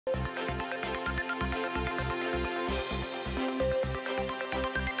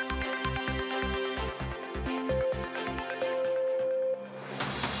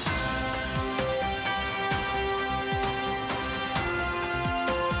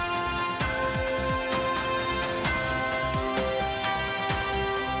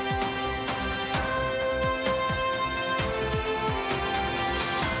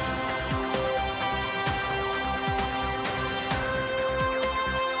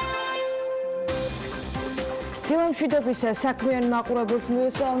დილა მშვიდობის საქმიანი მაყურებელს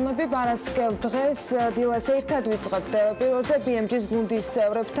მივესალმები. Პარასკევ დღეს დილას ერთად ვიწყებთ პირველზე BMG-ს გუნდის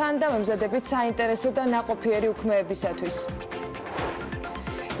წევრებთან და მემზადებით საინტერესო და ნაყოფიერი უქმეებისათვის.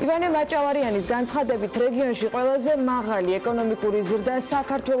 ივანე მაჭავარიანის განცხადებით რეგიონში ყველაზე მაღალი ეკონომიკური ზრდა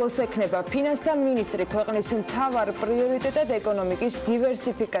საქართველოს ექნება. ფინანსთა მინისტრი ქვეყნის მთავარ პრიორიტეტად ეკონომიკის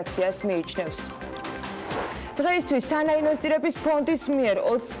დივერსიფიკაციას მიიჩნევს. დღეისთვის თანაინვესტირების ფონდის მიერ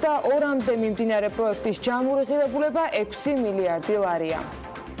 22-მდე მიმდინარე პროექტის ჯამური ღირებულება 6 მილიარდი ლარია.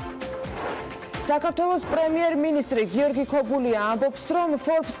 საქართველოს პრემიერ-მინისტრი გიორგი ქობულია ამბობს, რომ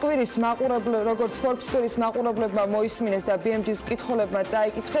როგორც Forbes კვირის მაყურებლებმა მოისმინეს და BMG-ს მკითხველებმა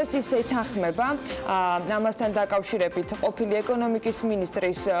წაიკითხეს, ისე ითანხმება ამასთან დაკავშირებით ყოფილი ეკონომიკის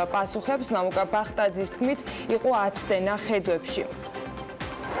მინისტრის პასუხებს. მამუკა ბახტაძის თქმით, იყო აცდენა ხედვებში.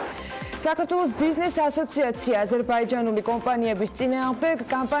 საქართველოს ბიზნეს ასოციაცია აზერბაიჯანული კომპანიების წინააღმდეგ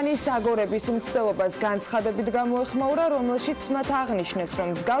კამპანიის აგორების მცდელობას განცხადებით გამოეხმაურა, რომელშიც მათ აღნიშნეს, რომ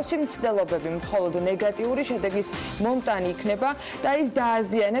მსგავსი მცდელობები მხოლოდ ნეგატიური შედეგის მომტანი იქნება და ის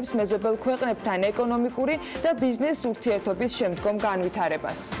დააზიანებს მეზობელ ქვეყნებთან ეკონომიკური და ბიზნეს ურთიერთობის შემდგომ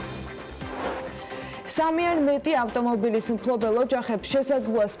განვითარებას. 3 ან მეტი ავტომობილის მფლობელ ოჯახებს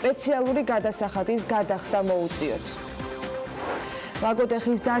შესაძლოა სპეციალური გადასახადის გადახდა მოუწიოთ.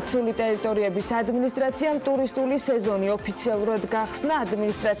 ვაგოდეხის დაცული ტერიტორიების ადმინისტრაციამ ტურისტული სეზონი ოფიციალურად გახსნა.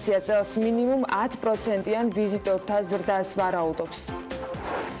 ადმინისტრაცია წელს მინიმუმ 10%-იან ვიზიტორთა ზრდას ვარაუდობს.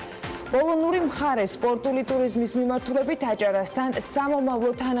 პოლონური მხარე სპორტული ტურიზმის მიმართულებით აჭარასთან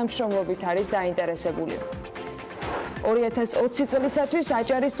სამომავლო თანამშრომლობით არის დაინტერესებული. 2020 წლისათვის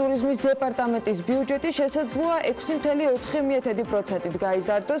აჭარის ტურიზმის დეპარტამენტის ბიუჯეტი შესაძლოა 6,4%-ით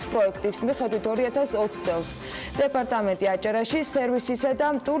გაიზარდოს. პროექტის მიხედვით 2020 წელს დეპარტამენტი აჭარაში სერვისისა და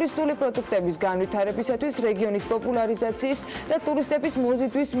ტურისტული პროდუქტების განვითარებისათვის, რეგიონის პოპულარიზაციის და ტურისტების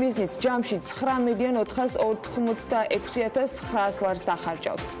მოზიდვის მიზნით ჯამში 9,486,900 ლარს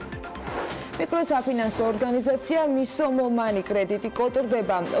დახარჯავს. მიკროსაფინანსო ორგანიზაცია მისომომანი კრედიტი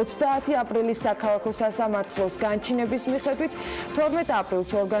კოტრდება 20 აპრილის საქალაქო სასამართლოს განჩინების მიხედვით. 12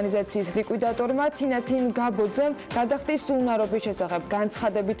 აპრილს ორგანიზაციის ლიკვიდატორმა თინათინ გაბოძემ გადახდის უნარობის შესახებ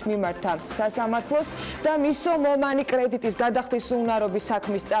განცხადებით მიმართა სასამართლოს და მისომომანი კრედიტის გადახდის უნარობის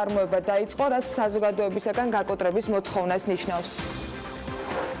საქმის წარმოება დაიწყო, რაც საზოგადოებისაგან გაკოტრების მოთხოვნას ნიშნავს.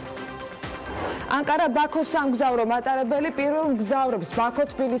 ანკარა-ბაქოს სამგზავრო მატარებელი პირველ მგზავრებს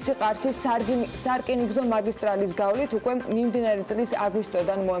ბაქო-თბილისი ყარსის სარკინიგზო მაგისტრალის გავლით უკვე მიმდინარე წლის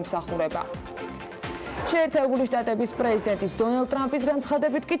აგვისტოდან მოემსახურება. შეერთებული შტატების პრეზიდენტის დონალდ ტრამპის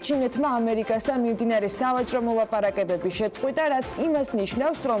განცხადებით კი ჩინეთმა ამერიკასთან მიმდინარე სავაჭრო მოლაპარაკებები შეწყვიტა, რაც იმას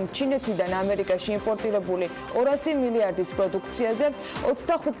ნიშნავს, რომ ჩინეთიდან ამერიკაში იმპორტირებული 200 მილიარდის პროდუქციაზე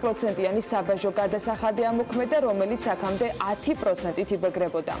 25%-იანი საბაჟო გადასახადი ამოქმედა, რომელიც აქამდე 10%-ით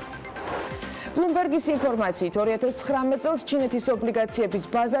იბეგრებოდა. ბლუმბერგის ინფორმაციით 2019 წელს ჩინეთის ობლიგაციების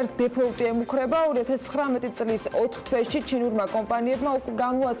ბაზარს დეფოლტი ემუქრება. 2019 წლის 4 თვეში ჩინურმა კომპანიებმა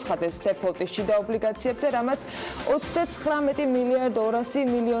გამოაცხადეს დეფოლტის შიდა ობლიგაციებზე, რამაც 39 მილიარდ 200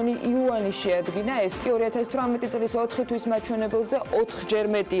 მილიონი იუანი შეადგინა. ეს კი 2018 წლის 4 თვის მაჩვენებელზე 4-ჯერ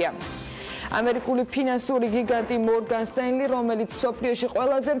მეტია. ამერიკული ფინანსური გიგანტი მორგან სტენლი, რომელიც მსოფლიოში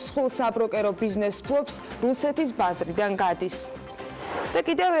ყველაზე მსხვილ საბროკერო ბიზნესს ფლობს, რუსეთის ბაზრიდან გადის. და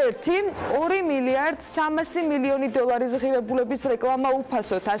კიდევ ერთი 2 მილიარდ 300 მილიონი დოლარის ღირებულების რეკლამა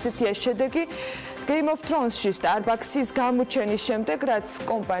უფასოდ. ასეთია შედეგი Game of Thrones-ში Starbucks-ის გამოჩენის შემდეგ, რაც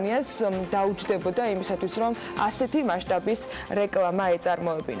კომპანიას დაუჯდებოდა იმისათვის, რომ ასეთი მასშტაბის რეკლამა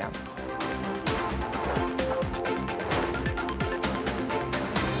ეწარმოებინა.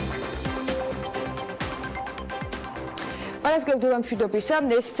 პარასკევ დილა მშვიდობისა,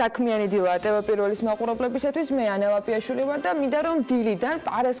 ეს საქმიანი დილა ტელეპირველის მაყურებლებისათვის. მე ანელა პიაშვილი ვარ და მინდა რომ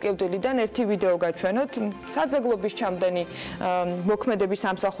პარასკევ დილიდან ერთი ვიდეო გაჩვენოთ. საძეგლობის ჩამდენი მოქმედების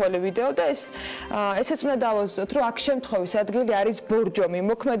ამსახველი ვიდეო და ესეც უნდა დავაზუსტოთ, რომ აქ შემთხვევის ადგილი არის ბორჯომი.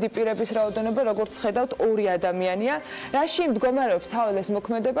 მოქმედი პირების რაოდენობა, როგორც ხედავთ, 2 ადამიანია. რაში მდგომარეობს თავად ეს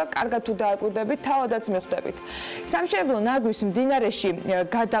მოქმედება, კარგად თუ დააკვირდებით, თავადაც მიხვდებით. სამშენებლო ნაგვის მდინარეში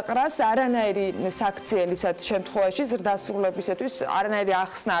გადაყრას არანაირი საქციელისად შემთხვევაში ზრდასრულებისათვის არანაირი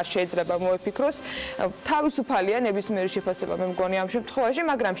ახსნა არ შეიძლება მოეფიქროს. თავისუფალია ნებისმიერი შეფასება მე მგონი ამ შემთხვევაში,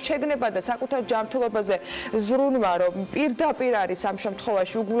 მაგრამ შეგნება და საკუთარ ჯანმრთელობაზე ზრუნვა, რომ პირდაპირ არის ამ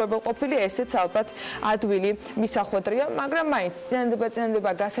შემთხვევაში უგულებელყოფილი, ესეც ალბათ ადვილი მისახვედრია, მაგრამ მაინც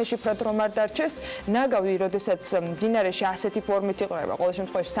წინადადება გასაშიფრად რომ არ დარჩეს. ნაგავი, როდესაც მდინარეში ასეთი ფორმით იყრება, ყოველ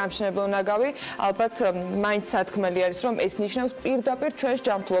შემთხვევაში სამშენებლო ნაგავი, ალბათ მაინც სათქმელი არის, რომ ეს ნიშნავს პირდაპირ ჩვენს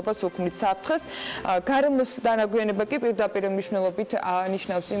ჯანმრთელობას უქმნით საფრთხეს. გარემოს დანაგვიანება კი პირდაპირ მნიშვნელობით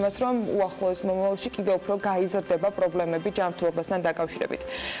ნიშნავს იმას, რომ უახლოეს მომავალში კიდევ უფრო გაიზრდება პრობლემები ჯანმრთელობასთან დაკავშირებით.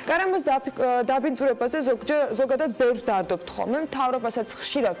 გარემოს დაბინძურებაზე ზოგადად ბევრს დარდობთ ხოლმე, მთავრობასაც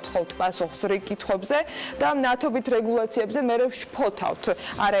ხშირად ვთხოვთ პასუხს რიგ კითხვებზე და ნათობით რეგულაციებზე მერე ვშფოთავთ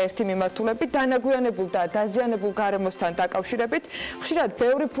არაერთი მიმართულებით, დანაგვიანებულ და დაზიანებულ გარემოსთან დაკავშირებით. ხშირად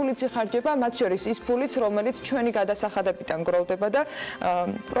ბევრი ფულიც იხარჯება, მათ შორის ის ფულიც, რომელიც ჩვენი გადასახადებიდან გროვდება და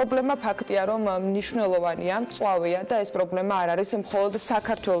პრობლემა ფაქტია, რომ მნიშვნელოვანია, მწვავეა და ეს პრობლემა არ არის მხოლოდ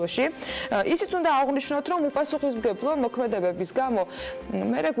საქართველოში. ისიც უნდა აღვნიშნოთ, რომ უპასუხისმგებლო მოქმედებების გამო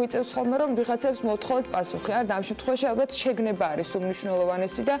მერე გვიწევს ხოლმე, რომ ვიღაცებს მოვთხოვოთ პასუხი. არ და ამ შემთხვევაში ალბათ შეგნება არის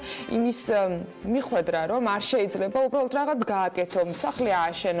უმნიშვნელოვანესი და იმის მიხვედრა, რომ არ შეიძლება უბრალოდ რაღაც გააკეთო, სახლი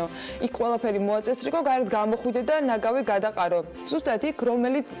ააშენო, იქ ყველაფერი მოაწესრიგო, გარეთ გამოხვიდე და ნაგავი გადაყარო. ზუსტად იქ,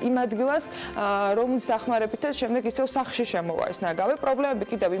 რომელიც იმ ადგილას, რომლის სახმარებითაც შემდეგ ისევ სახლში შემოვა ეს ნაგავი, პრობლემები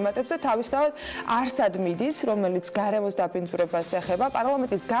კიდევ იმატებს და თავისთავად არსად მიდის, რომელიც გარემოს დაბინძურებას ეხება,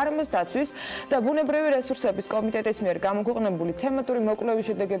 პარლამენტის გარემოს დაცვის და ბუნებრივი რესურსების კომიტეტის მიერ გამოქვეყნებული თემატური მოკვლევის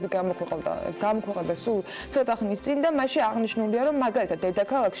შედეგები გამოქვეყნდა სულ ცოტა ხნის წინ და მასში აღნიშნულია, რომ მაგალითად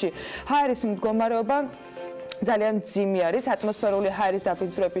დედაქალაქში ჰაერის მდგომარეობა ძალიან მძიმე არის, ატმოსფერული ჰაერის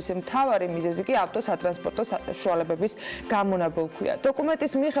დაბინძურების მთავარი მიზეზი კი ავტოსატრანსპორტო საშუალებების გამონაბოლქვია.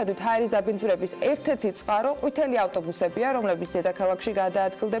 დოკუმენტის მიხედვით ჰაერის დაბინძურების ერთ-ერთი წყარო ყვითელი ავტობუსებია, რომლებიც დედაქალაქში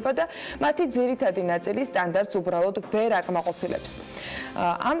გადაადგილდება და მათი ძირითადი ნაწილი სტანდარტს უბრალოდ ვერ აკმაყოფილებს.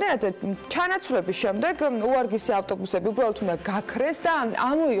 ამდენად ჩანაცვლების შემდეგ უარგისი ავტობუსები უბრალოდ უნდა გაქრეს და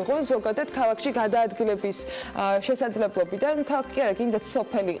ამოიღოს ზოგადად ქალაქში გადაადგილების შესაძლებლობიდან. ქალაქი კი არა, კიდეც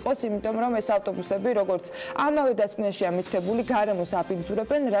სოფელი იყოს, იმიტომ რომ ეს ავტობუსები როგორც ამავე დასკვნაში ამითებული გარემოს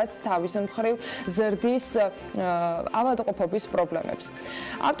აბინძურებენ, რაც თავის მხრივ ზრდის ავადმყოფობის პრობლემებს.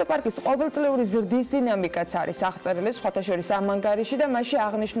 ავტოპარკის ყოველწლიური ზრდის დინამიკაც არის აღწერილი სხვათა შორის ამ ანგარიში და მასში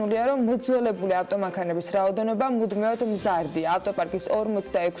აღნიშნულია, რომ მოძველებული ავტომანქანების რაოდენობა მუდმივად მზარდია. ავტოპარკის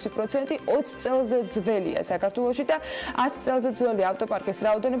 46% 20 წელზე ძველია საქართველოში და 10 წელზე ძველი ავტოპარკის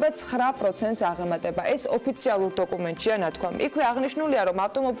რაოდენობა 9%-ს აღემატება. ეს ოფიციალურ დოკუმენტშია ნათქვამი. იქვე აღნიშნულია, რომ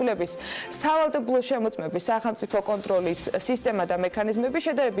ავტომობილების სავალდებულო შემოწმების სახელმწიფო კონტროლის სისტემა და მექანიზმები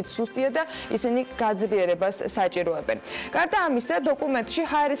შედარებით სუსტია და ისინი გაძლიერებას საჭიროებენ. გარდა ამისა, დოკუმენტში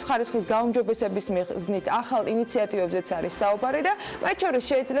ჰაერის ხარისხის გაუმჯობესების მიზნით ახალ ინიციატივებზეც არის საუბარი და მათ შორის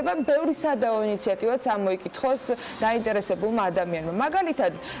შეიძლება ბევრი სადავო ინიციატივაც ამოიკითხოს დაინტერესებულმა ადამიანმა.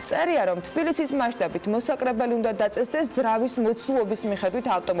 მაგალითად, წერია, რომ თბილისის მასშტაბით მოსაკრებელი უნდა დაწესდეს ძრავის მოცულობის მიხედვით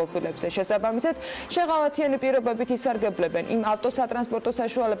ავტომობილებზე. შესაბამისად, შეღავათიანი პირობებით ისარგებლებენ იმ ავტოსატრანსპორტო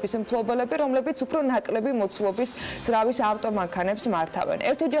საშუალების მფლობელები, რომლებიც უფრო ნაკლები მოცულობის ძრავის ავტომანქანებს მართავენ.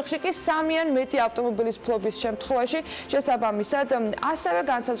 ერთ ოჯახში კი 3 ან მეტი ავტომობილის ფლობის შემთხვევაში შესაბამისად ასევე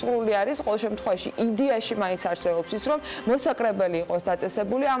განსაზღვრული არის ყოველ შემთხვევაში იდეაში მაინც არსებობს ის, რომ მოსაკრებელი იყოს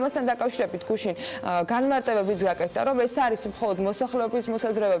დაწესებული. ამასთან დაკავშირებით გუშინ განმარტებებიც გაკეთდა, რომ ეს არის მხოლოდ მოსახლეობის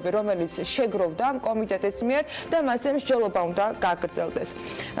მოსაზრებები, რომელიც შეგროვდა კომიტეტის მიერ და მასზე მსჯელობა უნდა გაგრძელდეს.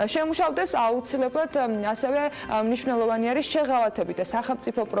 შემუშავდეს აუცილებლად ასევე მნიშვნელოვანი არის შეღავათები და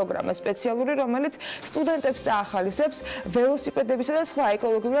სახელმწიფო პროგრამა სპეციალური, რომელიც სტუდენტებს წაახალისებს ველოსიპედებისა და სხვა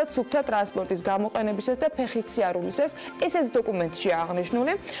ეკოლოგიურად სუფთა ტრანსპორტის გამოყენებისას და ფეხით-სიარულისას. ესეც დოკუმენტში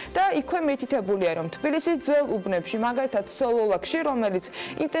აღნიშნული და იქვე მითითებულია, რომ თბილისის ძველ უბნებში, მაგალითად სოლოლაკში, რომელიც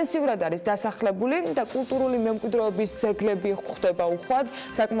ინტენსიურად არის დასახლებული და კულტურული მემკვიდრეობის ძეგლები გვხვდება უხვად,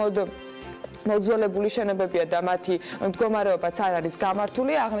 საკმაოდ მოძველებული შენობებია და მათი მდგომარეობაც არ არის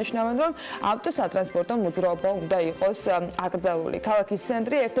გამართული, აღნიშნავენ, რომ ავტოსატრანსპორტო მოძრაობა უნდა იყოს აკრძალული. ქალაქის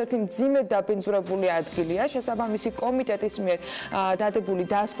ცენტრი ერთ-ერთი მძიმედ დაბინძურებული ადგილია, შესაბამისი კომიტეტის მიერ დადებული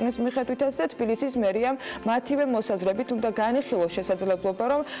დასკვნის მიხედვითაც და თბილისის მერიამ მათივე მოსაზრებით უნდა განიხილოს შესაძლებლობა,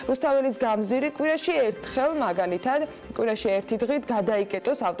 რომ რუსთაველის გამზირი კვირაში ერთხელ, მაგალითად, კვირაში ერთი დღით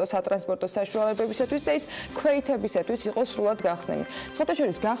გადაიკეტოს ავტოსატრანსპორტო საშუალებებისათვის და ის ქვეითებისათვის იყოს სრულად გახსნილი. სხვათა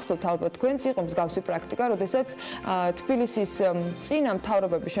შორის გახსოვთ ალბათ თქვენს იყო მსგავსი პრაქტიკა, როდესაც თბილისის წინა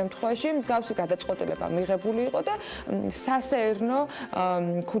მთავრობების შემთხვევაში მსგავსი გადაწყვეტილება მიღებული იყო და სასეირნო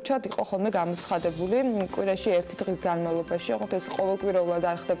ქუჩად იყო ხოლმე გამოცხადებული კვირაში ერთი დღის განმავლობაში, ოღონდ ეს ყოველკვირეულად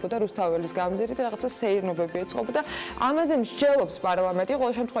არ ხდებოდა რუსთაველის გამზირით და რაღაცა სეირნობები ეწყობოდა. ამაზე მსჯელობს პარლამენტი,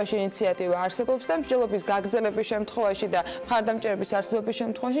 ყოველ შემთხვევაში ინიციატივა არსებობს და მსჯელობის გაგრძელების შემთხვევაში და მხარდამჭერების არსებობის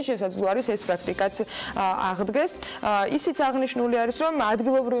შემთხვევაში შესაძლოა არის ეს პრაქტიკაც აღდგეს. ისიც აღნიშნული არის, რომ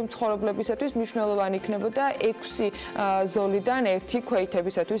ადგილობრივი მცხოვრებლებისათვის მნიშვნელოვანი იქნებოდა 6 ზოლიდან 1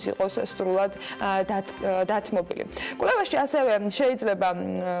 ქვეითებისათვის იყოს სრულად დათმობილი. კვლევაში ასევე შეიძლება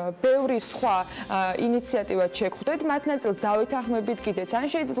ბევრი სხვა ინიციატივა შეგხვდეთ, მათ ნაწილს დავითანხმებით კიდეც, ან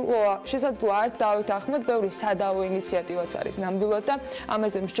შესაძლოა არ დავითანხმოთ, ბევრი სადავო ინიციატივაც არის ნამდვილად და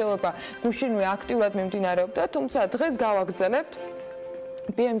ამაზე მსჯელობა გუშინვე აქტიურად მიმდინარეობდა, თუმცა დღეს გავაგრძელებთ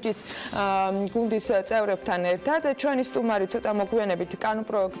BMG-ის გუნდის წევრებთან ერთად ჩვენი სტუმარი ცოტა მოგვიანებით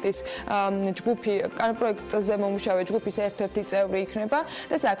კანონპროექტის კანონპროექტზე მომუშავე ჯგუფის ერთ-ერთი წევრი იქნება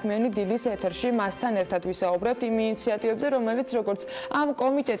და საქმიანი დილის ეთერში მასთან ერთად ვისაუბრებთ იმ ინიციატივებზე, რომელიც როგორც ამ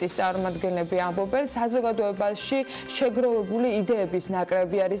კომიტეტის წარმომადგენლები ამბობენ, საზოგადოებაში შეგროვებული იდეების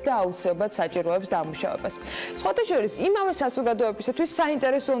ნაკრები არის და აუცილებლად საჭიროებს დამუშავებას. სხვათა შორის, იმავე საზოგადოებისათვის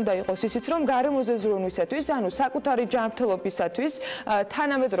საინტერესო უნდა იყოს ისიც, რომ გარემოზე ზრუნვისათვის, ანუ საკუთარი ჯანმრთელობისათვის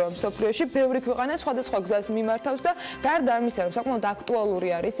თანამედროვე მსოფლიოში ბევრი ქვეყანა სხვადასხვა გზას მიმართავს და გარდა ამისა, რომ საკმაოდ აქტუალური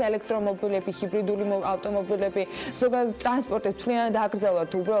არის ელექტრომობილები, ჰიბრიდული ავტომობილები, ზოგადად ტრანსპორტის მთლიანად აკრძალვა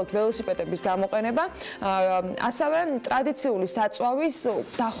თუ უბრალოდ ველოსიპედების გამოყენება, ასევე ტრადიციული საწვავის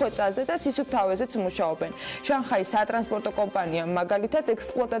დახვეწაზე და სისუფთავეზეც მუშაობენ. შანხაის სატრანსპორტო კომპანია მაგალითად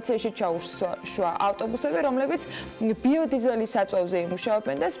ექსპლუატაციაში ჩაუშვა ავტობუსები, რომლებიც ბიოდიზელის საწვავზე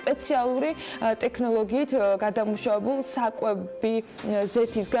იმუშავებენ და სპეციალური ტექნოლოგიით გადამუშავებულ საკვები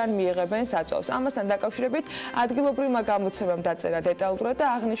ზეთისგან მიიღებენ საწვავს. ამასთან დაკავშირებით ადგილობრივმა გამოცემამ დაწერა დეტალურად და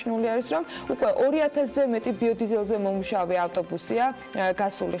აღნიშნული არის, რომ უკვე 2000-ზე მეტი ბიოდიზელზე მომუშავე ავტობუსია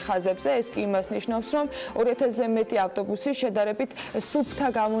გასული ხაზებზე. ეს კი იმას ნიშნავს, რომ 2000-ზე მეტი ავტობუსი შედარებით სუფთა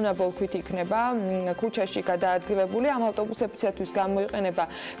გამონაბოლქვით იქნება ქუჩაში გადაადგილებული. ამ ავტობუსებისათვის გამოიყენება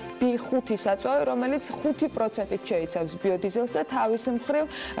B5 საწვავი, რომელიც 5%-ით შეიცავს ბიოდიზელს და თავის მხრივ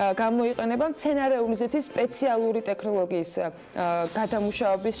გამოიყენება მცენარეული ზეთის სპეციალური ტექნოლოგიის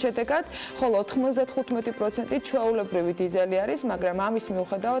გადამუშავების შედეგად, ხოლო 95% ჩვეულებრივი დიზელი არის, მაგრამ ამის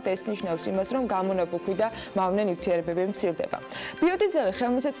მიუხედავად ეს ნიშნავს იმას, რომ გამონაბოლქვი და მავნე ნივთიერებები მცირდება. ბიოდიზელი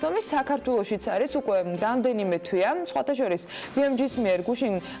ხელმისაწვდომი საქართველოშიც არის უკვე რამდენიმე თვეა. სხვათა შორის, BMG-ის მიერ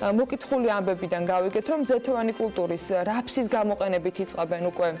გუშინ მოკითხული ამბებიდან გავიგეთ, რომ ზეთოვანი კულტურის რაფსის გამოყენებით იწყებენ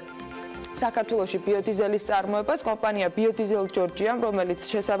უკვე საქართველოში ბიოდიზელის წარმოებას კომპანია ბიოდიზელ ჯორჯია, რომელიც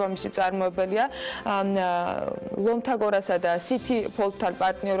შესაბამისი მწარმოებელია ლომთაგორასა და სითი ფოლთან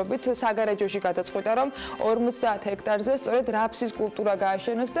პარტნიორობით საგარეჯოში გადაწყვიტა, რომ 50 ჰექტარზე სწორედ რაფსის კულტურა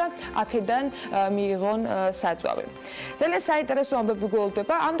გააშენოს და აქედან მიიღონ საწვავი. ძალიან საინტერესო ამბები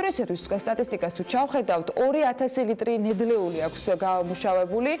გველდება. ამ დროისათვის სტატისტიკას თუ ჩავხედავთ, 2000 ლიტრი ნედლეული აქვს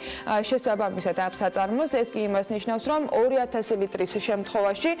გამუშავებული შესაბამისად ამ საწარმოს. ეს კი იმას ნიშნავს, რომ 2000 ლიტრის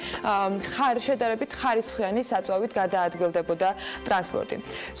შემთხვევაში შედარებით ხარისხიანი საწვავით გადაადგილდებოდა ტრანსპორტი.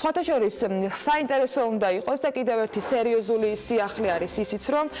 სხვათა შორის, საინტერესო უნდა იყოს და კიდევ ერთი სერიოზული სიახლე არის ისიც,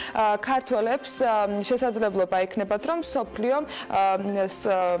 რომ ქართველებს შესაძლებლობა ექნებათ, რომ მსოფლიო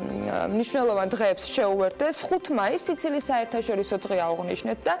მნიშვნელოვან დღეებს შეუერთდეს 5 მაისს სიცილის საერთაშორისო დღე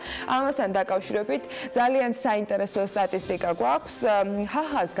აღნიშნეთ და ამასთან დაკავშირებით ძალიან საინტერესო სტატისტიკა გვაქვს.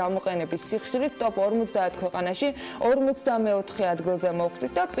 ჰაჰას გამოყენების სიხშირით ტოპ 50 ქვეყანაში 44 ადგილზე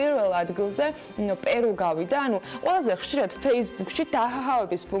მოვხვდით და პირველ ადგილზე პერუ გავიდა. ანუ ყველაზე ხშირად Facebook-ში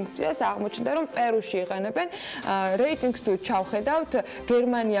დაჰაჰავების ფუნქციას აღმოჩნდა, რომ პერუში იყენებენ. რეიტინგს თუ ჩავხედავთ,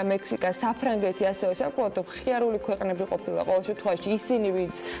 გერმანია, მექსიკა, საფრანგეთი, ასევე საკუთრივ მხიარული ქვეყნები ყოფილა ყოველ შემთხვევაში ისინი,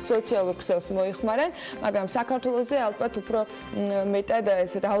 ვინც სოციალურ ქსელს მოიხმარენ, მაგრამ საქართველოზე ალბათ უფრო მეტად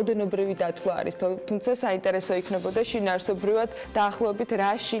ეს რაოდენობრივი დათვლა არის. თუმცა საინტერესო იქნებოდა შინაარსობრივად დაახლოებით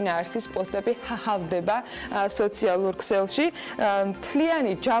რა შინაარსის პოსტები ჰაჰავდება სოციალურ ქსელში.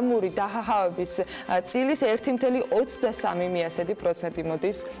 მთლიანი ჯამური დაჰაჰავების წილის 1.23%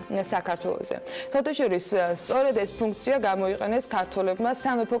 მოდის საქართველოზე. თოთა შორის, სწორედ ეს ფუნქცია გამოიყენეს ქართველებმა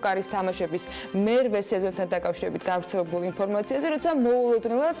სამეფო კარის თამაშების მერვე სეზონთან დაკავშირებით გავრცელებულ ინფორმაციაზე, როცა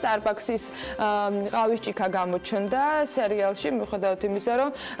მოულოდნელად Starbucks-ის ყავისჭიქა გამოჩნდა სერიალში, მიუხედავად იმისა, რომ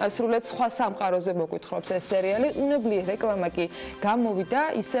სრულად სხვა სამყაროზე მოგვითხრობს ეს სერიალი. უნებლიე რეკლამა კი გამოვიდა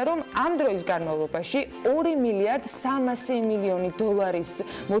ისე, რომ ამ დროის განმავლობაში 2 მილიარდ 300 მილიონი დოლარის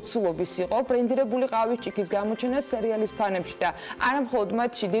მოცულობის იყო ბრენდირებული ყავისჭიქის გამოჩენა სერიალის ფანებში და არა მხოლოდ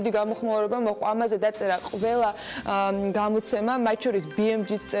მათში დიდი გამოხმაურება მოყვა, ამაზე დაწერა ყველა გამოცემა, მათ შორის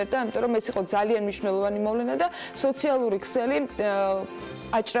BMG-ც წერდა, ამიტომ რომ ეს იყო ძალიან მნიშვნელოვანი მოვლენა და სოციალური ქსელი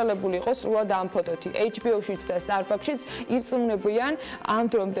აჭრელებული იყო სრულად ამ ფოტოთი. HBO-შიც და Starbucks-შიც ირწმუნებიან ამ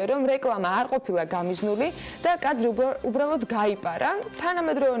დრომდე, რომ რეკლამა არ ყოფილა გამიზნული და კადრი უბრალოდ გაიპარა.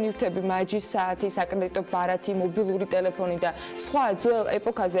 თანამედროვე ნივთები, მაჯის საათი, საკრედიტო ბარათი, მობილური ტელეფონი და სხვა ძველ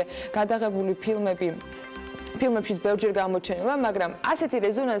ეპოქაზე გადაღებული ფილმებშიც ბევრჯერ გამოჩენილა, მაგრამ ასეთი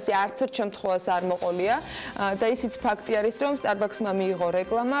რეზონანსი არც ერთ შემთხვევას არ მოყოლია და ისიც ფაქტი არის, რომ Starbucks-მა მიიღო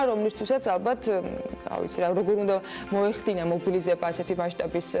რეკლამა, რომლისთვისაც ალბათ, რა ვიცი რა, როგორ უნდა მოეხდინა მობილიზება ასეთი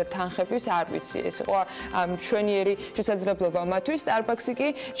მასშტაბის თანხების, არ ვიცი, ეს იყო მშვენიერი შესაძლებლობა მათთვის. Starbucks-ი კი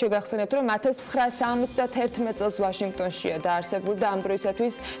შეგახსენებთ, რომ 1971 წელს ვაშინგტონშია დაარსებული და ამ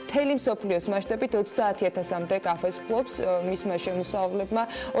დროისათვის მთელი მსოფლიოს მასშტაბით 30,000-მდე კაფეს ფლობს, მისმა შემოსავლებმა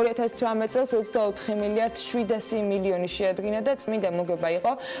 2018 წელს 24 მილიარდ 700 მილიონი შეადგინა და წმინდა მოგება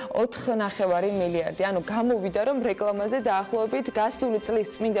იყო 4.5 მილიარდი. ანუ გამოვიდა, რომ რეკლამაზე დაახლოებით გასული წლის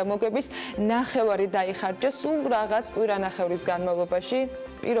წმინდა მოგების ნახევარი დაიხარჯა სულ რაღაც კვირანახევრის განმავლობაში.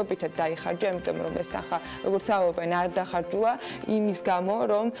 პირობითად დაიხარჯა, იმიტომ რომ ეს თანხა, როგორც ამბობენ, არ დახარჯულა იმის გამო,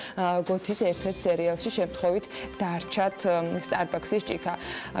 რომ გოთის ერთ-ერთ სერიალში შემთხვევით დარჩათ სტარბაქსის ჭიქა.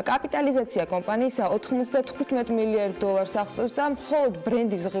 კაპიტალიზაცია კომპანიისა 95 მილიარდ დოლარს აღწევს და მხოლოდ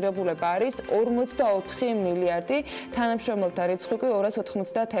ბრენდის ღირებულება არის 44 მილიარდი, თანამშრომელთა რიცხვი კი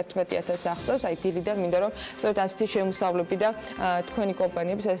 291,000 აღწევს. აი დილიდან მინდა რომ სწორედ ასეთი შემოსავლები და თქვენი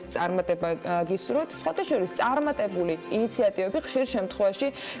კომპანიების ეს წარმატება გისურვოთ. სხვათა შორის წარმატებული ინიციატივები ხშირ შემთხვევაში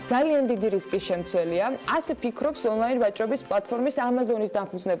ძალიან დიდი რისკის შემცველია. ასე ფიქრობს ონლაინ ვაჭრობის პლატფორმის Amazon-ის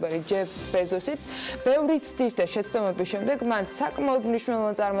დამფუძნებელი ჯეფ ბეზოსიც. ბევრი ცდის და შეცდომების შემდეგ მან საკმაოდ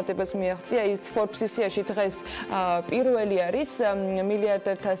მნიშვნელოვან წარმატებას მიაღწია. ის Forbes-ის სიაში დღეს პირველი არის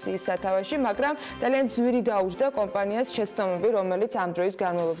მილიარდერთა სიის სათავეში, მაგრამ ძალიან ძვირი დაუჯდა კომპანიას შეცდომები, რომელიც ამ დროის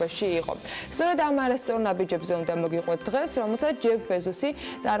განმავლობაში იყო. სწორედ ამ არასწორ ნაბიჯებზე უნდა მოგიყვეთ დღეს, რომელსაც ჯეფ ბეზოსი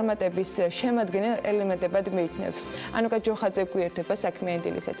წარმატების შემადგენელ ელემენტებად მიიჩნევს. ანუკა ჯოხაძე გვიერთება საქმიანი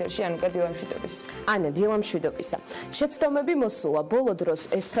დილის ეთერში, ანუკა დილა მშვიდობის. ანა დილა მშვიდობისა. შეცდომები მოსულა. ბოლო დროს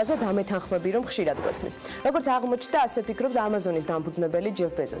ეს ფრაზა დამეთანხმები, რომ ხშირად გვესმის. როგორც აღმოჩნდა, ასე ფიქრობს Amazon-ის დამფუძნებელი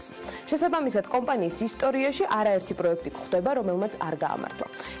ჯეფ ბეზოსი. შესაბამისად, კომპანიის ისტორიაში არაერთი პროექტი გვხვდება, რომელმაც არ გაამართლა.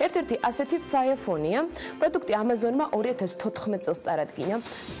 ერთ-ერთი ასეთი Firephone-ია. პროდუქტი Amazon-მა 2014 წელს წარადგინა.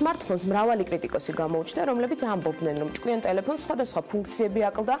 Smartphones მრავალი კრიტიკოსი გამოუჩნდა, რომლებიც ამბობდნენ, რომ ჭკვიან ტელეფონს სხვადასხვა ფუნქციები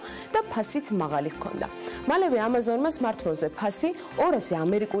აკლდა და ფასიც მაღალი ჰქონდა. მალევე Amazon-მა smartphone-ზე ფასი 200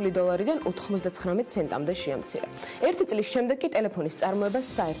 ამერიკული დოლარიდან 99 ცენტამდე შეამცირა. ერთი წლის შემდეგ კი ტელეფონის წარმოებას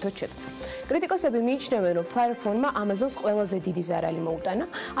საერთოდ შეწყდა. კრიტიკოსები მიიჩნევენ, რომ Firephone-მა Amazon-ს ყველაზე დიდი ზარალი მოუტანა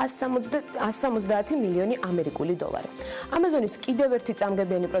 170 მილიონი ამერიკული დოლარი. Amazon-ის კიდევ ერთი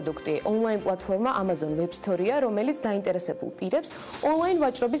წამგებიანი პროდუქტი ონლაინ პლატფორმა Amazon Web Store-ია, რომელიც დაინტერესებულ პირებს ონლაინ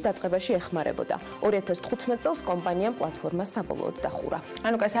ვაჭრობის დაწყებაში ეხმარებოდა. 2015 წელს კომპანიამ პლატფორმა საბოლოოდ დახურა.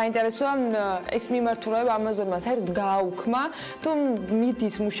 ანუკა საინტერესოა ეს მიმართულება Amazon-მა საერთოდ გააუქმა თუ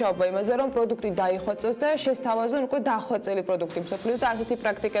მიდის მუშაობა იმაზე, რომ პროდუქტი დაიხვეწოს და შესთავაზონ უკვე დახვეწილი პროდუქტი მსოფლიოს და ასეთი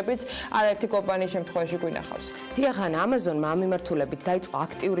პრაქტიკებიც არაერთი კომპანიის შემთხვევაში გვინახავს. დიახანა, Amazon-მა ამ მიმართულებით დაიწყო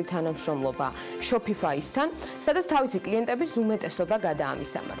აქტიური თანამშრომლობა Shopify-სთან, სადაც თავისი კლიენტების უმეტესობა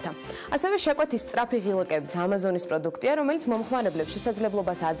გადაამისამართა. ასევე შეკვეთის სწრაფი ღილაკებიც Amazon-ის პროდუქტია, რომელიც მომხმარებლებს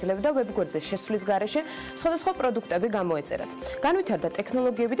შესაძლებლობას აძლევდა ვებგვერდზე შესვლის გარეშე სხვადასხვა პროდუქტები გამოეწერათ. განვითარდა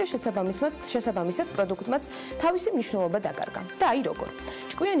ტექნოლოგიები და შესაბამისად პროდუქტმაც თავისი მნიშვნელობა დაკარგა. და აი როგორ.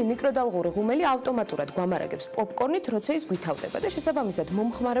 ჭკვიანი მიკროდალღური ღუმელი ავტომატურად გვამარაგებს პოპკორნით, როცა ის გვითავდება და შესაბამისად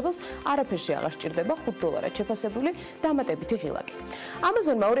მომხმარებელს არაფერში აღარ სჭირდება $5 შეფასებული დამატებითი ღილაკი.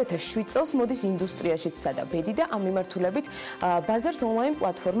 Amazon-მა 2007 წელს მოდის ინდუსტრიაშიც სადა ბედი და ამ მიმართულებით ბაზარს ონლაინ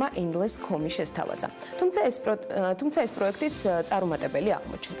პლატფორმა Endless.com-ი შესთავაზა. თუმცა ეს პროექტიც წარუმატებელი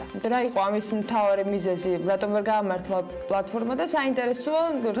აღმოჩნდა. რა იყო ამის მთავარი მიზეზი, რატომ ვერ გაამართლა პლატფორმა და საინტერესოა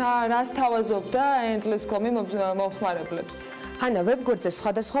რას თავაზობდა Endless.com-ი მომხმარებლებს. ანა ვებგვერდზე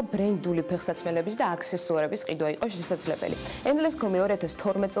სხვადასხვა ბრენდული ფეხსაცმელების და აქსესუარების ყიდვა იყო შესაძლებელი. Endless.com-ი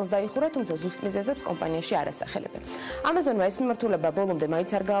 2012 წელს დაიხურა, თუმცა ზუსტ მიზეზებს კომპანიაში არ ასახელებენ. Amazon-მა ეს მიმართულება ბოლომდე მაინც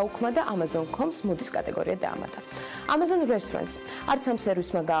არ გააუქმა და Amazon.com-ს მოდის კატეგორია დაამატა. Amazon Restaurants არც ამ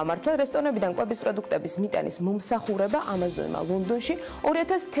სერვისმა გაამართლა რესტორნებიდან კვების პროდუქტების მიტანის მომსახურება Amazon-მა ლონდონში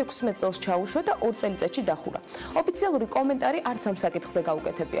 2016 წელს ჩაუშვა და 2 წელიწადში დახურა. ოფიციალური კომენტარი არც ამ საკითხზე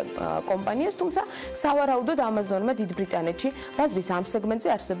გაუკეთებია კომპანიას, თუმცა სავარაუდოდ Amazon-მა დიდ ბრიტანეთში ბაზრის ამ სეგმენტზე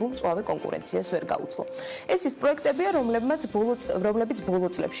არსებულ მწვავე კონკურენციას ვერ გაუძლო. ეს ის პროექტებია, რომლებიც ბოლო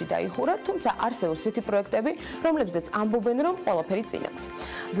წლებში დაიხურა, თუმცა არსებობს ისეთი პროექტები, რომლებზეც ამბობენ, რომ ყველაფერი წინ აქვთ.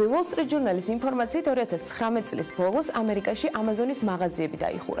 The Wall Street Journal-ის ინფორმაციით 2019 წლის ბოლოს ამერიკაში Amazon-ის მაღაზიები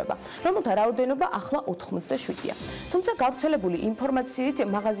დაიხურება, რომელთა რაოდენობა ახლა 87-ია. თუმცა გავრცელებული ინფორმაციით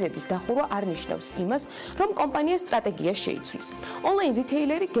მაღაზიების დახურვა არ ნიშნავს იმას, რომ კომპანიას სტრატეგია შეიცვლის. ონლაინ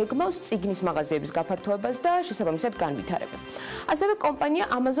რიტეილერი გეგმავს წიგნის მაღაზიების გაფართოებას და შესაბამისად განვითარებას. ასევე კომპანია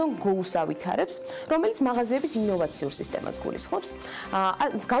Amazon Go-ს ავითარებს, რომელიც მაღაზიების ინოვაციურ სისტემას გულისხმობს.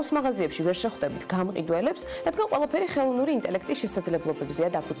 გავს მაღაზიებში ვერ შეხვდებით გამყიდველებს, რადგან ყველაფერი ხელოვნური ინტელექტის შესაძლებლობებზეა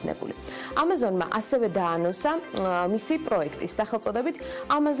დაფუძნებული. Amazon-მა ასევე დაანონსა მისი პროექტის სახელწოდებით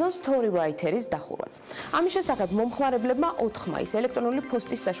Amazon Storywriter-ის დახურვაც. ამის შესახებ მომხმარებლებმა 4 მაისს ელექტრონული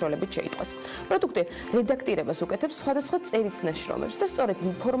პოსტის საშუალებით შეიტყვეს. პროდუქტი რედაქტირებას უკეთებს სხვადასხვა წერით ნაშრომებს და სწორედ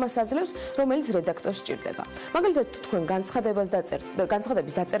იმ ფორმას აძლევს, რომელიც რედაქტორს სჭირდება. მაგალითად, თუ თქვენ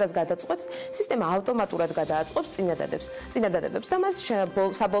განცხადების დაწერას გადაწყვეტთ, სისტემა ავტომატურად გადააწყობს წინადადებებს და მას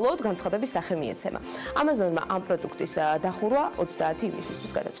საბოლოოდ განცხადების სახე მიეცემა. Amazon-მა ამ პროდუქტის დახურვა 30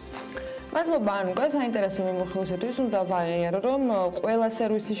 ივნისისთვის გადაწყვეტა. მადლობა ანუკა, საინტერესო მიმოხილვისათვის უნდა ვაღიარო, რომ ყველა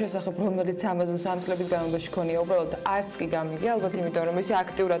სერვისის შესახებ, რომელიც Amazon-ს ამ წლების განმავლობაში ქონია, უბრალოდ არც კი გამიგია, ალბათ იმიტომ, რომ ისე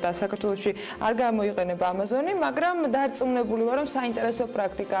აქტიურად საქართველოში არ გამოიყენება Amazon-ი, მაგრამ დარწმუნებული ვარ, რომ საინტერესო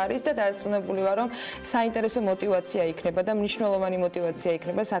პრაქტიკა არის და დარწმუნებული ვარ, რომ საინტერესო мотиваცია იქნება და მნიშვნელოვანი мотиваცია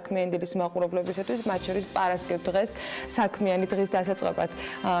იქნება საქმიანი დილის მაყურებლებისათვის, მათ შორის პარასკევ დღეს საქმიანი დღის დასაწყებად.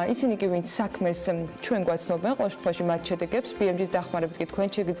 ისინი კი ვინც საქმეს ჩვენ გვაცნობენ, ყოველ შემთხვევაში მათ შედეგებს, BMG-ს დახმარებით კი თქვენ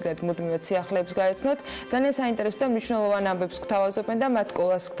შეგიძლიათ მუდმივად სიახლეებს გაეცნოთ. ძალიან საინტერესო და მნიშვნელოვან ამბებს გთავაზობენ და მათ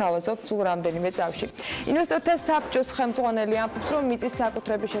ყოველს გთავაზობთ სულ რამდენიმე წამში. ინვესტორთა საბჭოს ხელმძღვანელი ამბობს, რომ მიწის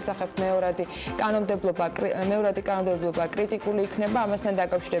საკუთრების შესახებ მეორადი კანონმდებლობა კრიტიკული იქნება, ამასთან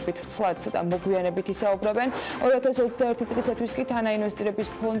დაკავშირებით ცლად ცოტა მოგვიანებით ისაუბრებენ. 2021 წლისათვის კი თანაინვესტირების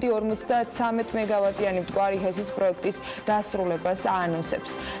ფონდი 53 მეგავატიანი მტკვარი ჰესის პროექტის დასრულებას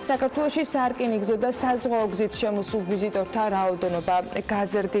აანონსებს. საქართველოში სარკინიგზო და საზღვაო გზით შემოსულ ვიზიტორთა რაოდენობა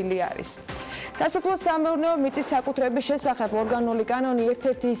გაზრდილი არის. სასოფლო-სამეურნეო მიწის საკუთრების შესახებ ორგანული კანონი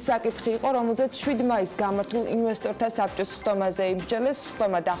ერთ-ერთი საკითხი იყო, რომელზეც 7 მაისს გამართულ ინვესტორთა საბჭოს ხტომაზე იმსჯელეს.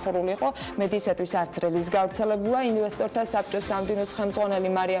 ხტომა დახურული იყო მედიისათვის არც რელის გავრცელებულა. ინვესტორთა საბჭოს სამდინოს ხელმძღვანელი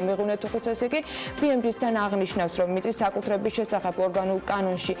მარია მეღუნე-თუხუცესი კი BMG-სთან აღნიშნავს, რომ მიწის საკუთრების შესახებ ორგანულ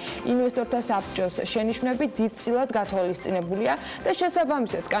კანონში ინვესტორთა საბჭოს შენიშვნები დიდწილად გათვალისწინებულია და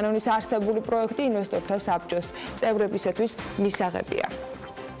შესაბამისად კანონის არსებული პროექტი ინვესტორთა საბჭოს წევრებისათვის მისაღებია.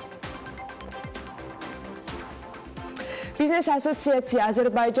 ბიზნეს ასოციაცია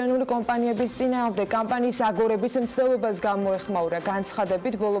აზერბაიჯანული კომპანიების წინააღმდეგ კამპანიის აგორების მცდელობას გამოეხმაურა.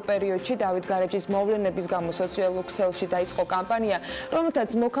 განცხადებით, ბოლო პერიოდში დავით გარეჯის მოვლენების გამო სოციალურ ქსელში დაიწყო კამპანია, რომელთაც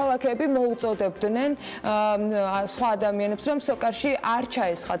მოქალაქეები მოუწოდებდნენ სხვა ადამიანებს, რომ სოკარში არ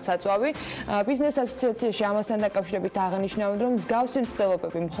ჩაესხათ საწვავი. ბიზნეს ასოციაციაში ამასთან დაკავშირებით აღნიშნავენ, რომ მსგავსი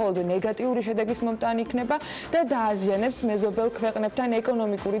მცდელობები მხოლოდ ნეგატიური შედეგის მომტანი იქნება და დააზიანებს მეზობელ ქვეყნებთან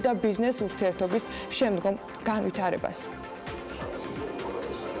ეკონომიკური და ბიზნეს ურთიერთობის შემდგომ განვითარებას.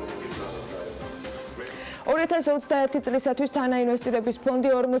 2021 წლისათვის თანაინვესტირების ფონდი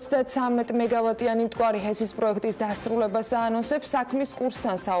 53 მეგავატიანი მტკვარი ჰესის პროექტის დასრულებას აანონსებს. საქმის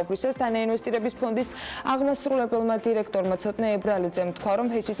კურსთან საუბრისას თანაინვესტირების ფონდის აღმასრულებელმა დირექტორმა ცოტნე ებრალიძემ თქვა, რომ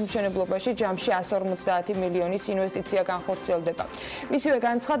ჰესის მშენებლობაში ჯამში 150 მილიონის ინვესტიცია განხორციელდება. მისივე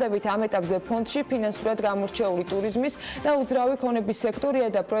განცხადებით, ამ ეტაპზე ფონდში ფინანსურად გამორჩეული ტურიზმის და უძრავი ქონების სექტორია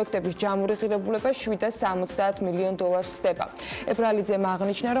და პროექტების ჯამური ღირებულება 770 მილიონ დოლარს ხდება. ებრალიძემ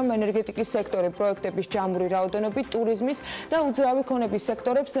აღნიშნა, რომ ენერგეტიკის სექტორი პროექტების ჯამური რაოდენობით ტურიზმის და უძრავი ქონების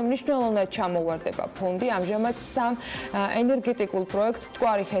სექტორებს მნიშვნელოვნად ჩამოუვარდება. ფონდი ამჟამად 3 ენერგეტიკულ პროექტს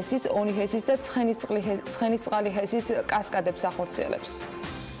მტკვარი ჰესის, ონი ჰესის და ცხენისწყალი ჰესის კასკადებს ახორციელებს.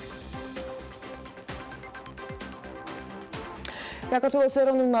 საქართველოს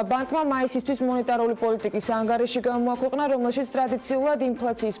ეროვნულმა ბანკმა მაისისთვის მონეტარული პოლიტიკის ანგარიში გამოაქვეყნა, რომელშიც ტრადიციულად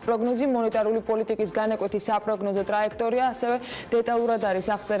ინფლაციის პროგნოზი, მონეტარული პოლიტიკის განაკვეთი საპროგნოზო ტრაექტორია, ასევე დეტალურად არის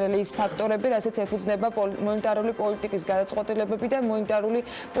აღწერილი ის ფაქტორები, რასაც ეფუძნება მონეტარული პოლიტიკის გადაწყვეტილებები და მონეტარული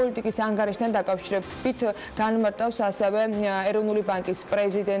პოლიტიკის ანგარიშთან დაკავშირებით განმარტავს ასევე ეროვნული ბანკის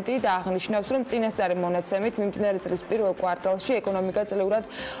პრეზიდენტი და აღნიშნავს, რომ წინასწარი მონაცემით მიმდინარე წლის პირველ კვარტალში ეკონომიკა წლიურად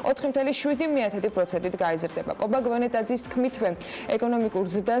 4.7%-ით გაიზრდება. კობა გვენეტაძის თქმითვე, ეკონომიკურ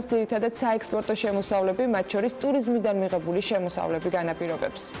ზრდას ძირითადად საექსპორტო შემოსავლები, მათ შორის ტურიზმიდან მიღებული შემოსავლები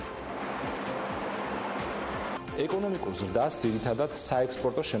განაპირობებს. ეკონომიკურ ზრდას ძირითადად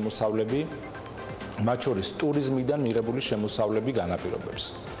საექსპორტო შემოსავლები, მათ შორის ტურიზმიდან მიღებული შემოსავლები განაპირობებს.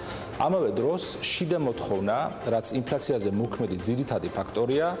 ამავე დროს შიდა მოთხოვნა, რაც ინფლაციაზე მოქმედი ძირითადი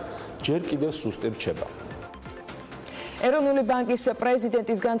ფაქტორია, ჯერ კიდევ სუსტი რჩება. ეროვნული ბანკის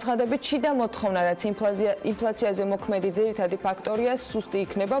პრეზიდენტის განცხადებით, შიდა მოთხოვნა, რაც ინფლაციაზე მოქმედი ძირითადი ფაქტორია, სუსტი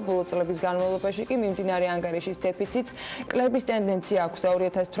იქნება. ბოლო წლების განმავლობაში კი მიმდინარე ანგარიშის დეფიციტს კლების ტენდენცია აქვს და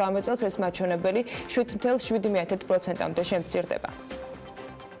 2018 წელს ეს მაჩვენებელი 7.7%-მდე შემცირდება.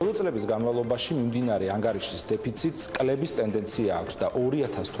 ბოლო წლების განმავლობაში მიმდინარე ანგარიშის დეფიციტს კლების ტენდენცია აქვს და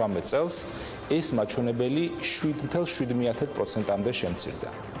 2018 წელს ეს მაჩვენებელი 7.7%-მდე შემცირდა.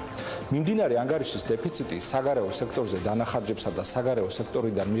 მიმდინარე ანგარიშის დეფიციტი საგარეო სექტორზე დანახარჯებსა და საგარეო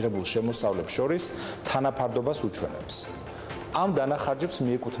სექტორიდან მიღებულ შემოსავლებს შორის თანაფარდობას უჩვენებს. ამ დანახარჯებს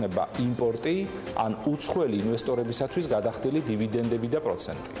მიეკუთვნება იმპორტი ან უცხოელი ინვესტორებისათვის გადახდილი დივიდენდები და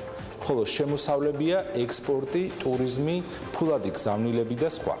პროცენტი, ხოლო შემოსავლებია ექსპორტი, ტურიზმი, ფულადი გზავნილები და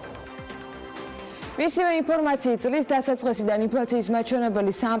სხვა. მისივე ინფორმაციით წლის დასაწყისიდან ინფლაციის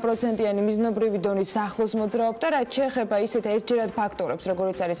მაჩვენებელი 3%-იანი მიზნობრივი დონის ახლოს მოძრაობდა, რაც შეეხება ისეთ ერთჯერად ფაქტორებს,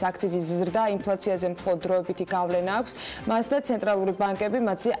 როგორიც არის აქციზის ზრდა, ინფლაციაზე მხოლოდ დროებითი გავლენა აქვს, მას და ცენტრალური ბანკები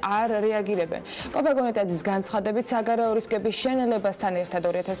მათზე არ რეაგირებენ. კოპაგონეტაძის განცხადებით, საგარეო რისკების შენელებასთან ერთად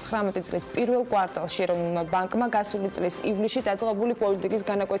 2019 წლის პირველ კვარტალში ეროვნულმა ბანკმა გასული წლის ივლისში დაწყებული პოლიტიკის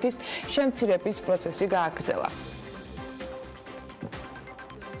განაკვეთის შემცირების პროცესი გააგრძელა.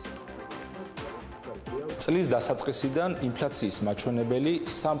 წლის დასაწყისიდან ინფლაციის მაჩვენებელი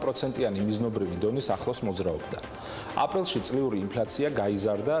 3%-იანი მიზნობრივი დონის ახლოს მოძრაობდა. აპრილში წლიური ინფლაცია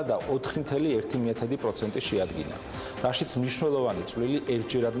გაიზარდა და 4.1% შეადგინა, რაშიც მნიშვნელოვანი წვლილი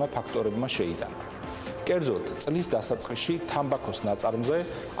ერთჯერადმა ფაქტორებმა შეიტანა. კერძოდ, წლის დასაწყისში თამბაქოს ნაწარმზე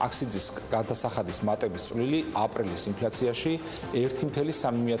აქციზის გადასახადის მატების წვლილი აპრილის ინფლაციაში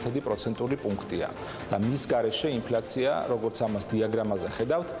 1.3% პუნქტია და მის გარეშე ინფლაცია, როგორც ამას დიაგრამაზე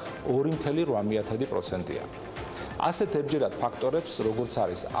ხედავთ, 2.8%-ია. ასეთ ერთჯერად ფაქტორებს, როგორც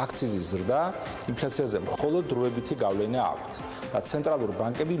არის აქციზის ზრდა, ინფლაციაზე მხოლოდ დროებითი გავლენა აქვთ და ცენტრალური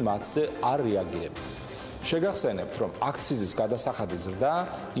ბანკები მათზე არ რეაგირებენ. შეგახსენებთ, რომ აქციზის გადასახადის ზრდა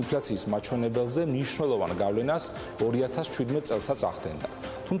ინფლაციის მაჩვენებელზე მნიშვნელოვან გავლენას 2017 წელსაც ახდენდა.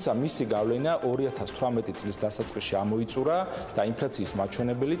 თუმცა მისი გავლენა 2018 წლის დასაწყისში ამოიწურა და ინფლაციის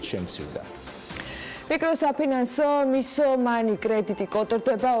მაჩვენებელიც შემცირდა. მიკროსაფინანსო მისომანი კრედიტი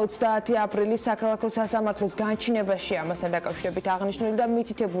კოტრდება 30 აპრილის საქალაქო სასამართლოს განჩინებაში. ამასთან დაკავშირებით აღნიშნული და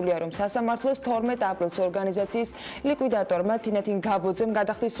მითითებულია, რომ სასამართლოს 12 აპრილს ორგანიზაციის ლიკვიდატორმა თინათინ გაბოძემ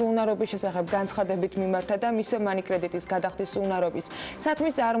გადახდის უუნარობის შესახებ განცხადებით მიმართა და მისომანი კრედიტის გადახდის უუნარობის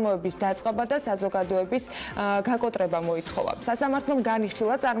საქმის წარმოების დაწყობა და საზოგადოების გაკოტრება მოითხოვა. სასამართლომ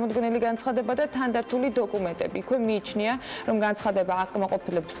განიხილა წარმოდგენილი განცხადება და თანდართული დოკუმენტები. იქვე მიიჩნია, რომ განცხადება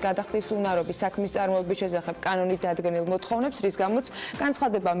აკმაყოფილებს გადახდის უუნარობის საქმის წარმოების შესახებ კანონით დადგენილ მოთხოვნებს, რის გამოც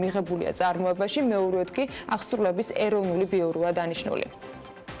განცხადება მიღებულია წარმოებაში, მეორედ კი აღსრულების ეროვნული ბიუროა დანიშნული.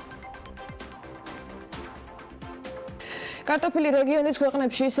 კარტოფილი რეგიონის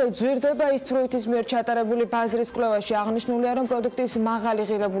ქვეყნებში ისევ ძვირდება, ის თრუეთის მიერ ჩატარებული ბაზრის კვლევაში აღნიშნულია, რომ პროდუქტის მაღალი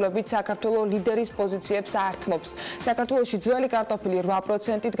ღირებულებით საქართველოს ლიდერის პოზიციებს ართმობს. საქართველოში ძველი კარტოფილი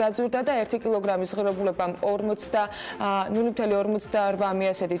 8%-ით გაძვირდა და 1 კილოგრამის ღირებულებამ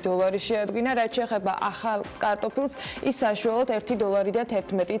 0.48 დოლარი შეადგინა, რაც შეეხება ახალ კარტოფილს, ის საშუალოდ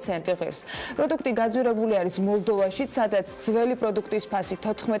 $1.11 ღირს. პროდუქტი გაძვირებული არის მოლდოვაში, სადაც ძველი პროდუქტის ფასი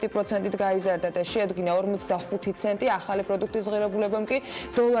 14%-ით გაიზარდა და შეადგინა 45 ცენტი, ახალი პროდუქტის ღირებულებამ კი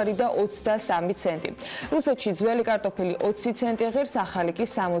 $1.23. რუსეთში ძველი კარტოფილი 20 ცენტი ღირს, ახალი კი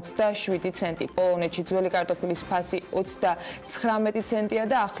 67 ცენტი. პოლონეთში ძველი კარტოფილის ფასი 39 ცენტია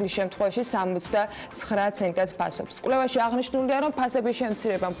და ახალი შემთხვევაში 69 ცენტად ფასობს. კვლევაში აღნიშნულია, რომ ფასების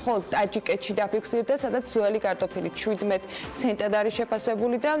შემცირება მხოლოდ ტაჯიკეთში დაფიქსირდა, სადაც ძველი კარტოფილი 17 ცენტად არის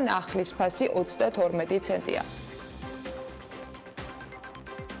შეფასებული და ახლის ფასი 32 ცენტია.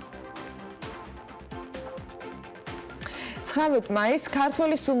 19 მაისს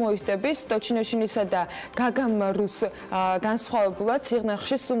ქართველი სუმოისტების ტოჩინოშინისა და გაგამრუს განსხვავებულად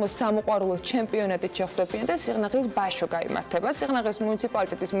სიღნაღში სუმოს სამოყვარულო ჩემპიონატით შეხვდებიან და სიღნაღის ბაშო გაიმართება. სიღნაღის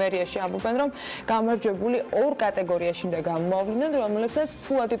მუნიციპალიტეტის მერიაში ამბობენ, რომ გამარჯვებული 2 კატეგორიაში უნდა გამოავლიდნენ, რომლებსაც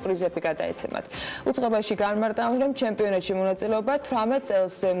ფულადი პრიზები გადაეცემათ. უწყებაში განმარტავენ, რომ ჩემპიონატში მონაწილეობა 18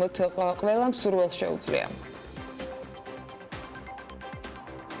 წელს ზემოთ ყველა მსურველს შეუძლია.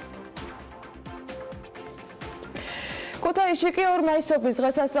 ქუთაისში კი 2 მაისობის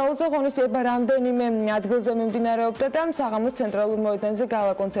დღესასწაულზე ღონისძიება რამდენიმე ადგილზე მიმდინარეობდა და საღამოს ცენტრალურ მოედანზე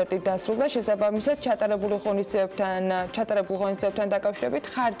გალა კონცერტით დასრულდა. შესაბამისად, ჩატარებულ ღონისძიებებთან დაკავშირებით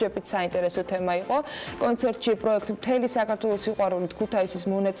ხარჯებით საინტერესო თემა იყო. კონცერტში პროექტ მთელი საქართველოს სიყვარულით ქუთაისის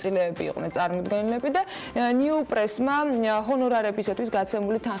მონაწილეები იყვნენ წარმოდგენილები და ნიუ პრესმა ჰონორარებისათვის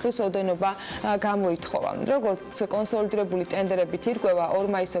გაცემული თანხის ოდენობა გამოითხოვა. როგორც კონსოლიდირებული ტენდერებით ირკვევა, 2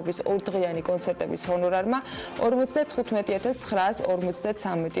 მაისობის 2 დღიანი კონცერტების ჰონორარმა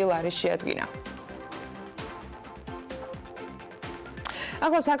 15,953 ლარი შეადგინა.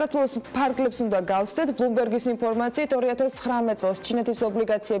 ახლა საქართველოს ფარგლებს უნდა გავსცეთ. ბლუმბერგის ინფორმაციით 2019 წელს ჩინეთის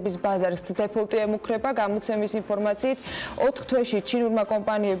ობლიგაციების ბაზარს დეფოლტი ემუქრება. გამოცემის ინფორმაციით 4 თვეში ჩინურმა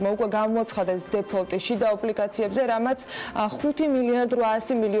კომპანიებმა უკვე გამოაცხადეს დეფოლტი შიდა ობლიგაციებზე, რამაც 5 მილიარდ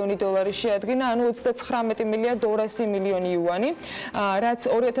 800 მილიონი დოლარი შეადგინა, ანუ 39 მილიარდ 200 მილიონი იუანი, რაც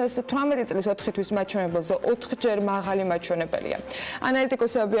 2018 წლის 4 თვის მაჩვენებელზე 4-ჯერ მაღალი მაჩვენებელია.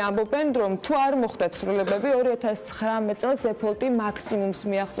 ანალიტიკოსები ამბობენ, რომ თუ არ მოხდა ცვლილებები, 2019 წელს დეფოლტი მაქსიმუმ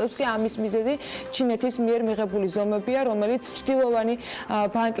მიაღწევს კი ამის მიზეზი ჩინეთის მიერ მიღებული ზომებია, რომელიც ჭდილოვანი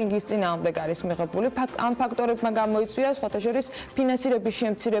ბანკინგის წინააღმდეგ არის მიღებული. ამ ფაქტორებმა გამოიწვია სხვათა შორის ფინანსირების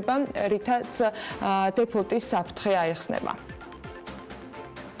შემცირება, რითაც დეფოლტის საფრთხე აიხსნება.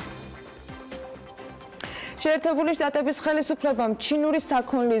 შეერთებული შტატების ხელისუფლებამ ჩინური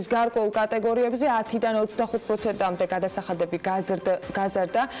საქონლის გარკვეულ კატეგორიებზე 10-დან 25%-მდე გადასახადები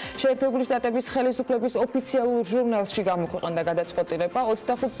გაზარდა. შეერთებული შტატების ხელისუფლების ოფიციალურ ჟურნალში გამოქვეყნდა გადაწყვეტილება.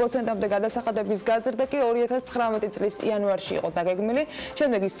 25%-მდე გადასახადების გაზრდა კი 2019 წლის იანვარში იყო დაგეგმილი.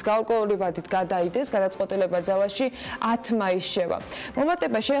 შემდეგ ის გარკვეული ვადით გადაიდეს. გადაწყვეტილება ძალაში 10 მაისს შევა.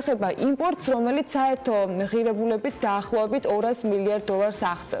 მომატება შეეხება იმპორტს, რომელიც საერთო ღირებულებით დაახლოებით $200 მილიარდ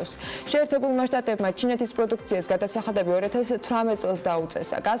აღწევს. შეერთებულმა შტატებმა ჩინეთის პროდუქციას გადასახადები 2018 წელს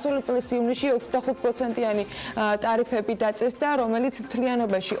დაუწესა. გასული წლის ივნისში 25%-იანი ტარიფები დაწესდა, რომელიც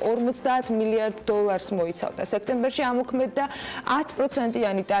მთლიანობაში $50 მილიარდ მოიცავდა. სექტემბერში ამოქმედდა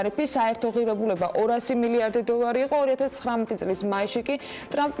 10%-იანი ტარიფი, საერთო ღირებულება $200 მილიარდი იყო. 2019 წლის მაისში კი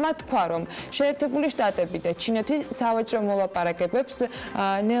ტრამპმა თქვა, რომ შეერთებული შტატები და ჩინეთი სავაჭრო მოლაპარაკებებს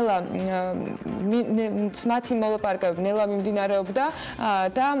მათი მოლაპარაკებები ნელა მიმდინარეობდა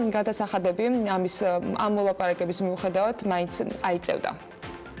და გადასახადები ამ მოლაპარაკების მიუხედავად მაინც აიწევდა.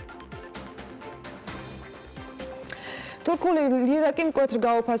 თურქული ლირა კი მკვეთრ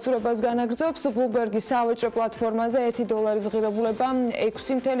გაუფასურებას განაგრძობს. ბლუმბერგის სავაჭრო პლატფორმაზე $1 ღირებულება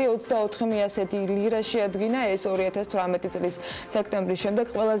 6.24 ლირა შეადგინა. ეს 2018 წლის სექტემბრის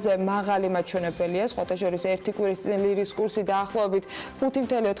შემდეგ ყველაზე მაღალი მაჩვენებელია. სხვათა შორის ერთი კვირის წინ ლირის კურსი დაახლოებით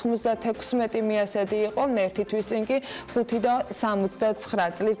 5.96 იყო. ერთი თვის წინ კი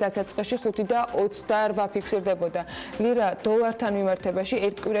 5.79 წლის დასაწყისში 5.28 ფიქსირდებოდა. ლირა დოლართან მიმართებაში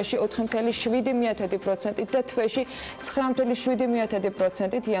ერთ კვირაში 4.7% და თვეში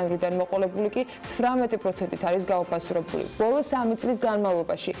 9.7%-ით, იანვრიდან მოყოლებული კი 18%-ით არის გაუფასურებული. ბოლო 3 წლის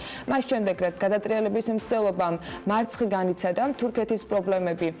განმავლობაში. მას შემდეგ, რაც გადატრიალების მცდელობამ მარცხი განიცადა, თურქეთის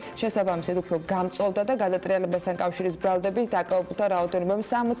პრობლემები შესაბამისად უფრო გამწოლდა და გადატრიალებასთან კავშირის ბრალდებით დაკავებულთა რაოდენობამ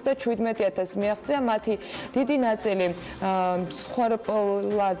 77,000 მიაღწია. მათი დიდი ნაწილი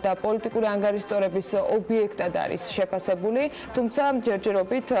სხვადასხვა და პოლიტიკური ანგარიშწორების ობიექტად არის შეფასებული, თუმცა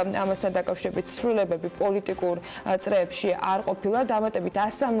ჯერჯერობით ამასთან დაკავშირებით ცვლილებები პოლიტიკურ წრეებში არ ყოფილა. დამატებით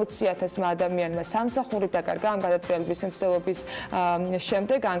 160,000 ადამიანმა სამსახური დაკარგა ამ გადატრიალების მცდელობის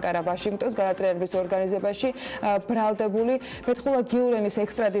შემდეგ. ანკარა ვაშინგტონს გადატრიალების ორგანიზებაში ბრალდებული ფეთხულა გიულენის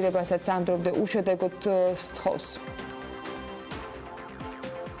ექსტრადირებასაც ამ დრომდე უშედეგოდ სთხოვს.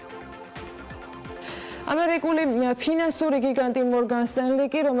 ამერიკული ფინანსური გიგანტი მორგან სტენლი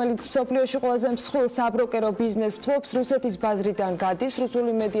კი, რომელიც მსოფლიოში ყველაზე მსხვილ საბროკერო ბიზნეს ფლობს, რუსეთის ბაზრიდან გადის.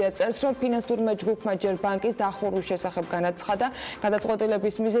 რუსული მედია წერს, რომ ფინანსურმა ჯგუფმა ჯერ ბანკის დახურვის შესახებ განაცხადა.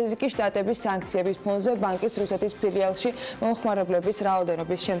 გადაწყვეტილების მიზეზი კი შტატების სანქციების ფონზე ბანკის რუსეთის ფილიალში მომხმარებლების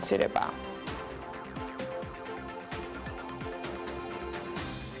რაოდენობის შემცირებაა.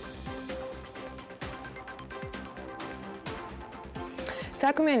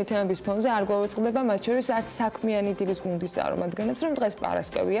 საქმიანი თემების ფონზე არ გვაუწყდება, მათ შორის არც საქმიანი დილის გუნდის წარმომადგენლებს, რომ დღეს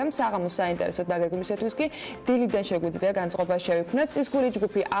პარასკევია. საღამოს საინტერესო დაგეგმვისათვის კი დილიდან შეგვიძლია განწყობა შევიქმნათ. წისქვილი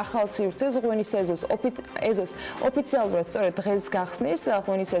ჯგუფი ახალ სივრცეს ღვინის ეზოს ოფიციალურად სწორედ დღეს გახსნის.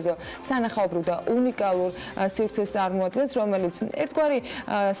 ღვინის ეზო სანახაობრივ და უნიკალურ სივრცეს წარმოადგენს, რომელიც ერთგვარი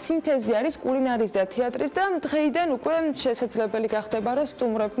სინთეზი არის კულინარიის და თეატრის და დღეიდან უკვე შესაძლებელი გახდება, რომ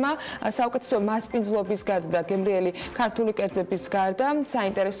სტუმრებმა საუკეთესო მასპინძლობის გარდა და გემრიელი ქართული კერძების გარდა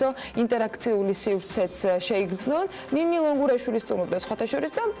საინტერესო ინტერაქციული სივრცეც შეიგრძნონ. ნინი ლონგურაშვილი სტუმრობდა სხვათა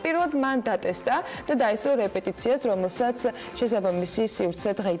შორის და პირველად მან დატესტა და დაესწრო რეპეტიციას, რომელსაც შესაბამისი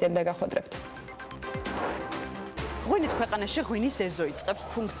სივრცე დღეიდან დაგახვედრებთ. ღვინის ქვეყანაში ღვინის ეზო იწყებს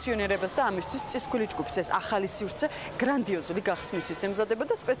ფუნქციონირებას და ამისთვის წისქვილი ჯგუფის ეს ახალი სივრცე გრანდიოზული გახსნისთვის ემზადება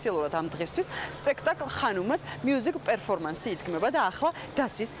და სპეციალურად ამ დღესთვის სპექტაკლ ხანუმას მიუზიკ პერფორმანსი იდგმება და ახლა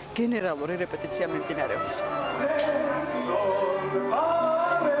დასის გენერალური რეპეტიცია მიმდინარეობს.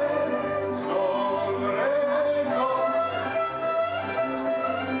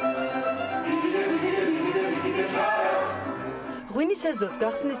 ღვინის ეზოს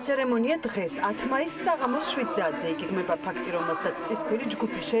გახსნის ცერემონია დღეს 10 მაისს საღამოს 7-ზე იგეგმება. ფაქტი, რომელსაც წისქვილი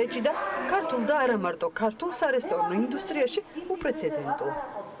ჯგუფი შეეჭიდა ქართულ და არა მარტო ქართულ სარესტორნო ინდუსტრიაში უპრეცედენტო.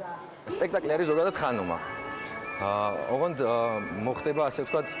 სპექტაკლი არის ზოგადად ხანუმა. ოღონდ მოხდება ასე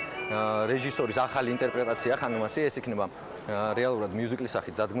ვთქვათ რეჟისორის ახალი ინტერპრეტაცია ხანუმასი, ეს იქნება რეალურად მიუზიკლის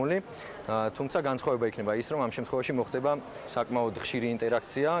სახით დადგმული, თუმცა განსხვავება იქნება ის, რომ ამ შემთხვევაში მოხდება საკმაოდ ხშირი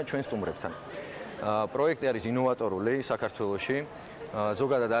ინტერაქცია ჩვენ სტუმრებთან. პროექტი არის ინოვატორული საქართველოში.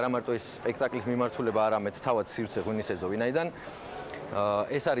 ზოგადად არა მარტო ეს სპექტაკლის მიმართულება, არამედ თავად სივრცე ღვინის ეზო, ვინაიდან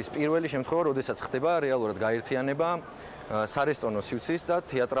ეს არის პირველი შემთხვევა, როდესაც ხდება რეალურად გაერთიანება სარესტორნო სივრცის და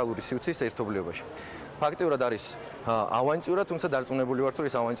თეატრალური სივრცის ერთობლიობაში. ფაქტიურად არის ავანტიურა, თუმცა დარწმუნებული ვარ, რომ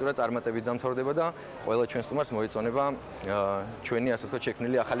ეს ავანტიურა წარმატებით დამთავრდება და ყველა ჩვენ სტუმარს მოეწონება ჩვენი ასე ვთქვათ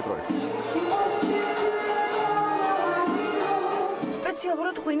შექმნილი ახალი პროექტი.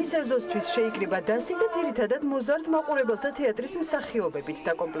 სპეციალურად ღვინის ეზოსთვის შეიკრიბა დასი და ძირითადად მოზარდ მაყურებელთა თეატრის მსახიობებით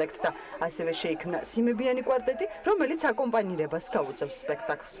დაკომპლექტდა. ასევე შეიქმნა სიმებიანი კვარტეტი, რომელიც აკომპანირებას გაუწევს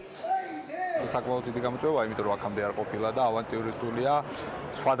სპექტაკლს. საკმაოდ დიდი გამოწვევა, იმიტომ რომ აქამდე არ ყოფილა და ავანტიურისტულია,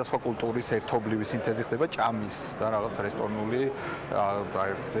 სხვადასხვა კულტურის ერთობლივი სინთეზი ხდება ჭამის და რაღაც რესტორნული,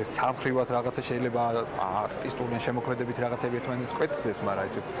 ეს სამხრივად რაღაცა შეიძლება არტისტული შემოქმედებით რაღაცები ერთმანეთს კვეთდეს, მაგრამ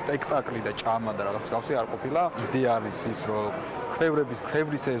ეს სპექტაკლი და ჭამა და რაღაც გავსი არ ყოფილა. იდეა არის ის, რომ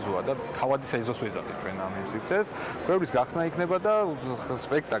ქვევრის ეზოა და თავადის ეზოს ვეძახით ჩვენ ამ სივრცეს. ქვევრის გახსნა იქნება და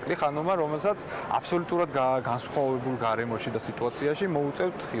სპექტაკლი ხანომა, რომელსაც აბსოლუტურად განსხვავებულ გარემოში და სიტუაციაში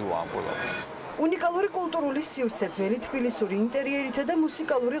მოუწევთ ხილვა ამ ყველაფერს. უნიკალური კულტურული სივრცე ძველი თბილისური ინტერიერითა და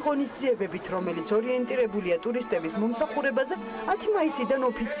მუსიკალური ღონისძიებებით, რომელიც ორიენტირებულია ტურისტების მომსახურებაზე, 10 მაისიდან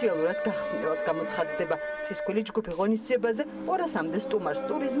ოფიციალურად გახსნილად გამოცხადდება. წისქვილი ჯგუფი ღონისძიებაზე 200-მდე სტუმარს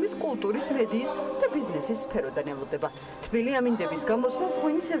ტურიზმის, კულტურის, მედიის და ბიზნესის სფეროდან ელოდება. თბილი ამინდების გამოსვლას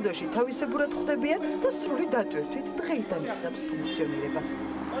ღვინის ეზოში თავისებურად ხვდებიან და სრული დატვირთვით დღეიდან იწყებს ფუნქციონირებას.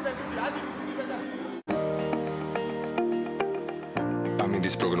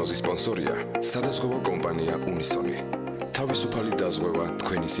 ამინდის პროგნოზის სპონსორია სადაზღვევო კომპანია უნისონი. თავისუფალი დაზღვევა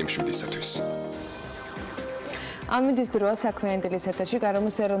თქვენი სიმშვიდისათვის. ამინდის დროა საქმიანი დილის ეთერში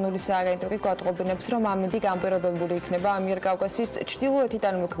გარემოს ეროვნული სააგენტო კი გვატყობინებს, რომ ამინდი გამპირობებული იქნება ამიერკავკასიის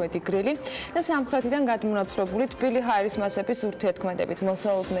ჩრდილოეთიდან მოქმედი გრილი და სამხრეთიდან გადმონაცვლებული თბილი ჰაერის მასების ურთიერთქმედებით.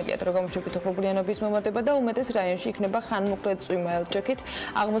 მოსალოდნელია დროგამშვიდობითი ღრუბლიანობის მომატება და უმეტეს რაიონში იქნება ხანმოკლე წვიმა ელჭექით.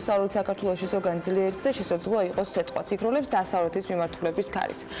 აღმოსავლეთ საქართველოში ზოგან ძლიერიც და შესაძლოა იყოს სიტყვაც. იქროლებს დასავლეთის მიმართულების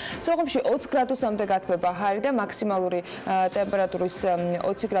ქარიც. სოხუმში 20 გრადუსამდე გათბება ჰაერი და მაქსიმალური ტემპერატურის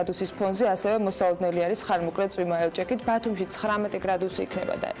 20 გრადუსის ფონზე, ასევე მოსალოდნელი არის ხანმოკლე წვიმა ელჭექით. ბათუმში 19 გრადუსი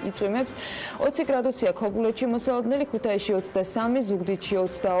იქნება და იწვიმებს. 20 გრადუსია ქობულეთში მოსალოდნელი, ქუთაისში 23, ზუგდიდში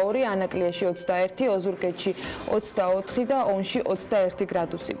 22, ანაკლიაში 21, ოზურგეთში 24 და ონში 21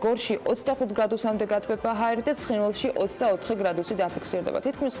 გრადუსი. გორში 25 გრადუსამდე გათბება ჰაერი და ცხინვალში 24 გრადუსი დაფიქსირდება.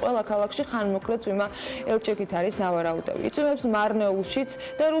 თითქმის ყველა ქალაქში ხანმოკლე წვიმა ელჭექით არის ნავარაუდევი. იწვიმებს მარნეულშიც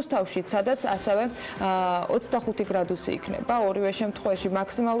და რუსთავშიც, სადაც ასევე 25 გრადუსი იქნება. ორივე შემთხვევაში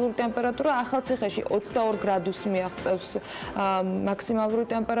მაქსიმალური ტემპერატურა ახალციხეში 22 გრადუსი მიაღწევს მაქსიმალური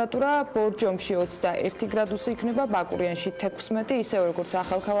ტემპერატურა, ბორჯომში 21 გრადუსი იქნება, ბაკურიანში 16, ისევე როგორც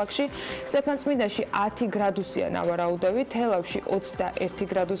ახალქალაქში, სტეფანწმინდაში 10 გრადუსია ნავარაუდევი, თელავში 21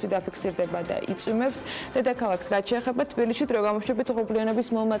 გრადუსი დაფიქსირდება და იწვიმებს. დედაქალაქს რაც შეეხება თბილისში დროგამშვიდობითი ღრუბლიანობის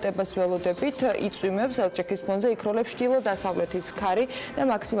მომატებას ველოდებით, იწვიმებს ელჭექის ფონზე, იქროლებს ჩრდილო-დასავლეთის ქარი და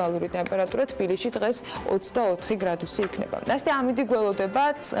მაქსიმალური ტემპერატურა თბილისში დღეს 24 გრადუსი იქნება. ასე ამინდი გველოდება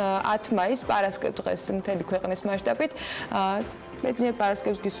 10 მაისს პარასკევ დღეს მთელი ქვეყნის მასშტაბით. მეტნიერ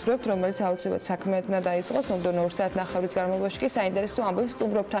პარასკევს გისურვებთ, რომელიც აუცილებლად საქმეად უნდა დაიწყოს. მომდევნო 2 საათნახევრის განმავლობაში კი საინტერესო ამბებს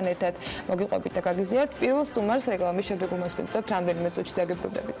სტუმრობთან ერთად მოგიყვებით და გაგიზიარებთ. პირველ სტუმარს რეკლამის შემდეგ უმასპინძლებთ, რამდენიმე წუთში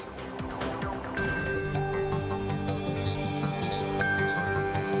დაგებრუნდებით.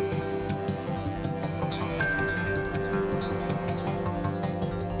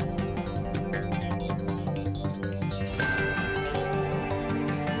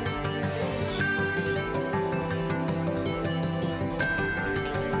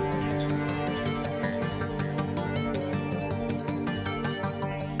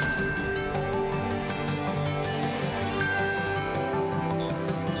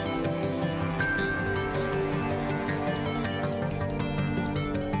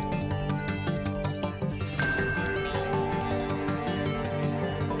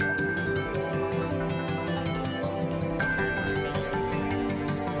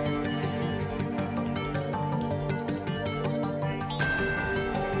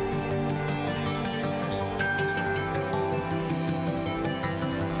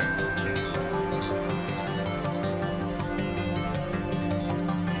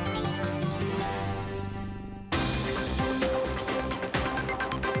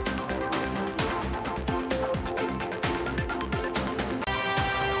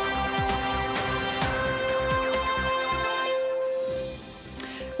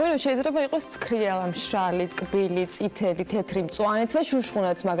 შეიძლება იყოს ცქრიალა, მშრალი, ტკბილი, წითელი, თეთრი, მწვანეც და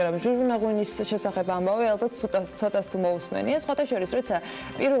შუშხუნაც, მაგრამ ჟუჟუნა ღვინის შესახებ ამბავი ალბათ ცოტას თუ მოусმენია. სხვათა შორის, როცა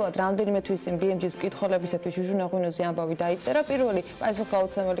პირველად რამდენიმე თვის წინ BMG-ს მკითხველებისათვის ჟუჟუნა ღვინოზე ამბავი დაიწერა, პირველი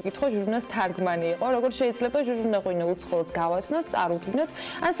პასუხგაუცემელი კითხვა ჟუჟუნას თარგმანი იყო. როგორ შეიძლება ჟუჟუნა ღვინო უცხოელს გავაცნოთ, წარუდგინოთ,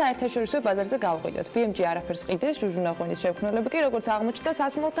 ან საერთაშორისო ბაზარზე გავყიდოთ. BMG არაფერს ყიდეს, ჟუჟუნა ღვინის შემქმნელები კი როგორც აღმოჩნდა,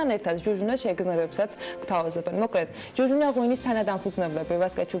 სასმელთან ერთად ჟუჟუნას შეგრძნებებსაც გვთავაზობენ. მოკლედ, ჟუჟუნა ღვინის თანადამფუძნებლები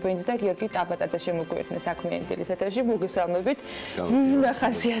ვასკა რუბენძი და გიორგი ტაბატაძე შემოგვიერთდნენ საქმიანი დილის ეთერში. მოგესალმებით. ჟუჟუნა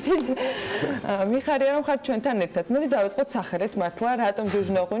ხასიათით. მიხარია რომ ხართ ჩვენთან ერთად. მოდი დავიწყოთ სახელით მართლა, რატომ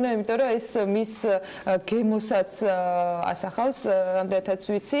ჟუჟუნა ღვინო? იმიტომ რომ ეს მის გემოსაც ასახავს, რამდენადაც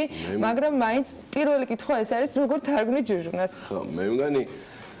ვიცი, მაგრამ მაინც პირველი კითხვა ეს არის, როგორ თარგმნით ჟუჟუნას? ხო, მე მგონი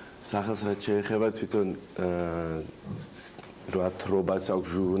სახელს რაც შეეხება თვითონ როაც აქვს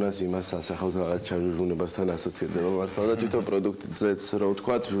ჟუჟუნას, იმას ასახავს რაღაც ჩაჟუჟუნებასთან ასოცირდება მართლა და თვითონ პროდუქტზეც რო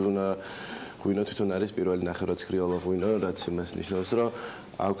ვთქვათ, ჟუჟუნა ღვინო თვითონ არის პირველი ნახევრადცხრიალა ღვინო, რაც იმას ნიშნავს, რომ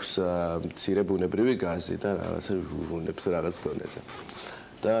აქვს მცირე ბუნებრივი გაზი და რაღაცა ჟუჟუნებს რაღაც დონეზე.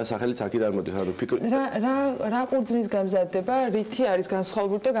 და სახელიც აქედან მოდის, ანუ ფიქრი რა ყურძნის გამზადდება, რითი არის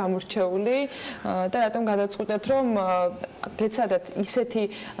განსხვავებული და გამორჩეული და რატომ გადაწყვეტეთ, რომ გეცადათ ისეთი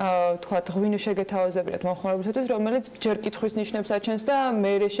თქვათ ღვინო შეგეთავაზებინათ მომხმარებელთათვის, რომელიც ჯერ კითხვის ნიშნებს აჩენს და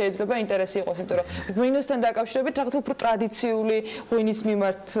მერე შეიძლება ინტერესი იყოს, იმიტომ რომ ღვინოსთან დაკავშირებით რაღაც უფრო ტრადიციული ღვინის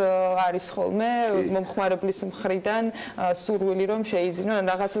მიმართ არის ხოლმე მომხმარებლის მხრიდან სურვილი, რომ შეიძინონ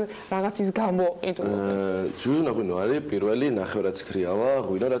რაღაცის გამო ყიდულობენ. ჟუჟუნა ღვინო არის პირველი ნახევრადცხრიალა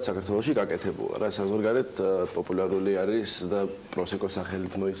ღვინო, რაც საქართველოში გაკეთებულა რა, საზღვარგარეთ პოპულარული არის და პროსეკოს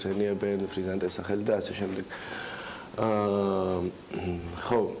სახელით მოიხსენიებენ, ფრიზანტეს სახელით და ასე შემდეგ.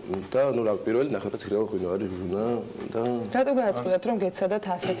 ხო, და ნუ რა პირველი ნახევრადცხრიალა ღვინო არის ჟუჟუნა და რატო გააწყვილეთ რომ გეცადათ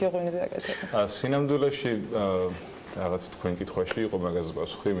ასეთი ღვინის გაკეთება? სინამდვილეში რაღაც თქვენ კითხვაში იყო მაგაზე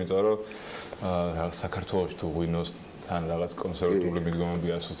პასუხი, იმიტომ რომ საქართველოში თუ ღვინოსთან რაღაც კონსერვატიული მიდგომები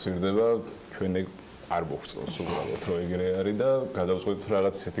ასოცირდება, ჩვენ ეგ არ მოხსოვს უბრალოდ რომ ეგრე არის და გადავწყვეტთ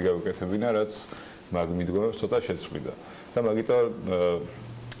რაღაც ისეთი გავუკეთებინა, რაც მაგ მიდგომებს ცოტა შეცვლიდა. და მაგიტომ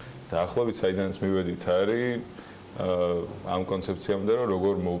დაახლოებით საიდანაც მივედით არის ამ კონცეფციამდე, რომ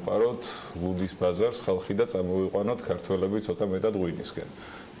როგორ მოვპაროთ ლუდის ბაზარს ხალხი და წამოვიყვანოთ ქართველები ცოტა მეტად ღვინისკენ.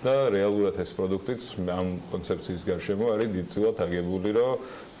 და რეალურად ეს პროდუქტიც ამ კონცეფციის გარშემო არის დიდწილად აგებული, რომ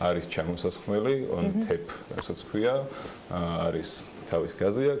არის ჩამოსასხმელი, on tap, რასაც ქვია, არის თავის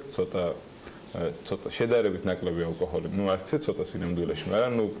გაზი აქვს, ცოტა შედარებით ნაკლები ალკოჰოლი. ნუ არც ცოტა სინამდვილეში,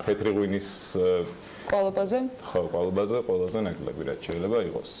 მაგრამ ნუ ფეთრი ღვინის ყვალობაზე? ხო, ყვალობაზე ყველაზე ნაკლები რაც შეიძლება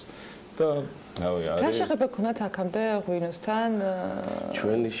იყოს. და რავი, არის. რა შეხება გქონდათ აქამდე ღვინოსთან?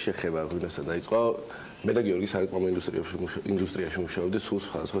 ჩვენი შეხება ღვინოსთან დაიწყო მე და გიორგი სარეკლამო ინდუსტრიაში მუშაობდით სულ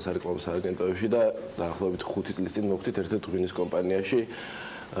სხვა სარეკლამო სააგენტოებში და დაახლოებით 5 წლის წინ მოვხდით ერთ-ერთ ღვინის კომპანიაში.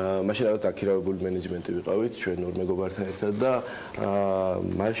 მაშინ რაღაც აქირავებული მენეჯმენტი ვიყავით ჩვენ ორ მეგობართან ერთად და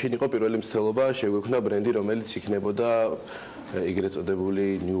მაშინ იყო პირველი მცდელობა შეგვექმნა ბრენდი, რომელიც იქნებოდა ეგრეთ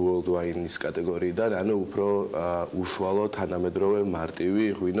წოდებული New World Wine-ის კატეგორიიდან, ანუ უფრო უშუალო თანამედროვე მარტივი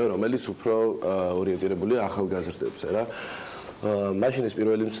ღვინო, რომელიც უფრო ორიენტირებულია ახალგაზრდებზე რა. მაშინ ეს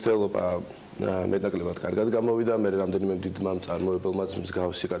პირველი მცდელობა მეტნაკლებად კარგად გამოვიდა, მე რამდენიმე დიდმა მწარმოებელმაც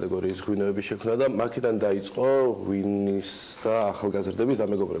მსგავსი კატეგორიის ღვინოები შექმნა და მაქედან დაიწყო ღვინის და ახალგაზრდების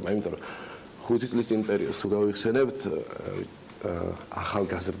დამეგობრება, იმიტომ რომ 5 წლის წინ პერიოდს თუ გავიხსენებთ,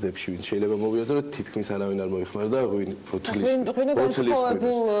 ახალგაზრდებში ვინც შეიძლება მოვიაზროთ, თითქმის არავინ არ მოიხმარდა ბოთლის. ღვინო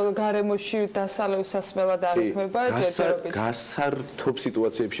განსხვავებულ გარემოში დასალევსასმელად არ იქმება ჯერჯერობით. გასართობ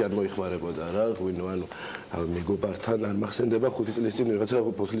სიტუაციებში არ მოიხმარებოდა რა ღვინო, ანუ მეგობართან არ მახსენდება 5 წლის წინ ვიღაცა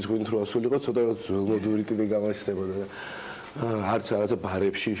ბოთლის ღვინით რო ასულიყო, ცოტა ძველმოდური ტიპი გამახსენებოდა და არც რაღაცა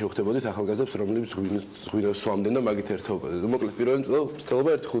ბარებში შევხვდებოდით ახალგაზრდებს, რომლებიც ღვინოს სვამდნენ და მაგით ერთობოდნენ. მოკლედ პირველი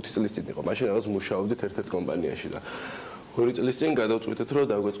მცდელობა 1-5 წლის წინ იყო. მაშინ რაღაც მუშაობდით ერთ-ერთ კომპანიაში და 2 წლის წინ გადავწყვეტეთ, რომ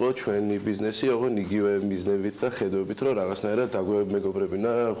დაგვეწყოთ ჩვენი ბიზნესი, ოღონდ იგივე მიზნებით და ხედვებით, რომ რაღაცნაირად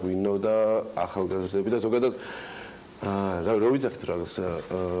დაგვემეგობრებინა ღვინო და ახალგაზრდები და ზოგადად რა ვიცით რაღაც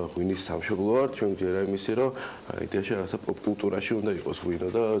ღვინის სამშობლო ვარ, ჩვენ ჯერა იმისი, რომ იდეაში რაღაცა პოპ კულტურაში უნდა იყოს ღვინო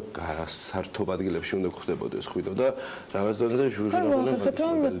და გასართობ ადგილებში უნდა გვხდებოდეს ღვინო და რაღაც დონეზე ჟუჟუნა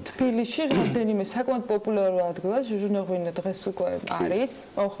ღვინო. თბილისში რამდენიმე საკმაოდ პოპულარულ ადგილას ჟუჟუნა ღვინო დღეს უკვე არის,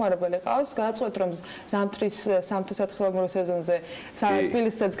 მომხმარებელი ყავს, გააწყვეტ რომ ზამთრის სამთო-სათხილამურო სეზონზე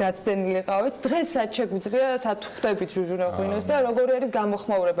თბილისსაც გაცდენილი ყავით. დღეს სად შეგვიძლია სად ხვდებით ჟუჟუნა ღვინოს და როგორი არის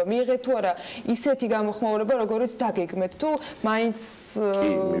გამოხმაურება? მიიღეთ თუ არა ისეთი გამოხმაურება, როგორიც დაგეგმეთ? თუ მაინც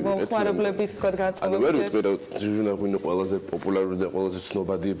მომხმარებლების თქვა განწყობები. ვერ ვიტყვი რომ ჟუჟუნა ღვინო ყველაზე პოპულარული და ყველაზე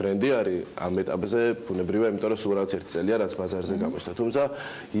ცნობადი ბრენდი არის ამ ეტაპზე, ბუნებრივია, იმიტომ რომ სულ რაღაც 1 წელია რაც ბაზარზე გამოჩნდა. თუმცა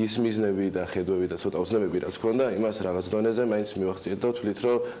ის მიზნები და ხედვები და ცოტა უცნებები რაც ქონდა, იმას რაღაც დონეზე მაინც მივახციეთ და ვთვლით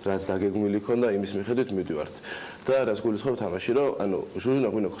რომ რაც დაგეგმილი ქონდა, იმის მიხედვით მივდივართ. და რაც გულისხმობ თამაში, რომ ანუ ჟუჟუნა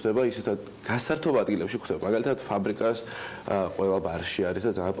ღვინო ხდება ისეთ გასართობ ადგილებში ხდება. მაგალითად ფაბრიკას ყველა ბარში არის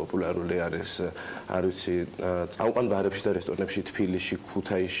და ძალიან პოპულარული არის, არ ვიცი, წამყვან ბარებში და რესტორნებში თბილისში,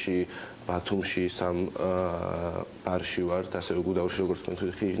 ქუთაისში, ბათუმში, ბარში ვართ, ასევე გუდაურში როგორც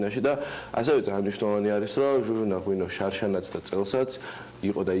თქვენ ხიჟნაში და ასევე ძალიან მნიშვნელოვანი არის, რომ ჟუჟუნა ღვინო შარშანაც და წელსაც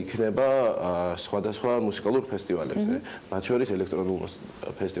იყო და იქნება სხვადასხვა მუსიკალურ ფესტივალებზე, მათ შორის ელექტრონულ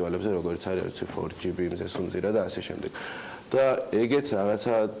ფესტივალებზე, როგორც არის 4GB, მზესუმზირა და ასე შემდეგ. და ეგეც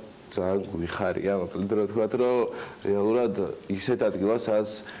რაღაცა ძალიან გვიხარია, მოკლედ რა თქვა, რომ რეალურად ისეთ ადგილას,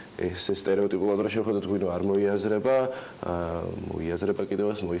 სადაც ეს სტერეოტიპულად რა შევხედოთ ღვინო არ მოიაზრება, მოიაზრება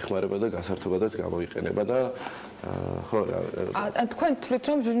კიდევაც, მოიხმარება და გასართობადაც გამოიყენება და ხო რა. თქვენ თვლით,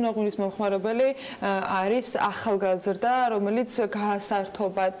 რომ ჟუჟუნა ღვინის მომხმარებელი არის ახალგაზრდა, რომელიც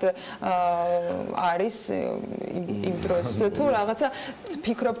გასართობად არის იმ დროს თუ რაღაცა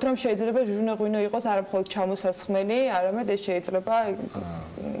ფიქრობთ, რომ შეიძლება ჟუჟუნა ღვინო იყოს არა მხოლოდ ჩამოსასხმელი, არამედ ეს შეიძლება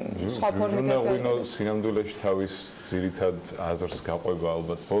სხვა ფორმით ჟუჟუნა ღვინო სინამდვილეში თავის ძირითად აზრს გაყვება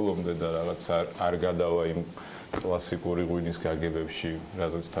ალბათ ბოლომდე და რაღაც არ გადავა იმ კლასიკური ღვინის გაგებებში,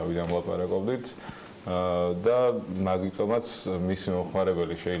 რაზეც თავიდან ვლაპარაკობდით. და მაგიტომაც მისი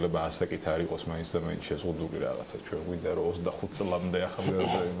მომხმარებელი შეიძლება ასაკით არ იყოს მაინც და მაინც შეზღუდული რაღაცა ჩვენ გვინდა რომ 25 წლამდე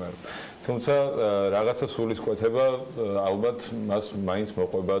ახალგაზრდა იმართ. თუმცა რაღაცა სულისკვეთება ალბათ მას მაინც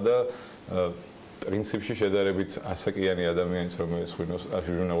მოყვება და პრინციპში შედარებით ასაკიანი ადამიანის რომელიც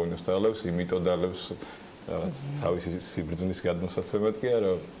ჟუჟუნა ღვინოს დალევს, იმიტოდალევს რაღაც თავისი სიბრძნის გადმოსაცემად კი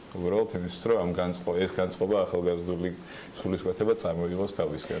არა, უბრალოდ იმისთვის რომ ეს განწყობა ახალგაზრდული სულისკვეთება წარმოიღოს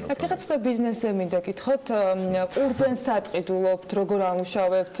თავისკენ. ეხლა ცოტა ბიზნესზე მინდა გითხოთ, ყურძენს საწყიდულობთ, როგორ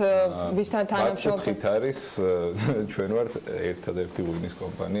ამუშავებთ, ვისთან თანამშრომლობთ? მართლაც არის, ჩვენ ვართ ერთადერთი ღვინის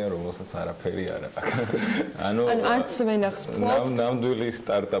კომპანია, რომელსაც არაფერი არ აქვს. ანუ არც ვენახს ფლობთ. ნამდვილი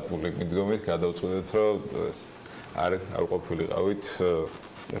სტარტაპული მიდგომით გადავწყვეტეთ, რომ არ ყოფილიყავით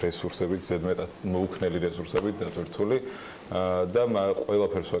რესურსებით, ზედმეტად მოუქნელი რესურსებით დატვირთული და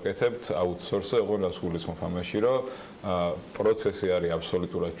ყველაფერს ვაკეთებთ აუთსორსზე, ოღონდ რას გულისხმობ ამაში, რომ პროცესი არის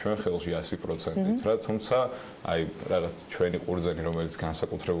აბსოლუტურად ჩვენ ხელში 100%-ით რა, თუმცა აი რაღაც ჩვენი ყურძენი, რომელიც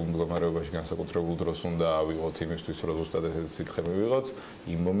განსაკუთრებულ მდგომარეობაში, განსაკუთრებულ დროს უნდა ავიღოთ იმისთვის, რომ ზუსტად ესეთი სითხე მივიღოთ,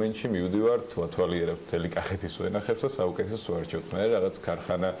 იმ მომენტში მივდივართ, ვათვალიერებთ მთელი კახეთის ვენახებს და საუკეთესოს ვარჩევთ. მე რაღაც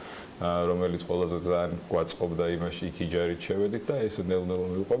ქარხანა რომელიც ყველაზე ძალიან გვაწყობდა იმაში იქ იჯარით შევედით და ეს ნელ-ნელა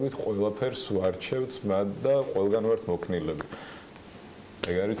მივყვებით, ყველაფერს ვარჩევთ და ყველგან ვართ მოქნილები.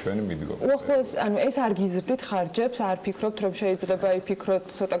 ეგ არის ჩვენი მიდგომა. უახლოეს, ანუ ეს არ გიზრდით ხარჯებს, არ ფიქრობთ, რომ შეიძლება იფიქროთ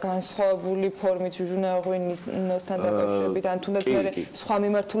ცოტა განსხვავებული ფორმით ჟუჟუნა ღვინოსთან დაკავშირებით, ან თუნდაც მე სხვა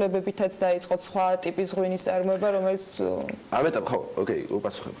მიმართულებებითაც დაიწყოთ სხვა ტიპის ღვინის წარმოება, რომელიც ამ ეტაპ ხო, ოკეი,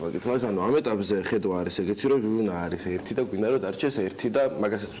 უპასუხებ მოგითხოვს, ანუ ამ ეტაპზე ხედვა არის ეგეთი, რომ ჟუჟუნა არის ერთი და გვინდა რომ დარჩეს ერთი და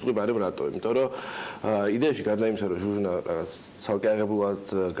მაგასაც ვიტყვი ბარემ რატო, იმიტომ რომ იდეაში გარდა იმისა, რომ ჟუჟუნა რაღაც ცალკე აღებულად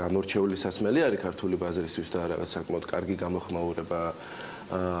გამორჩეული სასმელი არის ქართული ბაზრისთვის და რაღაც საკმაოდ კარგი გამოხმაურება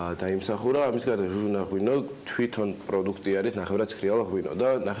დაიმსახურა, ამის გარდა ჟუჟუნა ღვინო თვითონ პროდუქტი არის ნახევრადცხრიალა ღვინო და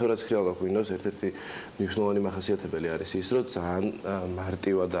ნახევრადცხრიალა ღვინოს ერთ-ერთი მნიშვნელოვანი მახასიათებელი არის ის, რომ ძალიან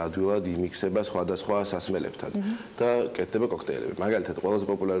მარტივად და ადვილად იმიქსება სხვადასხვა სასმელებთან და კეთდება კოქტეილები. მაგალითად, ყველაზე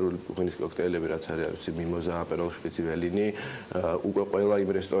პოპულარული ღვინის კოქტეილები რაც არის მიმოზა, აპეროლ შპიცი, ველინი, უკვე ყველა იმ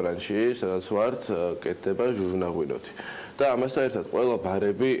რესტორანში, სადაც ვართ, კეთდება ჟუჟუნა ღვინოთი. და ამასთან ერთად ყველა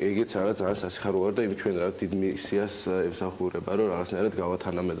ბარები ეგეც რაღაც ძალიან სასიხარულო და იმ ჩვენ რაღაც დიდ მისიას ემსახურება, რომ რაღაცნაირად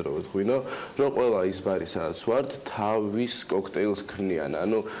გავათანამედროვოთ ღვინო, რომ ყველა ის ბარი სადაც ვართ, თავის კოქტეილს ქმნიან.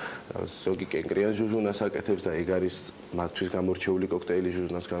 ანუ ზოგი კენკრიან ჟუჟუნას აკეთებს და ეგ არის მათთვის გამორჩეული კოქტეილი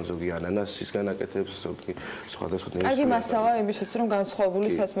ჟუჟუნასგან, ზოგი ანანასისგან აკეთებს, ზოგი სხვადასხვა ნესვი. კარგი მასალა იმისთვის, რომ განსხვავებული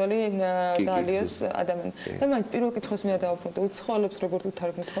სასმელი დაალიოს ადამიანს. და მაინც პირველ კითხვას მინდა დავუბრუნდე, უცხოელებს როგორ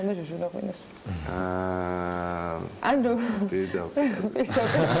უთარგმნით ხოლმე ჟუჟუნა ღვინოს? ანუ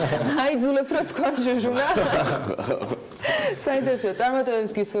აიძულებთ რა თქვა ჟუჟუნა? საინტერესოა,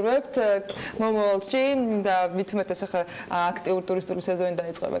 წარმატებებს გისურვებთ მომავალში და მით უმეტეს ახლა აქტიური ტურისტული სეზონი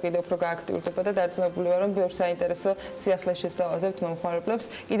დაიწყება, კიდევ უფრო გააქტიურდება და დარწმუნებული ვარ, რომ ბევრ საინტერესო სიახლეს შესთავაზებთ მომხმარებლებს.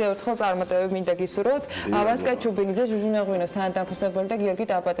 კიდევ ერთხელ წარმატებები მინდა გისურვოთ. ვასკა ჩუბინიძე ჟუჟუნა ღვინოს თანადამფუძნებელი და გიორგი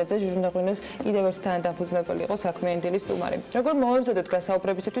ტაპატაძე ჟუჟუნა ღვინოს კიდევ ერთი თანადამფუძნებელი იყო საქმიანი დილის სტუმარი. როგორ მოვემზადოთ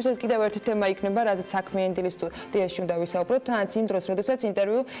გასაუბრებისთვის, ეს კიდევ ერთი თემა იქნება, რაზეც საქმიანი დილის სტუდიაში უნდა ვისაუბროთ, თანაც იმ დროს, როდესაც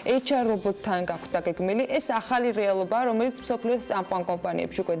ინტერვიუ HR რობოტთან გაქვთ დაგეგმილი. ეს ახალი რეალობაა, რომელიც მსოფლიოს წამყვან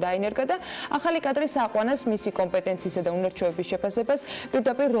კომპანიებში უკვე დაინერგა და ახალი კადრის აყვანას, მისი კომპეტენციისა და უნარჩვევების შეფასებას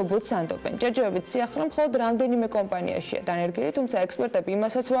პირდაპირ რობოტს ანდობენ. ჯერჯერობით სიახლე მხოლოდ რამდენიმე კომპანიაშია დანერგილი, თუმცა ექსპერტები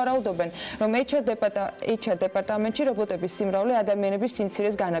იმასაც ვარაუდობენ, რომ HR დეპარტამენტში რობოტების სიმრავლე ადამიანების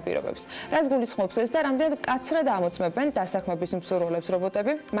სიმცირეს განაპირობებს. რას გულისხმობს ეს და რამდენად მკაცრად ამოწმებენ დასაქმების მსურველებს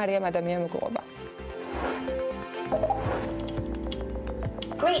რობოტები? მარიამ ადამიანმა მოგუყვება.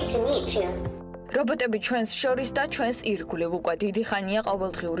 Great to meet you. რობოტები ჩვენს შორის და ჩვენს ირგვლივ უკვე დიდი ხანია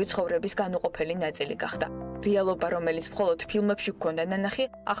ყოველდღიური ცხოვრების განუყოფელი ნაწილი გახდა. რეალობა, რომელიც მხოლოდ ფილმებში გვქონდა ნანახი,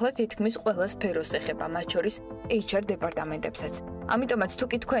 ახლა თითქმის ყველა სფეროს ეხება, მათ შორის HR დეპარტამენტებსაც. ამიტომაც თუ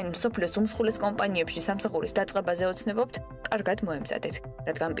კი თქვენ მსოფლიოს უმსხვილეს კომპანიებში სამსახურის დაწყებაზე ოცნებობთ, კარგად მოემზადეთ,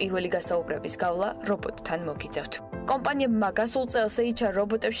 რადგან პირველი გასაუბრების გავლა რობოტთან მოგიწევთ. კომპანიებმა გასულ წელს HR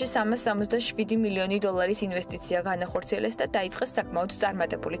რობოტებში 367 მილიონი დოლარის ინვესტიცია განახორციელეს და დაიწყეს საკმაოდ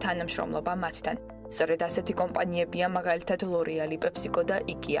წარმატებული თანამშრომლობა მათთან. სწორედ ასეთი კომპანიებია მაგალითად L'Oreal, PepsiCo და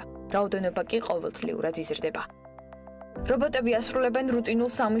IKEA. რაოდენობა კი ყოველწლიურად იზრდება. რობოტები ასრულებენ რუტინულ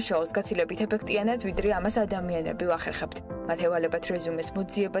სამუშაოს გაცილებით ეფექტიანად, ვიდრე ამას ადამიანები ვახერხებთ. მათ ევალებათ რეზუმეს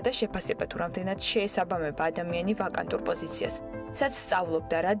მოძიება და შეფასება თუ რამდენად შეესაბამება ადამიანი ვაკანტურ პოზიციას. სადაც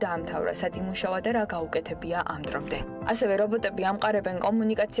სწავლობდა, რა დაამთავრა, სად იმუშავა და რა გაუკეთებია ამ დრომდე. ასევე რობოტები ამყარებენ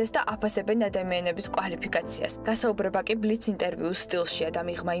კომუნიკაციას და აფასებენ ადამიანების კვალიფიკაციას. გასაუბრება კი ბლიც ინტერვიუს სტილშია და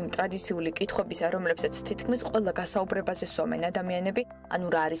მიღმა იმ ტრადიციული კითხვებისა, რომლებსაც თითქმის ყველა გასაუბრებაზე სვამენ ადამიანები, ანუ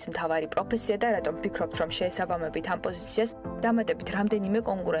რა არის მთავარი პროფესია და რატომ ფიქრობთ, რომ შეესაბამებით ამ პოზიციას, დამატებით რამდენიმე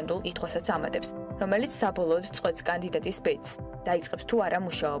კონკურენტულ კითხვასაც ამატებს, რომელიც საბოლოოდ წყვეტს კანდიდატის ბეჭდს, დაიწყებს თუ არა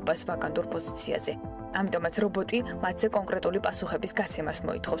მუშაობას ვაკანტურ პოზიციაზე. ამიტომაც რობოტი მათზე კონკრეტული პასუხების გაცემას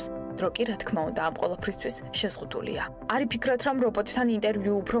მოითხოვს. დრო კი, რა თქმა უნდა, ამ ყველაფრისთვის შეზღუდულია. არ იფიქროთ, რომ რობოტთან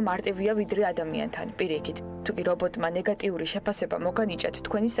ინტერვიუ უფრო მარტივია ვიდრე ადამიანთან. პირიქით, თუ კი რობოტმა ნეგატიური შეფასება მოგანიჭათ,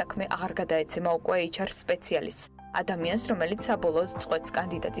 თქვენი საქმე აღარ გადაეცემა უკვე HR სპეციალისტს, ადამიანს, რომელიც საბოლოოდ წყვეტს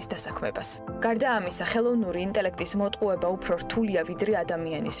კანდიდატის დასაქმებას. გარდა ამისა, ხელოვნური ინტელექტის მოტყუება უფრო რთულია ვიდრე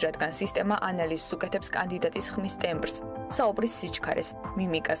ადამიანის, რადგან სისტემა ანალიზს უკეთებს კანდიდატის ხმის ტემბრს, საუბრის სიჩქარეს,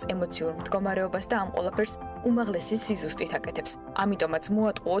 მიმიკას, ემოციურ მდგომარეობას და ამ ყველაფერს უმაღლესი სიზუსტით აკეთებს. ამიტომაც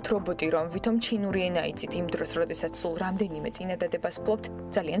მოატყუოთ რობოტი, რომ ვითომ ჩინური ენა იცით იმ დროს, როდესაც სულ რამდენიმე წინადადებას ფლობთ,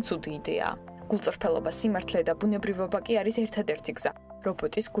 ძალიან ცუდი იდეაა. გულწრფელობა, სიმართლე და ბუნებრივობა კი არის ერთადერთი გზა.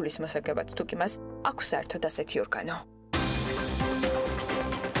 რობოტის გულის მოსაგებად, თუ კი მას აქვს საერთოდ ასეთი ორგანო.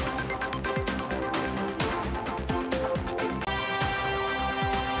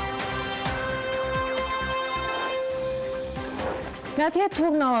 ნათია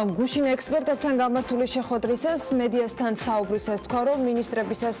თურნავამ გუშინ ექსპერტებთან გამართული შეხვედრისას მედიასთან საუბრისას თქვა, რომ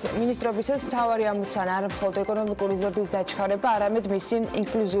მინისტრობისას მთავარი ამოცანა არა მხოლოდ ეკონომიკური ზრდის დაჩქარება, არამედ მისი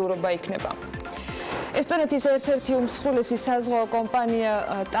ინკლუზიურობა იქნება. ესტონეთის ერთ-ერთი უმსხვილესი საზღვაო კომპანია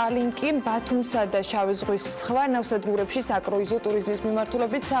ტალინკი ბათუმსა და შავი ზღვის სხვა ნავსადგურებში საკრუიზო ტურიზმის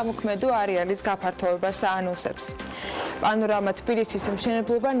მიმართულებით სამოქმედო არეალის გაფართოებას აანონსებს. პანორამა თბილისის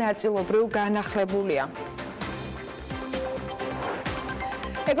მშენებლობა ნაწილობრივ განახლებულია.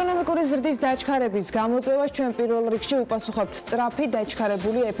 ეკონომიკური ზრდის დაჩქარების გამოწვევას ჩვენ პირველ რიგში უპასუხებთ სწრაფი,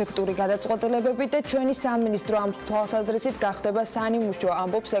 დაჩქარებული, ეფექტური გადაწყვეტილებები და ჩვენი სამინისტრო ამ თვალსაზრისით გახდება სანიმუშო,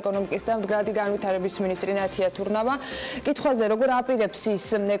 ამბობს ეკონომიკის და მდგრადი განვითარების მინისტრი ნათია თურნავა. კითხვაზე, როგორ აპირებს ის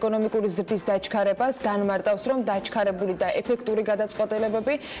ეკონომიკური ზრდის დაჩქარებას, განმარტავს, რომ დაჩქარებული და ეფექტური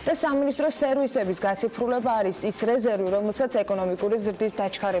გადაწყვეტილებები და სამინისტრო სერვისების გაციფრულება არის ის რეზერვი, რომელსაც ეკონომიკური ზრდის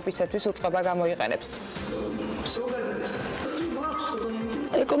დაჩქარებისათვის უწყება გამოიყენებს.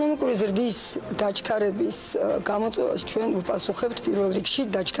 ეკონომიკური ზრდის დაჩქარების გამოწვევას ჩვენ ვუპასუხებთ პირველ რიგში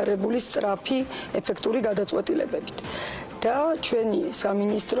დაჩქარებული სწრაფი, ეფექტური გადაწყვეტილებებით. და ჩვენი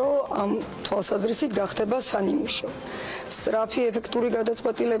სამინისტრო ამ თვალსაზრისით გახდება სანიმუშო. სწრაფი, ეფექტური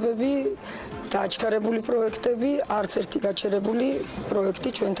გადაწყვეტილებები, დაჩქარებული პროექტები, არც ერთი გაჩერებული პროექტი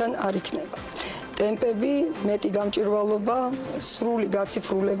ჩვენთან არ იქნება. ტემპები, მეტი გამჭვირვალობა, სრული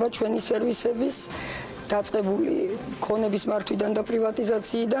გაციფრულება ჩვენი სერვისების დაწყებული ქონების მართვიდან და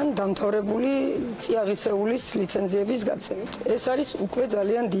პრივატიზაციიდან დამთავრებული წიაღისეულის ლიცენზიების გაცემით. ეს არის უკვე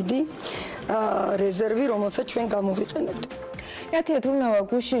ძალიან დიდი რეზერვი, რომელსაც ჩვენ გამოვიყენებთ. ნათია თურნავა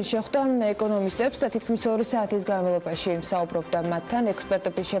გუშინ შეხვდა ეკონომისტებს და თითქმის 2 საათის განმავლობაში საუბრობდა მათთან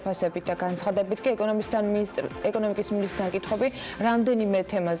ექსპერტების შეფასებით და განცხადებით, კი ეკონომიკის მინისტრთან კითხვები რამდენიმე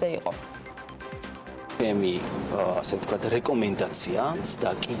თემაზე იყო. ასე ვთქვათ, რეკომენდაციაც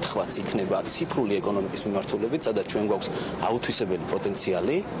და კითხვაც იქნება ციფრული ეკონომიკის მიმართულებით, სადაც ჩვენ გვაქვს აუთვისებელი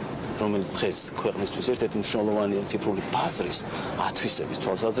პოტენციალი, რომელიც დღეს ქვეყნისთვის ერთ-ერთი მნიშვნელოვანია ციფრული ბაზრის ათვისების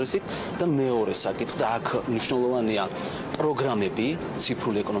თვალსაზრისით და მეორე საკითხი და აქ მნიშვნელოვანია პროგრამები,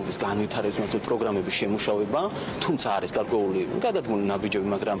 ციფრული ეკონომიკის განვითარების მიმართულებით პროგრამების შემუშავება, თუმცა არის გარკვეული გადადგმული ნაბიჯები,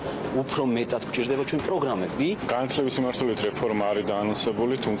 მაგრამ უფრო მეტად გვჭირდება ჩვენ პროგრამები. განათლების მიმართულებით რეფორმა არის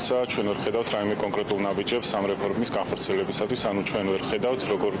დაანონსებული, თუმცა ჩვენ ვერ ხედავთ რაიმე კონკრეტულ ნაბიჯებს ამ რეფორმის განხორციელებისათვის, ანუ ჩვენ ვერ ხედავთ,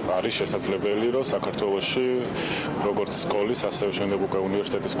 როგორ არის შესაძლებელი, რომ საქართველოში როგორც სკოლის, ასევე შემდეგ უკვე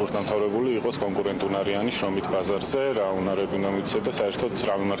უნივერსიტეტის კურსდამთავრებული იყოს კონკურენტუნარიანი შრომით ბაზარზე, რა უნარები უნდა მიცეთ და საერთოდ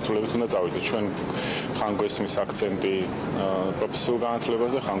რა მიმართულებით უნდა წავიდეთ. ჩვენ ხან გვესმის აქცენტი პროფესიულ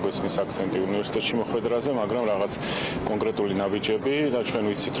განათლებაზე, ხან გვესმის აქცენტი უნივერსიტეტში მოხვედრაზე, მაგრამ რაღაც კონკრეტული ნაბიჯები და ჩვენ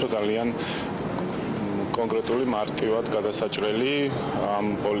ვიცით, რომ ძალიან კონკრეტული მარტივად გადასაჭრელი ამ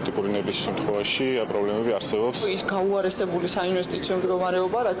პოლიტიკური ნების შემთხვევაში პრობლემები არსებობს. ის გაუარესებული საინვესტიციო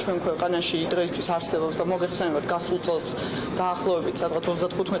მდგომარეობა, რაც ჩვენ ქვეყანაში დღეისთვის არსებობს და მოგეხსენებათ გასულ წელს დაახლოებით სადღაც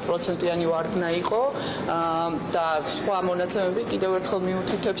 35%-იანი ვარდნა იყო და სხვა მონაცემები კიდევ ერთხელ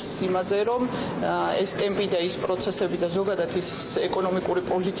მიუთითებს იმაზე, რომ ეს ტემპი და ის პროცესები და ზოგადად ის ეკონომიკური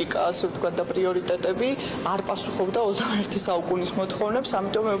პოლიტიკა, ასე ვთქვათ, და პრიორიტეტები არ პასუხობდა 21 საუკუნის მოთხოვნებს,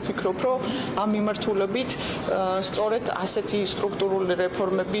 ამიტომ მე ვფიქრობ, რომ ამ მიმართულებით სწორედ ასეთი სტრუქტურული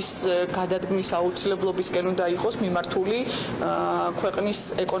რეფორმების გადადგმის აუცილებლობისკენ უნდა იყოს მიმართული ქვეყნის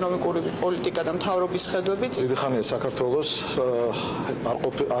ეკონომიკური პოლიტიკა და მთავრობის ხედვები. დიდი ხანია საქართველოს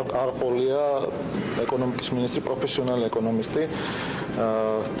არ ყოლია ეკონომიკის მინისტრი, პროფესიონალი ეკონომისტი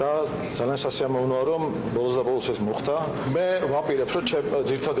და ძალიან სასიამოვნოა, რომ ბოლოს და ბოლოს ეს მოხდა. მე ვაპირებ, რომ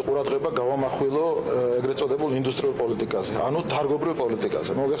ძირითადი ყურადღება გავამახვილო ეგრეთ წოდებულ ინდუსტრიულ პოლიტიკაზე, ანუ დარგობრივ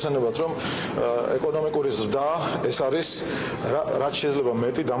პოლიტიკაზე. მოგეხსენებათ, რომ ეკონომიკური ზრდა ეს არის რაც შეიძლება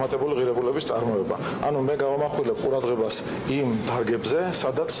მეტი დამატებული ღირებულების წარმოება. ანუ მე გავამახვილებ ყურადღებას იმ დარგებზე,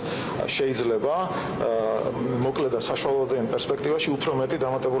 სადაც შეიძლება მოკლე და საშუალოდენ პერსპექტივაში უფრო მეტი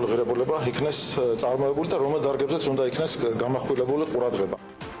დამატებული ღირებულება იქნეს წარმოებული და რომელ დარგებზეც უნდა იქნეს გამახვილებული ყურადღება.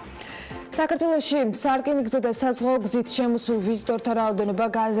 საქართველოში სარკინიგზო და საზღვაო გზით შემოსულ ვიზიტორთა რაოდენობა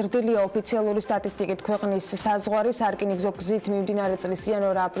გაზრდილია ოფიციალური სტატისტიკით. ქვეყნის საზღვარი სარკინიგზო გზით მიმდინარე წლის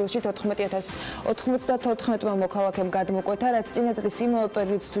იანვარ-აპრილში 94-მა მოქალაქემ გადმოკვეთა, რაც წინა წლის იმავე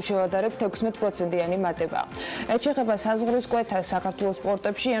პერიოდს თუ შევადარებთ 16%-იანი მატება. რაც შეეხება საზღვრის კვეთას საქართველოს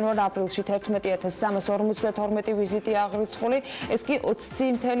პორტებში იანვარ-აპრილში 11,352 ვიზიტი აღრიცხული, ეს კი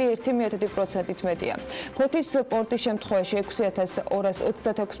 20,1% მეტია. ქოთის პორტის შემთხვევაში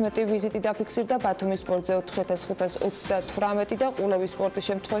 6,236 ვიზიტი დაფიქსირდა, ბათუმის პორტზე 4,538 და ყულევის პორტის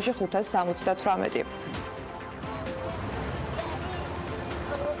შემთხვევაში 578.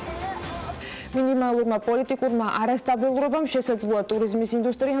 მინიმალურმა პოლიტიკურმა არასტაბილურობამ შესაძლოა ტურიზმის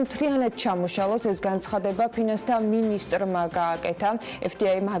ინდუსტრიამ მთლიანად ჩამოშალოს, ეს განცხადება ფინანსთა მინისტრმა გააკეთა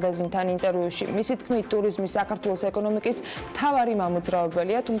FTI მაგაზინთან ინტერვიუში. მისი თქმით, ტურიზმი საქართველოს ეკონომიკის მთავარი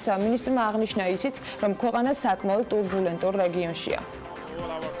მამოძრავებელია, თუმცა მინისტრმა აღნიშნა ისიც, რომ ქვეყანა საკმაოდ ტურბულენტურ რეგიონშია.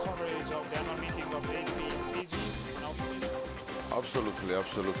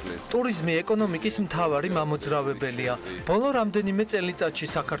 Absolutely. ტურიზმი ეკონომიკის მთავარი მამოძრავებელია. ბოლო რამდენიმე წელიწადში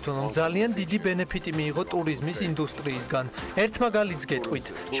საქართველოს ძალიან დიდი ბენეფიტი მიიღო ტურიზმის ინდუსტრიისგან. ერთ მაგალითს გეტყვით,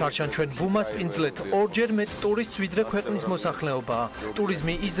 შარშან ჩვენ ვუმასპინძლეთ ორჯერ მეტ ტურისტს ვიდრე ქვეყნის მოსახლეობაა.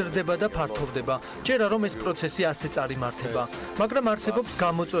 ტურიზმი იზრდება და ფართოვდება. ჯერა რომ ეს პროცესი ასე წარიმართება. მაგრამ არსებობს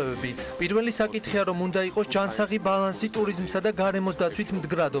გამოწვევები. პირველი საკითხია, რომ უნდა იყოს ჯანსაღი ბალანსი ტურიზმსა და გარემოს დაცვით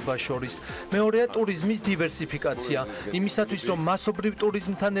მდგრადობას შორის. მეორეა ტურიზმის დივერსიფიკაცია. იმისათვის რომ მასობრივ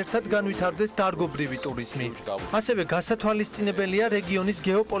ტურიზმთან ერთად განვითარდეს დარგობრივი ტურიზმი. ასევე გასათვალისწინებელია რეგიონის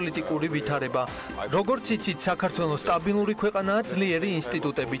გეოპოლიტიკური ვითარება. როგორც იცით, საქართველოს სტაბილური ქვეყანაა ძლიერი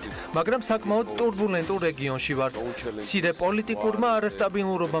ინსტიტუტებით, მაგრამ საკმაოდ ტურბულენტურ რეგიონში ვართ. მცირე პოლიტიკურმა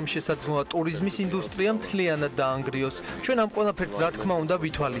არასტაბილურობამ შესაძლოა ტურიზმის ინდუსტრია მთლიანად დაანგრიოს. ჩვენ ამ ყველაფერს რა თქმა უნდა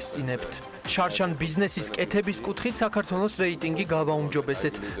ვითვალისწინებთ. შარშან ბიზნესის კეთების კუთხით საქართველოს რეიტინგი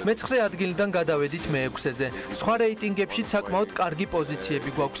გავაუმჯობესეთ. მე-9 ადგილიდან გადავედით მე-6-ზე. სხვა რეიტინგებში საკმაოდ კარგი პოზიციები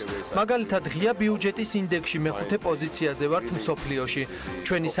გვაქვს. მაგალითად, ღია ბიუჯეტის ინდექსში მე-5 პოზიციაზე ვართ მსოფლიოში.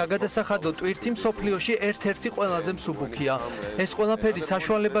 ჩვენი საგადასახადო ტვირთი მსოფლიოში ერთ-ერთი ყველაზე მსუბუქია. ეს ყველაფერი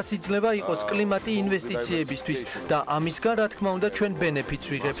საშუალებას იძლევა იყოს კლიმატი ინვესტიციებისთვის და ამისგან რა თქმა უნდა ჩვენ ბენეფიტს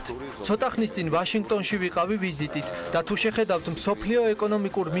ვიღებთ. ცოტა ხნის წინ ვაშინგტონში ვიყავი ვიზიტით და თუ შეხედავთ მსოფლიო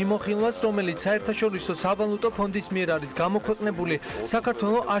ეკონომიკურ მიმოხილვას, რომელიც საერთაშორისო სავალუტო ფონდის მიერ არის გამოქვეყნებული,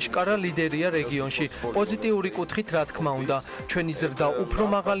 საქართველოს აშკარა ლიდერია რეგიონში. პოზიტიური კუთხით რა თქმა უნდა, ჩვენი ზრდა უფრო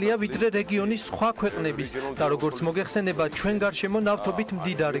მაღალია ვიდრე რეგიონის სხვა ქვეყნების და როგორც მოგეხსენება, ჩვენ გარშემო ნავთობით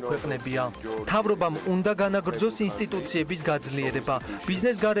მდიდარი ქვეყნებია. მთავრობამ უნდა განაგრძოს ინსტიტუციების გაძლიერება.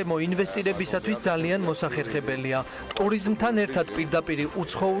 ბიზნეს გარემო ინვესტირებისათვის ძალიან მოსახერხებელია. ტურიზმთან ერთად პირდაპირ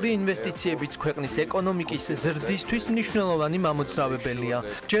უცხოური ინვესტიციებიც ქვეყნის ეკონომიკის ზრდისთვის მნიშვნელოვანი მამოძრავებელია.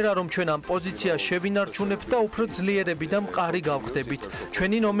 ჯერა რომ ჩვენ ამ პოზიციას შევინარჩუნებთ და უფრო ძლიერები და მყარი გავხდებით.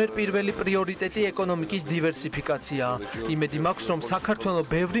 ჩვენი ნომერ პირველი პრიორიტეტი ეკონომიკის დივერსიფიკაციაა. იმედი მაქვს, რომ საქართველოს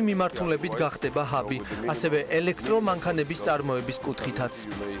ბევრი მიმართულებით გახდება ჰაბი, ასევე ელექტრომანქანების წარმოების კუთხითაც.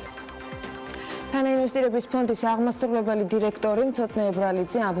 თანაინვესტირების ფონდის აღმასრულებელი დირექტორი მწოთნე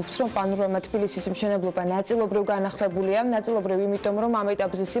ებრალიძე ამბობს, რომ პანორამა თბილისის მშენებლობა ნაწილობრივ განახლებულია, ნაწილობრივ იმიტომ, რომ ამ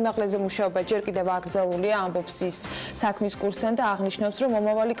ეტაპზე სიმაღლეზე მუშაობა ჯერ კიდევ აკრძალულია, ამბობს ის საქმის კურსთან და აღნიშნავს, რომ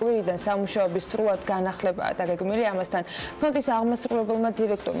მომავალი კვირიდან სამუშაოების სრულად განახლებაა დაგეგმილი. ამასთან ფონდის აღმასრულებელმა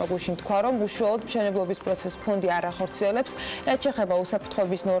დირექტორმა გუშინ თქვა, რომ უშუალოდ მშენებლობის პროცესს ფონდი არ ახორციელებს. რაც შეეხება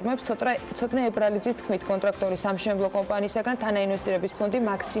უსაფრთხოების ნორმებს, მწოთნე ებრალიძის თქმით, კონტრაქტორის სამშენებლო კომპანიისაგან თანაინვესტირების ფონდი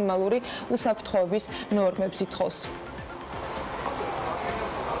მაქსიმალური უსაფრთხო უსაფრთხოების ნორმებს ითხოვს.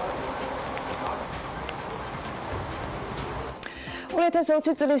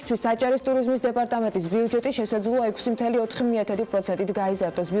 წლისთვის აჭარის ტურიზმის დეპარტამენტის ბიუჯეტი შესაძლოა 6.4%-ით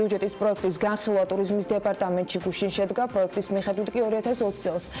გაიზარდოს. ბიუჯეტის პროექტის განხილვა ტურიზმის დეპარტამენტში გუშინ შედგა. პროექტის მიხედვით კი 2020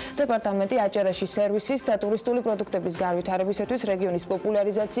 წელს დეპარტამენტი აჭარაში სერვისის და ტურისტული პროდუქტების განვითარებისათვის, რეგიონის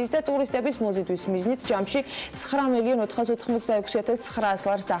პოპულარიზაციის და ტურისტების მოზიდვის მიზნით ჯამში 9.486.900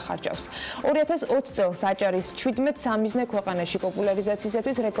 ლარს დახარჯავს. 2020 წელს აჭარის 17 სამიზნე ქვეყანაში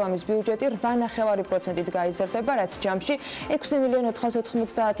პოპულარიზაციისათვის რეკლამის ბიუჯეტი 8.9%-ით გაიზარდება, რაც ჯამში 6.490.400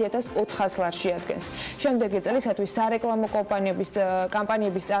 ლარს შეადგენს. შემდეგი წელისათვის სარეკლამო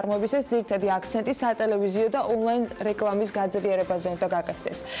კამპანიების წარმოებისას ძირითადი აქცენტი სატელევიზიო და ონლაინ რეკლამის გაძლიერებაზე უნდა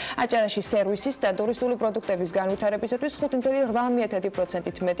გაკეთდეს. აჭარაში სერვისის და ტურისტული პროდუქტების განვითარებისათვის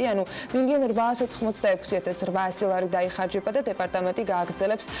 5.8%-ით მეტი, ანუ 1.886.800 ლარი დაიხარჯება და დეპარტამენტი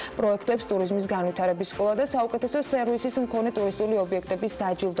გააგრძელებს პროექტებს ტურიზმის განვითარების სკოლა და საუკეთესო სერვისის მქონე ტურისტული ობიექტების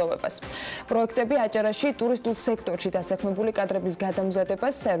დაჯილდოვებას. პროექტები აჭარაში ტურისტულ სექტორში დასაქმებული კადრების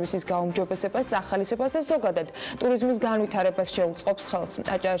გადამზადებას, სერვისის გაუმჯობესებას, წახალისებას და ზოგადად ტურიზმის განვითარებას შეუწყობს ხელს.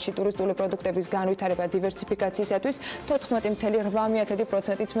 აჭარაში ტურისტული პროდუქტების განვითარება დივერსიფიკაციისათვის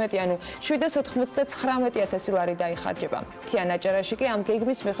 14.8%-ით მეტი, ანუ 789.000 ლარი დაიხარჯება. მთიან აჭარაში კი ამ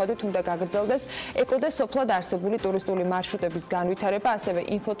გეგმის მიხედვით უნდა გაგრძელდეს ეკო და სოფლად არსებული ტურისტული მარშრუტების განვითარება, ასევე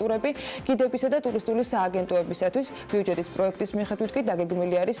ინფოტურები, გიდებისა და ტურისტული სააგენტოებისათვის. ბიუჯეტის პროექტის მიხედვით კი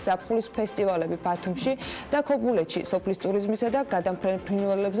დაგეგმილი არის ზაფხულის ფესტივალები ბათუმში და ქობულეთში, სოფლის ტურიზმისა და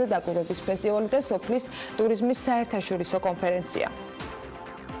გადამფრინველებზე დაკვირვების ფესტივალი და სოფლის ტურიზმის საერთაშორისო კონფერენცია.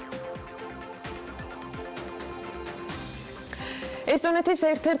 ესტონეთის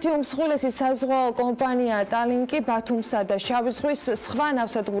ერთ-ერთი უმსხვილესი საზღვაო კომპანია ტალინკი ბათუმსა და შავი ზღვის სხვა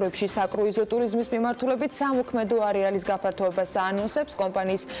ნავსადგურებში საკრუიზო ტურიზმის მიმართულებით სამოქმედო არეალის გაფართოებას აანონსებს.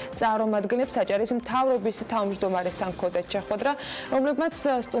 კომპანიის წარმომადგენლებს აჭარის მთავრობის თავმჯდომარესთან ჰქონდათ შეხვედრა, რომლებმაც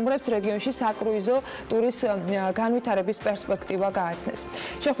სტუმრებს რეგიონში საკრუიზო ტურის განვითარების პერსპექტივა გააცნეს.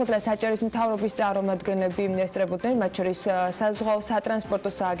 შეხვედრას აჭარის მთავრობის წარმომადგენლები ესწრებოდნენ, მათ შორის საზღვაო სატრანსპორტო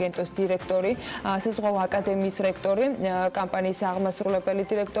სააგენტოს დირექტორი, საზღვაო აკადემიის რექტორი, კომპანიის აღმასრულებელი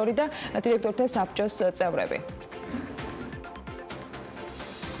დირექტორი და დირექტორთა საბჭოს წევრები.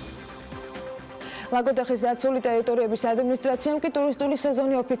 ლაგოდეხის დაცული ტერიტორიების ადმინისტრაციამ კი ტურისტული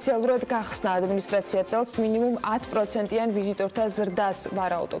სეზონი ოფიციალურად გახსნა. ადმინისტრაცია წელს მინიმუმ 10%-იან ვიზიტორთა ზრდას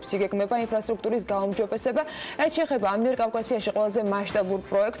ვარაუდობს. იგეგმება ინფრასტრუქტურის გაუმჯობესება, რაც შეეხება ამიერკავკასიაში ყველაზე მასშტაბურ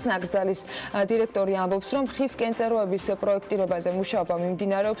პროექტს. ნაკრძალის დირექტორი ამბობს, რომ ხის კენწეროების პროექტირებაზე მუშაობა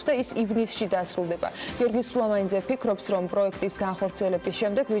მიმდინარეობს და ის ივნისში დასრულდება. გიორგი სულამანიძე ფიქრობს, რომ პროექტის განხორციელების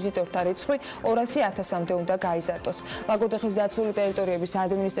შემდეგ ვიზიტორთა რიცხვი 200,000-მდე უნდა გაიზარდოს. ლაგოდეხის დაცული ტერიტორიების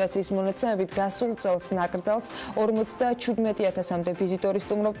ადმინისტრაციის მონაცემებით გასულ წელს ნაკრძალს 57,000-მდე ვიზიტორი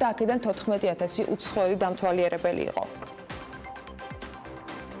სტუმრობდა, აქედან 14,000 უცხოელი დამთვალიერებელი იყო.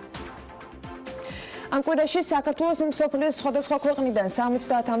 ამ კვირაში საქართველოს მსოფლიოს სხვადასხვა ქვეყნიდან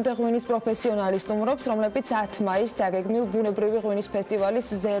 70-მდე ღვინის პროფესიონალი სტუმრობს, რომლებიც 10 მაისს დაგეგმილ ბუნებრივი ღვინის ფესტივალის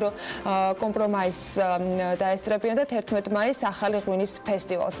ზერო კომპრომაისს დაესწრებიან და 11 მაისს ახალი ღვინის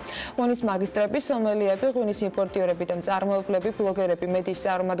ფესტივალს. ღვინის მაგისტრები, სომელიები, ღვინის იმპორტიორები და მწარმოებლები, ბლოგერები, მედიის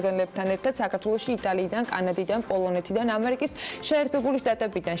წარმომადგენლებთან ერთად საქართველოში იტალიიდან, კანადიდან, პოლონეთიდან, ამერიკის შეერთებული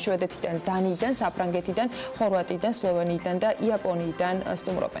შტატებიდან, შვედეთიდან, დანიიდან, საფრანგეთიდან, ხორვატიიდან, სლოვენიიდან და იაპონიიდან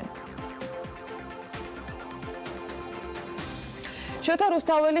სტუმრობენ. შოთა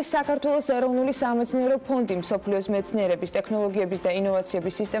რუსთაველის საქართველოს ეროვნული სამეცნიერო ფონდი მსოფლიოს მეცნიერების, ტექნოლოგიების და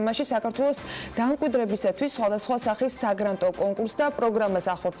ინოვაციების სისტემაში საქართველოს დამკვიდრებისათვის სხვადასხვა სახის საგრანტო კონკურსს და პროგრამას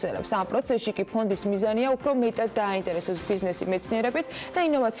ახორციელებს. ამ პროცესში კი ფონდის მიზანია უფრო მეტად დააინტერესოს ბიზნესი მეცნიერებით და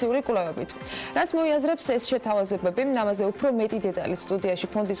ინოვაციური კვლევებით. რაც მოიაზრებს ეს შეთავაზებები, ამაზე უფრო მეტი დეტალით სტუდიაში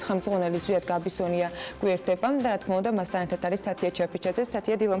ფონდის ხელმძღვანელი ზვიად გაბისონია გვერდება და რა თქმა უნდა მასთან ერთად არის თათია ჩაფიჩაძე.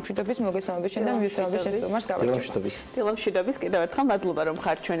 თათია, დილა მშვიდობის, მოგესალმებით შენ და მივესალმებით შენ სტუმარს გავარჯობ. დილა მშვიდობის, კიდევ ერთხელ მადლობა რომ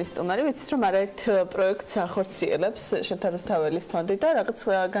ხარ ჩვენი სტუმარი. ვიცით რომ არაერთ პროექტს ახორციელებს შოთა რუსთაველის ფონდი და რაღაც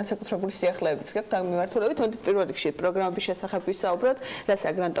განსაკუთრებული სიახლეებიც გაქვთ ამ მიმართულებით. თუნდაც პირველ რიგში პროგრამების შესახებ ვისაუბროთ, რა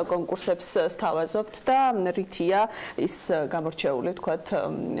საგრანტო კონკურსებს სთავაზობთ და რითია ის გამორჩეული, თქვათ,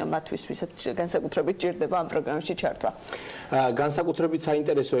 მათთვის, ვისაც განსაკუთრებით ჭირდება ამ პროგრამაში ჩართვა. განსაკუთრებით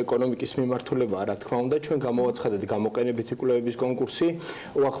საინტერესო ეკონომიკის მიმართულებაა, რა თქმა უნდა, ჩვენ გამოვაცხადეთ გამოყენებითი კვლევების კონკურსი.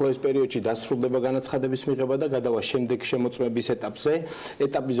 უახლოეს პერიოდში დასრულდება განაცხადების მიღება და გადავა შემდეგ შემოწმების ეტაპზე.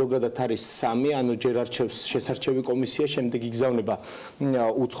 ეტაპი ზოგადად არის 3, ანუ ჯერ არჩევს შესარჩევი კომისია, შემდეგ იგზავნება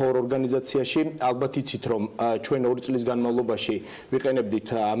უცხოურ ორგანიზაციაში. ალბათ იცით, რომ ჩვენ 2 წლის განმავლობაში ვიყენებდით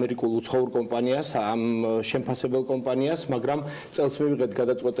ამერიკულ უცხოურ კომპანიას, ამ შემფასებელ კომპანიას, მაგრამ წელს მივიღეთ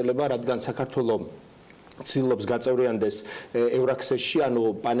გადაწყვეტილება, რადგან საქართველოს ცდილობს გაწევრიანდეს ევრაქსესში, ანუ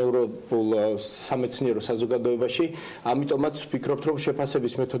პანევროპულ სამეცნიერო საზოგადოებაში, ამიტომაც ვფიქრობთ, რომ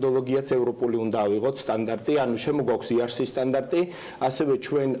შეფასების მეთოდოლოგიაც ევროპული უნდა ავიღოთ სტანდარტი, ანუ შემოგვაქვს ERC სტანდარტი, ასევე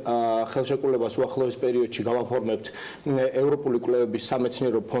ჩვენ ხელშეკრულებას უახლოეს პერიოდში გავაფორმებთ ევროპული კვლევების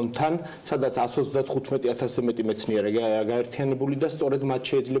სამეცნიერო ფონდთან, სადაც 135,000-ზე მეტი მეცნიერი გაერთიანებული და სწორედ მათ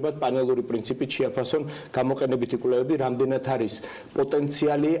შეეძლებათ პანელური პრინციპით შეაფასონ გამოყენებითი კვლევები, რამდენად არის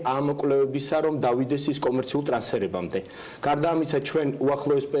პოტენციალი ამ კვლევებისა, რომ დავიდეს ის კომერციულ ტრანსფერებამდე. გარდა ამისა, ჩვენ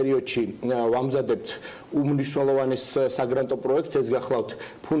უახლოეს პერიოდში ვამზადებთ უმნიშვნელოვანეს საგრანტო პროექტს, ეს გახლავთ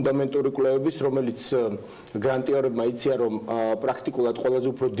ფუნდამენტური კვლევების, რომელიც გრანტიორებმა იციან, რომ პრაქტიკულად ყველაზე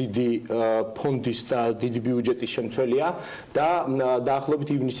უფრო დიდი ფონდის და დიდი ბიუჯეტის შემცველია და დაახლოებით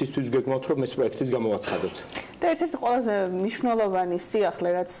ივნისისთვის გეგმავთ, რომ ეს პროექტის გამოვაცხადოთ. და ერთ-ერთი ყველაზე მნიშვნელოვანი სიახლე,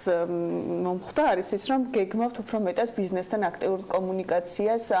 რაც მომხდა, არის ის, რომ გეგმავთ უფრო მეტად ბიზნესთან აქტიურ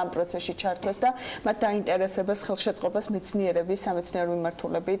კომუნიკაციას ამ პროცესში ჩართვას და მათ დაინტერესებას, ხელშეწყობას მეცნიერების, სამეცნიერო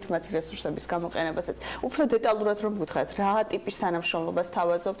მიმართულებით, მათი რესურსების გამოყენებასაც. უფრო დეტალურად რომ ვუთხრათ, რა ტიპის თანამშრომლობას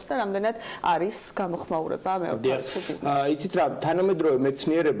თავაზობთ და რამდენად არის გამოხმაურება მეოთხედის ბიზნესში. იცით რა, თანამედროვე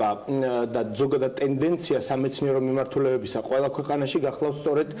მეცნიერება და ზოგადად ტენდენცია სამეცნიერო მიმართულებებისა ყველა ქვეყანაში გახლავთ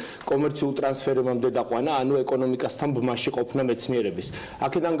სწორედ კომერციულ ტრანსფერებამდე დაყვანა, ანუ ეკონომიკასთან ბმაში ყოფნა მეცნიერების.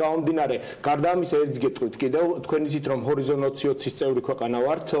 აქედან გამომდინარე, გარდა ამისა ერთს გეტყვით კიდევ, თქვენ იცით რომ ჰორიზონ 2020-ის წევრი ქვეყანა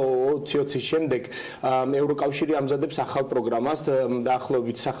ვართ, 2020-ის შემდეგ ევროკავშირი ამზადებს ახალ პროგრამას,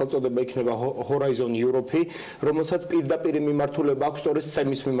 დაახლოებით სახელწოდება იქნება Horizon Europe, რომელსაც პირდაპირ მიმართულება აქვს სწორედ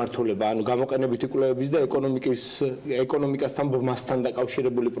STEM-ის მიმართულება, ანუ გამოყენებითი კვლევების და ეკონომიკასთან ბმასთან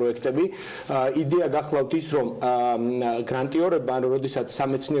დაკავშირებული პროექტები. იდეა გახლავთ ის, რომ გრანტიორებმა, ანუ როდესაც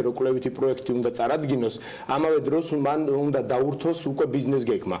სამეცნიერო კვლევითი პროექტი უნდა წარადგინოს, ამავე დროს მან უნდა დაურთოს უკვე ბიზნეს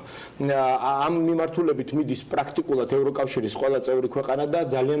გეგმა. ამ მიმართულებით მიდის პრაქტიკულად ევროკავშირის ყველა წევრი ქვეყანა და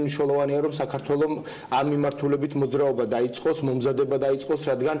ძალიან მნიშვნელოვანია, რომ საქართველოს ამ მიმართულებით მოძრაობა დაიწყოს, მომზადება დაიწყოს,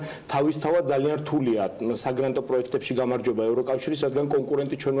 რადგან თავისთავად ძალიან რთულია საგრანტო პროექტებში გამარჯვება ევროკავშირის, რადგან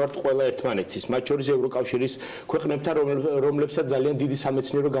კონკურენტი ჩვენ ვართ ყველა ერთმანეთის, მათ შორის ევროკავშირის ქვეყნებთან, რომლებსაც ძალიან დიდი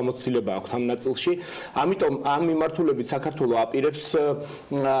სამეცნიერო გამოცდილება აქვს ამ ნაწილში. ამიტომ ამ მიმართულებით საქართველოს აპირებს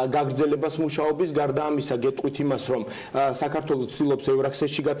გაგრძელებას მუშაობის, გარდა ამისა გეტყვით იმას, რომ საქართველოს ცდილობს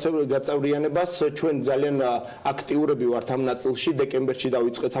ევრაქსესში გაწევრიანებას, ჩვენ ძალიან აქტიურები ვართ ამ ნაწილში, დეკემბერში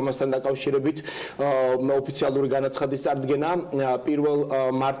დავიწყეთ ამასთან დაკავშირებით ოფიციალური განაცხადის წარდგენა. 1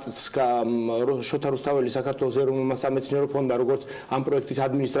 მარტს შოთა რუსთაველი საქართველოს ეროვნულმა სამეცნიერო ფონდმა, როგორც ამ პროექტის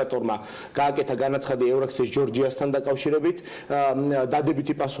ადმინისტრატორმა, გააკეთა განაცხადი ევრაქსეს ჯორჯიასთან დაკავშირებით.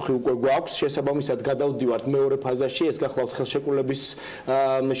 დადებითი პასუხი უკვე გვაქვს, შესაბამისად გადავდივართ მეორე ფაზაში, ეს გახლავთ ხელშეკრულების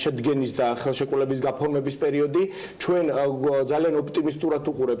შედგენის და ხელშეკრულების გაფორმების პერიოდი. ჩვენ ძალიან ოპტიმისტურად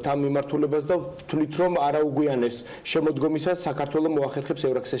უყურებთ ამ მიმართულებას და ვთვლით, რომ არაუგვიანეს შემოდგომისას საქართველოს მოახერხებს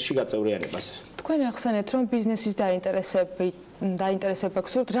ევრაქსესში გაწევრიანებას. თქვენ ახსენეთ, რომ ბიზნესის დაინტერესება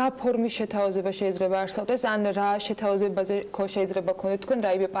გსურთ, რა ფორმის შეთავაზება შეიძლება არსებდეს, ან რა შეთავაზებაზე შეიძლება გქონდეთ თქვენ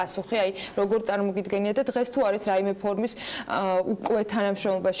რაიმე პასუხი, აი როგორ წარმოგიდგენიათ და დღეს თუ არის რაიმე ფორმის უკვე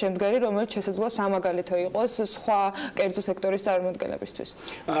თანამშრომლობა შემდგარი, რომელიც შესაძლოა სამაგალითო იყოს სხვა კერძო სექტორის წარმოადგენლებისთვის.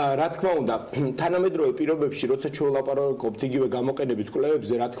 რა თქმა უნდა, თანამედროვე პირობებში, როცა ჩვენ ვლაპარაკობთ იგივე გამოყენებით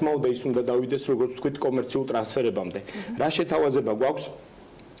კვლევებზე, რა თქმა უნდა, ის უნდა დავიდეს, როგორც ვთქვით, კომერციულ ტრანსფერებამდე. რა შეთავაზება გვაქვს?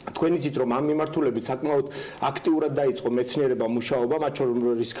 თქვენ იცით, რომ ამ მიმართულებით საკმაოდ აქტიურად დაიწყო მეცნიერება მუშაობა, მათ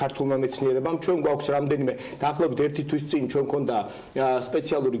შორის ქართულმა მეცნიერებამ. ჩვენ გვაქვს რამდენიმე, დაახლოებით 1 თვის წინ ჩვენ მქონდა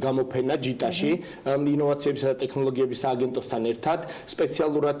სპეციალური გამოფენა ჯიტაში, ინოვაციებისა და ტექნოლოგიების სააგენტოსთან ერთად.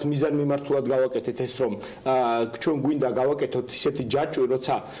 სპეციალურად მიზანმიმართულად გავაკეთეთ ეს, რომ ჩვენ გვინდა გავაკეთოთ ისეთი ჯაჭვი,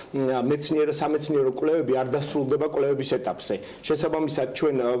 როცა სამეცნიერო კვლევები არ დასრულდება კვლევების ეტაპზე. შესაბამისად,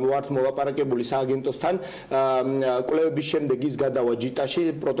 ჩვენ ვართ მოლაპარაკებული სააგენტოსთან, კვლევების შემდეგ ის გადავა ჯიტაში,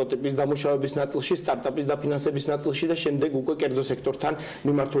 პროტოტიპის დამუშავების ნაწილში, სტარტაპის დაფინანსების ნაწილში და შემდეგ უკვე კერძო სექტორთან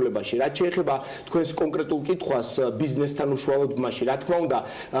მიმართულებაში. რაც შეეხება თქვენს კონკრეტულ კითხვას ბიზნესთან უშუალოდ ბმაში, რა თქმა უნდა,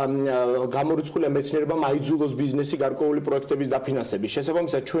 გამორიცხულია მეცნიერებამ აიძულოს ბიზნესი გარკვეული პროექტების დაფინანსების.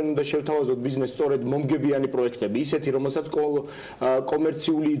 შესაბამისად, ჩვენ უნდა შევთავაზოთ ბიზნესს სწორედ მომგებიანი პროექტები, ისეთი, რომელსაც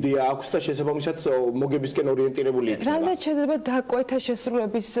კომერციული იდეა აქვს და შესაბამისად მოგებისკენ ორიენტირებული იქნება. რამდენად შეიძლება დაკვეთა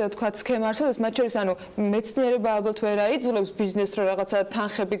შესრულების, თქვათ, სქემა არსებობს, მათ შორის, ანუ მეცნიერება ალბათ ვერ აიძულებს ბიზნესს, რომ რაღაცა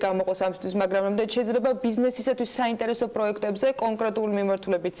თანხები გამოყოს ამისთვის, მაგრამ რამდენად შეიძლება ბიზნესისათვის საინტერესო პროექტებზე კონკრეტული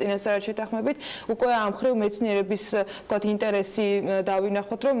მიმართულებით წინასწარ შეთანხმებით უკვე ამ ხრივ მეცნიერების, თქვათ, ინტერესი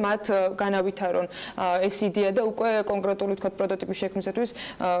დავინახოთ, რომ მათ განავითარონ ეს იდეა და უკვე კონკრეტული, თქვათ, პროტოტიპის შექმნისათვის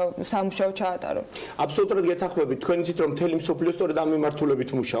სამუშაო ჩაატარონ. აბსოლუტურად გეთანხმებით, თქვენ იცით, რომ მთელი მსოფლიო სწორედ ამ მიმართულებით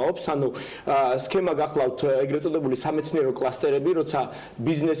მუშაობს, ანუ სქემა გახლავთ ეგრეთ წოდებული სამეცნიერო კლასტერები, როცა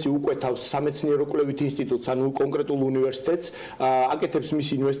ბიზნესი უკვეთავს სამეცნიერო კვლევით ინსტიტუტს, ანუ კონკრეტულ უნივერსიტეტს, აკეთებს მისი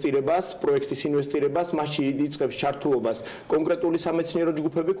ინვესტირებას, პროექტის ინვესტირებას, მასში იწყებს ჩართულობას კონკრეტული სამეცნიერო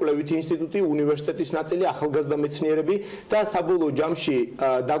ჯგუფები, კვლევითი ინსტიტუტი, უნივერსიტეტის ნაწილი, ახალგაზრდა მეცნიერები და საბოლოო ჯამში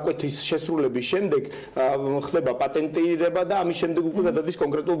დაკვეთის შესრულების შემდეგ ხდება პატენტირება და ამის შემდეგ უკვე გადადის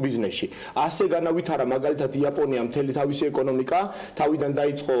კონკრეტულ ბიზნესში. ასე განავითარა მაგალითად იაპონია მთელი თავისი ეკონომიკა, თავიდან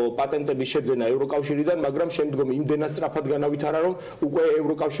დაიწყო პატენტების შეძენა ევროკავშირიდან, მაგრამ შემდგომ იმდენად სწრაფად განავითარა, რომ უკვე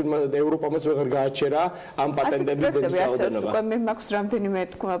ევროპამაც ვეღარ გააჩერა ამ პატენტების დენის უკვე მე მაქვს რამდენიმე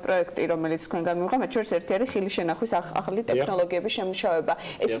თქვა პროექტი, რომელიც თქვენ გამივიღა, მათ შორის ერთი არის ხილის შენახვის ახალი ტექნოლოგიების შემუშავება.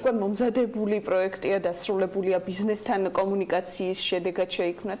 ეს უკვე მომზადებული პროექტია, დასრულებულია ბიზნესთან კომუნიკაციის შედეგად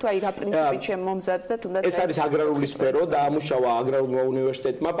შეიქმნა, თუ აი რა პრინციპით შემომზადდა თუნდაც ეს არის აგრარული სფერო და ამუშავა აგრარულმა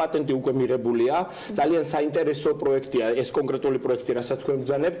უნივერსიტეტმა, პატენტი უკვე მიღებულია. ძალიან საინტერესო პროექტია ეს კონკრეტული პროექტი, რასაც თქვენ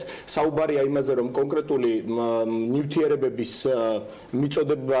ბრძანებთ. საუბარია იმაზე, რომ კონკრეტული ნივთიერებების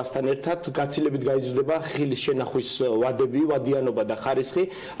მიწოდებასთან ერთად გაცილებით გაიზრდება ხილის შენახვის ვადები, ვადიანობა და ხარისხი.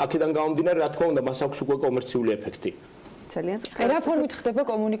 აქედან გამომდინარე, რა თქმა უნდა, მას აქვს უკვე კომერციული ეფექტი. რა ფორმით ხდება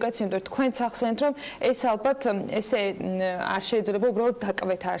კომუნიკაცია, იმიტომ რომ თქვენ ახსენეთ, რომ ეს ალბათ ესე არ შეიძლება უბრალოდ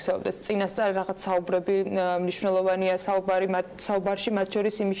დაკვეთა არსებობდეს. წინასწარ რაღაც საუბრები მნიშვნელოვანია, საუბარში მათ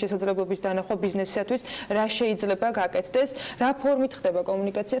შორის იმის შესაძლებლობის დანახვა ბიზნესისათვის, რა შეიძლება გაკეთდეს, რა ფორმით ხდება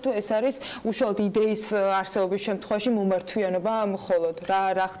კომუნიკაცია, თუ ეს არის უშუალოდ იდეის არსებობის შემთხვევაში მომართვიანობა მხოლოდ.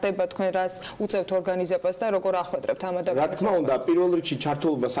 რა ხდება თქვენ რას უწევთ ორგანიზებას და როგორ ახვედრებთ ამ ადამიანებს? რა თქმა უნდა, პირველ რიგში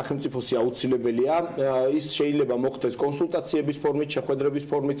ჩართულობა სახელმწიფოსი აუცილებელია. ის შეიძლება მოხდეს კონსულტაციების ფორმით, შეხვედრების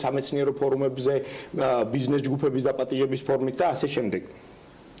ფორმით, სამეცნიერო ფორუმებზე, ბიზნეს ჯგუფების დაპატიჟების ფორმით და ასე შემდეგ.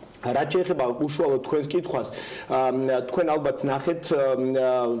 რაც შეეხება უშუალოდ თქვენს კითხვას, თქვენ ალბათ ნახეთ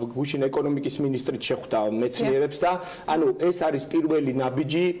გუშინ ეკონომიკის მინისტრით შეხვდა მეცნიერებს და ანუ ეს არის პირველი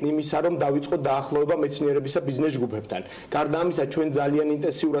ნაბიჯი იმისა, რომ დავიწყოთ დაახლოება მეცნიერებისა ბიზნეს ჯგუფებთან. გარდა ამისა, ჩვენ ძალიან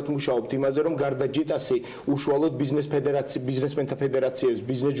ინტენსიურად მუშაობთ იმაზე, რომ გარდა ჯიტასი უშუალოდ ბიზნესმენთა ფედერაციებს,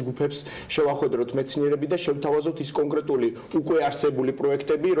 ბიზნეს ჯგუფებს შევახვედროთ მეცნიერები და შევთავაზოთ ის კონკრეტული უკვე არსებული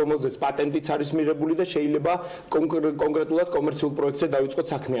პროექტები, რომელზეც პატენტიც არის მიღებული და შეიძლება კონკრეტულად კომერციულ პროექტზე დავიწყოთ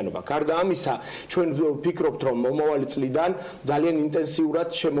საქმიანობა. გარდა ამისა, ჩვენ ვფიქრობთ, რომ მომავალი წლიდან ძალიან ინტენსიურად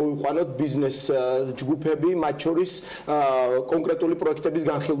შემოვიყვანოთ ბიზნეს ჯგუფები, მათ შორის კონკრეტული პროექტების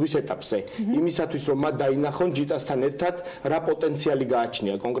განხილვის ეტაპზე. იმისათვის, რომ მათ დაინახონ ჯიტასთან ერთად რა პოტენციალი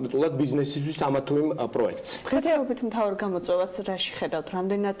გააჩნია კონკრეტულად ბიზნესისთვის ამა თუ იმ პროექტს. დღესდღეობით მთავარ გამოწვევას რაში ხედავთ?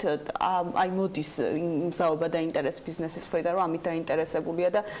 რამდენად აი მოდის მზაობა და ინტერესი ბიზნესის მხრიდან, რომ ამით დაინტერესებულია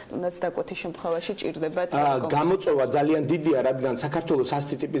და თუნდაც დაკვეთის შემთხვევაში ჭირდებათ? გამოწვევა ძალიან დიდია, რადგან საქართველოს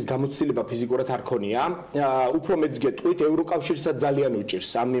ასეთი ტიპის გამოცდილება ფიზიკურად არ ქონია. უფრო მეც გეტყვით, ევროკავშირსაც ძალიან უჭირს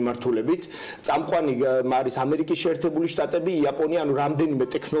ამ მიმართულებით. წამყვანი არის ამერიკის შეერთებული შტატები, იაპონია, ანუ რამდენიმე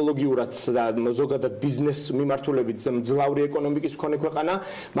ტექნოლოგიურად და ზოგადად ბიზნეს მიმართულებით მძლავრი ეკონომიკის მქონე ქვეყანა,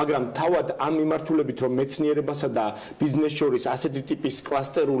 მაგრამ თავად ამ მიმართულებით, რომ მეცნიერებასა და ბიზნეს შორის ასეთი ტიპის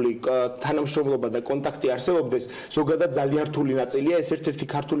კლასტერული თანამშრომლობა და კონტაქტი არსებობდეს, ზოგადად ძალიან რთული ნაწილია. ეს ერთ-ერთი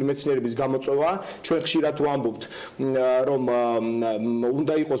ქართული მეცნიერების გამოწვევა. ჩვენ ხშირად ვამბობთ, რომ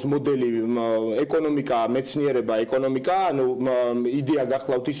უნდა იყოს მოდელი ეკონომიკა, მეცნიერება, ეკონომიკა, ანუ იდეა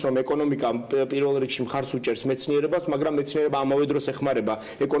გახლავთ ის, რომ ეკონომიკა პირველ რიგში მხარს უჭერს მეცნიერებას, მაგრამ მეცნიერება ამავე დროს ეხმარება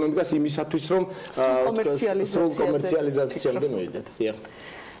ეკონომიკას იმისათვის, რომ კომერციალიზაციამდე მივიდეთ.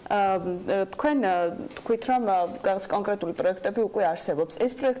 თქვენ თქვით, რომ რაღაც კონკრეტული პროექტები უკვე არსებობს.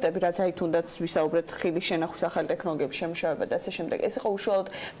 ეს პროექტები, რაც აი თუნდაც ვისაუბრეთ ხილის შენახვის ახალი ტექნოლოგიების შემუშავება და ასე შემდეგ, ეს იყო უშუალოდ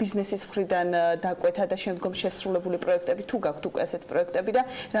ბიზნესის მხრიდან დაკვეთა და შემდგომ შესრულებული პროექტები, თუ გაქვთ უკვე ასეთი პროექტები და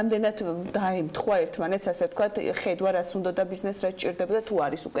რამდენად დაემთხვა ერთმანეთს, ასე ვთქვათ, ხედვა რაც უნდა და ბიზნესს რაც ჭირდება და თუ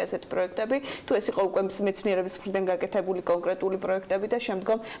არის უკვე ასეთი პროექტები, თუ ეს იყო უკვე მეცნიერების მხრიდან გაკეთებული კონკრეტული პროექტები და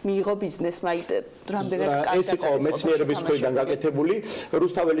შემდგომ მიიღო ბიზნესმა აი რამდენად ეს იყო მეცნიერების მხრიდან გაკეთებული.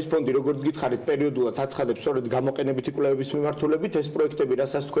 რუსთაველის ფონდი, როგორც გითხარით, პერიოდულად აცხადებს სწორედ გამოყენებითი კვლევების მიმართულებით. ეს პროექტები,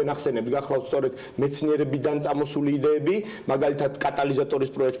 რასაც თქვენ ახსენებთ, გახლავთ სწორედ მეცნიერებიდან წამოსული იდეები, მაგალითად კატალიზატორის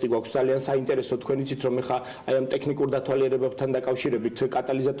პროექტი გვაქვს ძალიან საინტერესო. თქვენ იცით, რომ ეხა აი ამ ტექნიკურ დათვალიერებებთან დაკავშირებით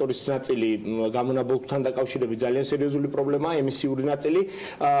კატალიზატორის ნაწილი გამონაბოლქვთან დაკავშირებით ძალიან სერიოზული პრობლემაა, ემისიური ნაწილი.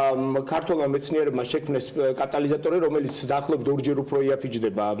 ქართულმა მეცნიერებმა შექმნეს კატალიზატორი, რომელიც დაახლოებით ორჯერ უფრო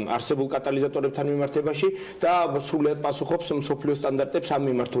იაფიჯდება არსებულ კატალიზატორებთან მიმართებაში და სრულად პასუხობს მსოფლიო სტანდარტებს ამ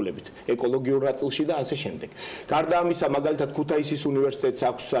მიმართულებით, ეკოლოგიურ ნაწილში და ასე შემდეგ. გარდა ამისა, მაგალითად ქუთაისის უნივერსიტეტს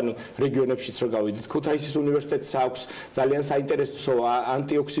აქვს, ანუ რეგიონებშიც რო გავიდეთ, ქუთაისის უნივერსიტეტს აქვს ძალიან საინტერესო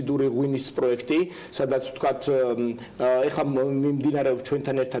ანტიოქსიდური ღვინის პროექტი, სადაც ვთქვათ, ეხლა მიმდინარეობს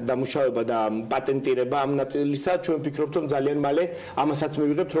ჩვენთან ერთად დამუშავება და პატენტირება ამ ნაწილისა. ჩვენ ვფიქრობთ, რომ ძალიან მალე ამასაც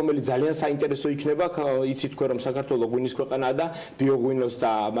მივიღებთ, რომელიც ძალიან საინტერესო იქნება. იცით თქვენ, რომ საქართველო ღვინის ქვეყანაა და ბიოღვინოს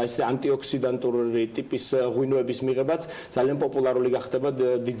და ეს ანტიოქსიდანტური ტიპის ღვინოების მიღებაც ძალიან პოპულარული გახდება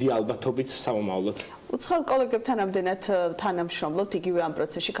დიდი ალბათობით სამომავლოდ. უცხოელ კოლეგებთან რამდენად თანამშრომლობთ იგივე ამ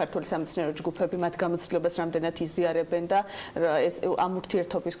პროცესში ქართული სამეცნიერო ჯგუფები მათ გამოცდილებას რამდენად იზიარებენ და ეს ამ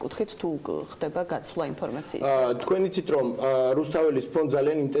ურთიერთობის კუთხით თუ ხდება გაცვლა ინფორმაციის. თქვენ იცით რომ რუსთაველის ფონდ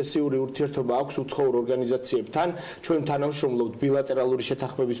ძალიან ინტენსიური ურთიერთობა აქვს უცხოურ ორგანიზაციებთან. ჩვენ თანამშრომლობთ ბილატერალური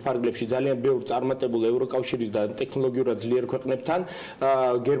შეთანხმების ფარგლებში ძალიან ბევრ წარმატებულ ევროკავშირის და ტექნოლოგიურად ძლიერ ქვეყნებთან.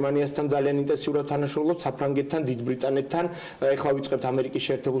 გერმანიასთან ძალიან ინტენსიურად თანამშრომლობთ, საფრანგეთთან, დიდ ბრიტანეთთან. ეხლა ვიწყებთ ამერიკის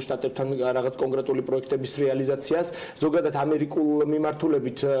შეერთებულ შტატებთან რაღაც კონკრეტული პროექტების რეალიზაციას. ზოგადად ამერიკულ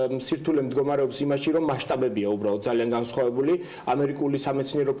მიმართულებით სირთულე მდგომარეობს იმაში, რომ მასშტაბებია უბრალოდ ძალიან განსხვავებული. ამერიკული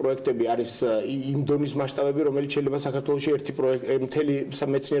სამეცნიერო პროექტები არის იმ დონის მასშტაბები, რომელიც შეიძლება საქართველოში მთელი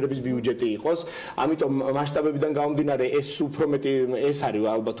სამეცნიერების ბიუჯეტი იყოს. ამიტომ მასშტაბებიდან გამომდინარე ეს არის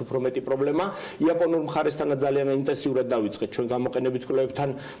ალბათ უფრო მეტი პრობლემა. იაპონურ მხარესთანაც ძალიან ინტენსიურად დავიწყეთ ჩვენ გამოყენებით კვლევებთან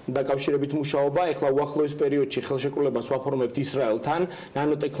დაკავშირებით მუშაობა. ეხლა უახლოეს პერიოდში ხელშეკრულებას ვაფორმებთ ისრაელთან,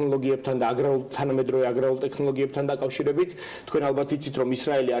 ნანოტექნოლოგიებთან და თანამედროვე აგრარულ ტექნოლოგიებთან დაკავშირებით. თქვენ ალბათ იცით, რომ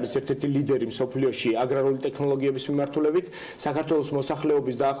ისრაელი არის ერთ-ერთი ლიდერი მსოფლიოში აგრარული ტექნოლოგიების მიმართულებით. საქართველოს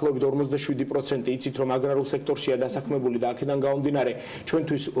მოსახლეობის დაახლოებით 47% იცით, რომ აგრარულ სექტორშია დასაქმებული და აქედან გამომდინარე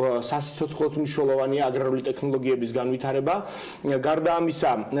ჩვენთვის სასიცოცხლოდ მნიშვნელოვანია აგრარული ტექნოლოგიების განვითარება. გარდა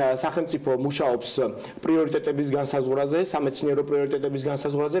ამისა, სახელმწიფო მუშაობს პრიორიტეტების განსაზღვრაზე, სამეცნიერო პრიორიტეტების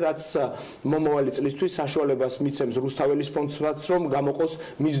განსაზღვრაზე, რაც მომავალი წლისთვის საშუალებას მიცემს რუსთაველის ფონდსაც, რომ გამოყოს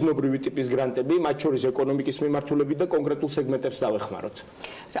მიზნობრივი ტიპის გრანტები, მათ შორის ეკონომიკის მიმართულებით და კონკრეტულ სეგმენტებს დავეხმაროთ.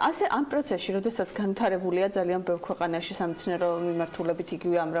 ასე ამ პროცესში, როდესაც განვითარებულია ძალიან ბევრ ქვეყანაში სამეცნიერო მიმართულებით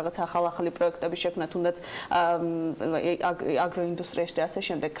იგივე ამ რაღაც ახალ-ახალი პროექტების შექმნა, თუნდაც აგროინდუსტრიაში და ასე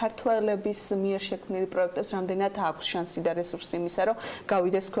შემდეგ, ქართველების მიერ შექმნილი პროექტებს რამდენად აქვს შანსი და რესურსი იმისა, რომ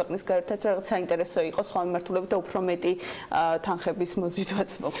გავიდეს ქვეყნის გარეთაც რაღაც საინტერესო იყოს სხვა მიმართულებით და უფრო მეტი თანხების მოზიდვაც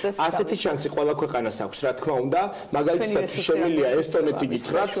მოხდეს. ასეთი შანსი ყველა ქვეყანას აქვს, რა თქმა უნდა. მაგალითად, შემილია ესტონეთი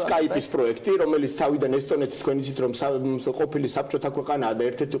გითხრათ, Skype-ის პროექტი, რომელიც თავიდან ესტონეთი თქვენ იცით, რომ ყოფილი საბჭოთა ქვეყანაა და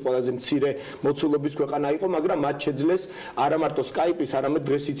ერთ-ერთი ყველაზე მცირე მოცულობის ქვეყანა იყო, მაგრამ მათ შეძლეს არა მარტო Skype-ის, არამედ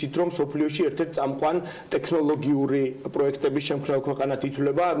დღეს იცით, რომ სოფლიოში ერთ-ერთი წამყვან ტექნოლოგიური პროექტების შემქმნელ ქვეყანად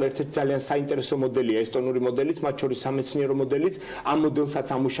ითვლება. ერთ-ერთი ძალიან საინტერესო მოდელია ესტონური მოდელიც, მათ შორის სამეცნიერო მოდელიც. ამ მოდელსაც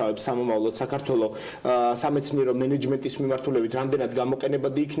ამუშავებს სამომავლოდ საქართველოს სამეცნიერო მენეჯმენტის მიმართულებით რამდენად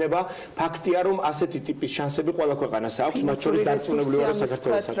გამოყენებადი იქნება. ფაქტია, რომ ასეთი ტიპის შანსები ყველა ქვეყანას აქვს, მათ შორის დარწმუნებული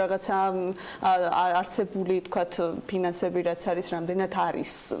საქართველოსაც. რაღაცა არსებული, თქვათ, ფინანსები რაც არის, რამდენად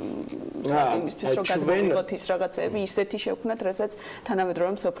არის იმისთვის, რომ გადმოვიღოთ ის რაღაცები, ისეთი შევქმნათ, რასაც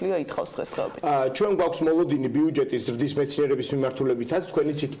თანამედროვე მსოფლიო ითხოვს დღესდღეობით. ჩვენ გვაქვს მოლოდინი ბიუჯეტი ზრდის მეცნიერების მიმართულებითაც. თქვენ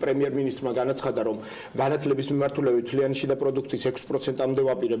იცით, პრემიერ-მინისტრმა განაცხადა, რომ განათლების მიმართულებით თლიანში და პროდუქტის 6%-მდე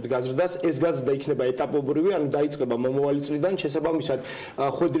ვაპირებთ გაზრდას. ეს გაზრდა იქნება ეტაპობრივი, ანუ დაიწყება მომავალი წლიდან, შესაბამისად,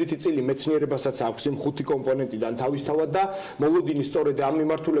 ხვედრითი წილი მეცნიერებასაც აქვს იმ 5 კომპონენტიდან თავისთავად და მოლოდინი სწორედ ამ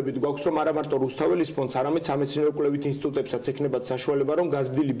მიმართულებით გვაქვს, რომ არა მარტო რუსთაველის ფონდს, არამედ სამეცნიერო კვლევით ინსტიტუტებსაც ექნებათ საშუალება, რომ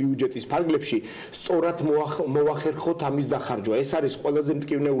გაზრდილი ბიუჯეტის ფარგლებში სწორად მოახერხოთ ამის დახარჯვა. ეს არის ყველაზე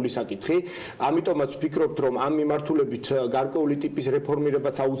მტკივნეული საკითხი. ამიტომაც ვფიქრობთ, რომ ამ მიმართულებით გარკვეული ტიპის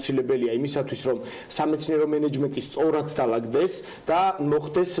რეფორმირებაც აუცილებელია იმისათვის, რომ სამეცნიერო მენეჯმენტი სწორად დაალაგდეს და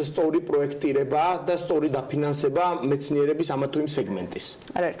მოხდეს სწორი პროექტირება და სწორი დაფინანსება მეცნიერების ამა თუ იმ სეგმენტის.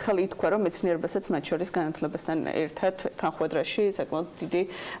 არა, ერთხელ ითქვა, რომ მეცნიერებასაც მათ შორის განათლებასთან ერთად თანხმედრაში საკმაოდ დიდი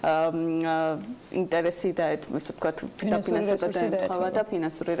ინტერესი და ესე ვთქვათ, დაფინანსება და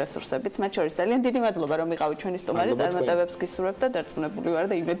ფინანსური რესურსებიც მათ შორის. ძალიან დიდი მადლობა, რომ იყავით ჩვენი სტუმარი, წარმატებებს გისურვებთ და დარწმუნებული ვარ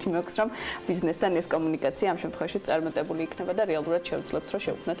და იმედი მაქვს, რომ ბიზნესთან ეს კომუნიკაცია ამ შემთხვევაში წარმატებული იქნება და რეალურად შევძლებთ, რომ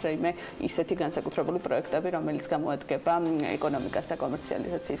შევქმნათ რაიმე ისეთი განსაკუთრებული პროექტები, რომელიც გამოადგება ეკონომიკას და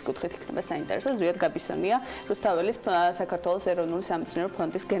კომერციალიზაციის კუთხით იქნება საინტერესო. ზვიად გაბისონია, რუსთაველის საქართველოს ეროვნული სამეცნიერო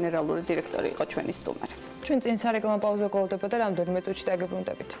ფონდის გენერალური დირექტორი იყო ჩვენი სტუმარი. ჩვენ წინ სარეკლამო პაუზა გველოდება და რამდენიმე წუთში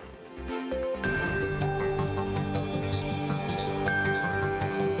დაგებრუნდებით.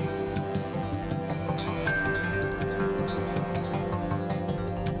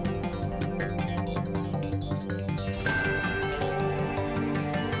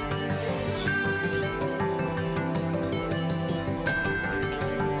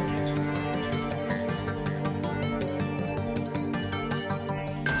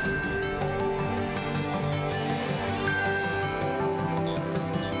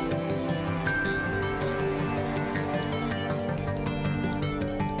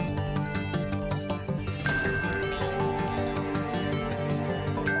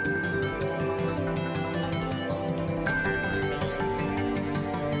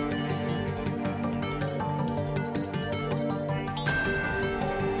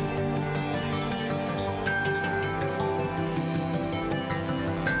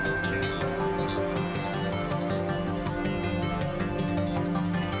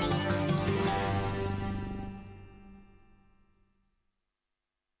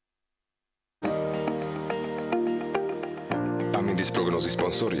 ამინდის პროგნოზის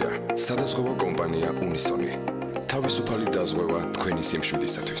სპონსორია სადაზღვევო კომპანია უნისონი. თავისუფალი დაზღვევა თქვენი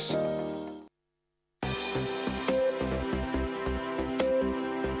სიმშვიდისათვის.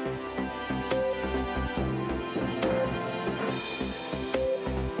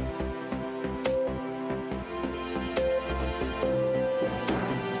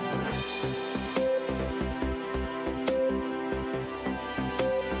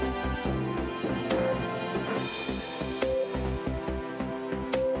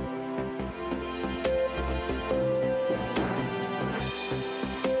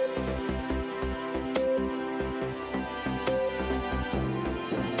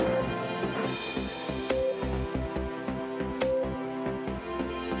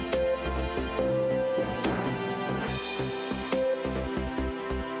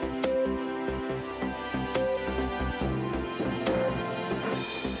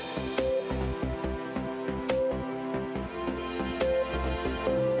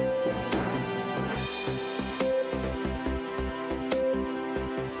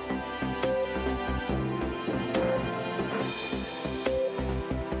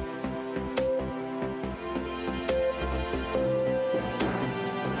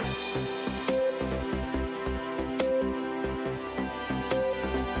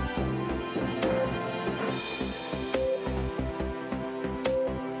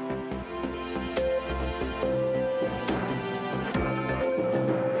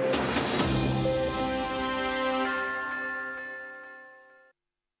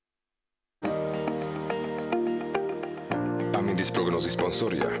 ამინდის პროგნოზის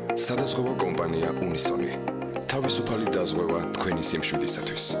სპონსორია სადაზღვევო კომპანია უნისონი. თავისუფალი დაზღვევა თქვენი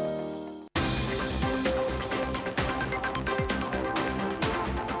სიმშვიდისათვის.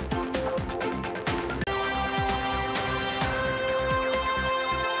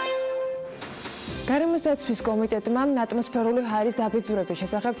 გარემოსდაცვის კომიტეტმა ატმოსფერული ჰაერის დაბინძურების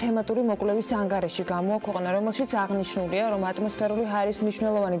შესახებ თემატური მოკვლევის ანგარიში გამოაქვეყნა, რომელშიც აღნიშნულია, რომ ატმოსფერული ჰაერის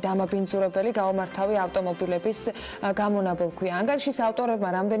მნიშვნელოვანი დამაბინძურებელი გაუმართავი ავტომობილების გამონაბოლქვია. ანგარიშის ავტორებმა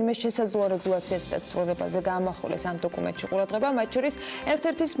რამდენიმე შესაძლო რეგულაციასა და ცვლილებაზე გაამახვილეს ამ დოკუმენტში ყურადღება, მათ შორის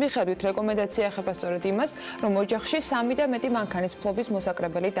ერთ-ერთის მიხედვით რეკომენდაცია ეხება სწორედ იმას, რომ ოჯახში 3 და მეტი მანქანის ფლობის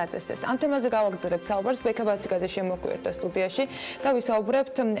მოსაკრებელი დაწესდეს. ამ თემაზე გავაგრძელებთ საუბარს ბექაბაციკაზე შემოგვიერთდა სტუდიაში და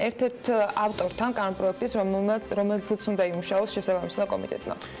ვისაუბრებთ ერთ-ერთ ავტორთან პროექტის, რომელზეც უნდა იმუშაოს შესაბამისმა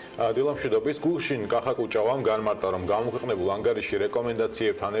კომიტეტმა. დილა მშვიდობის, გულშინ კახაკუჭავამ განმარტა, რომ გამოქვეყნებულ ანგარიში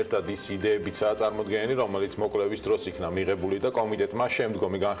რეკომენდაციებთან ერთად ის იდეებიცაა წარმოდგენილი, რომელიც მოკვლევის დროს იქნა მიღებული და კომიტეტმა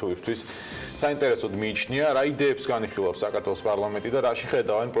შემდგომი განხილვისთვის საინტერესოდ მიიჩნია, რა იდეებს განიხილავს საქართველოს პარლამენტი და რაში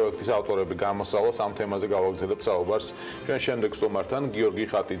ხედავენ პროექტის ავტორები გამოსავალს. ამ თემაზე გავაგრძელებთ საუბარს ჩვენ შემდეგ სტუმართან. გიორგი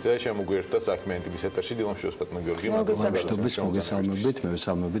ხატიძე შემოგვიერთდა საქმიანი ტივის ეთერში. დილა მშვიდობის, ბატონო გიორგი. მოგესალმებით, მოგესალმებით, მე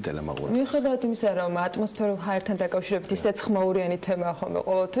ვესალმები ტელემაყურებელს. მიუხედავად იმისა, რომ ატმოსფერულ ჰაერთან დაკავშირებით ისეთ ხმაურიანი თემაა ხოლმე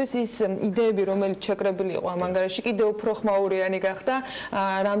ყოველთვის, ის იდეები, რომელიც შეკრებილი იყო ამ ანგარიში, კიდევ უფრო ხმაურიანი გახდა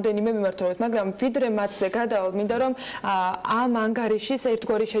რამდენიმე მიმართულებით, მაგრამ ვიდრე მათზე გადავალ, მინდა რომ ამ ანგარიშის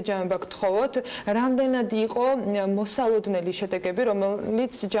ერთგვარი შეჯამება გთხოვოთ, რამდენად იყო მოსალოდნელი შედეგები,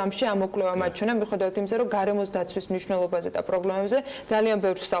 რომელიც ჯამში ამ მოკვლევამ აჩვენა, მიუხედავად იმისა, რომ გარემოს დაცვის მნიშვნელობაზე და პრობლემებზე ძალიან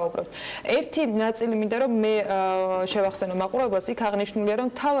ბევრს ვსაუბრობთ. ერთი ნაწილი მინდა რომ მე შევახსენო მაყურებელს, იქ აღნიშნულია, რომ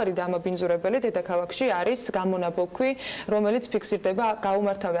მთავარი დამაბინძურებელი დედაქალაქში არის გამონაბოლქვი, რომელიც ფიქსირდება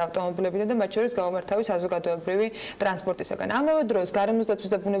გაუმართავი ავტომობილებიდან და მათ შორის გაუმართავი საზოგადოებრივი ტრანსპორტისაგან. ამავე დროს გარემოსდაცვის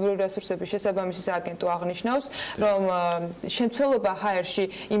და ბუნებრივი რესურსების შესაბამისი სააგენტო აღნიშნავს, რომ შემცველობა ჰაერში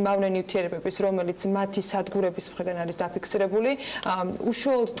იმ მავნე-ნივთიერებების, რომელიც მათი სადგურების მხრიდან არის დაფიქსირებული,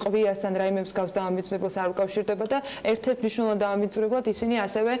 უშუალოდ ტყვიასთან რაიმე მსგავს დამაბინძურებელს არ უკავშირდება და ერთ-ერთ მნიშვნელოვან დამაბინძურებლად ისინი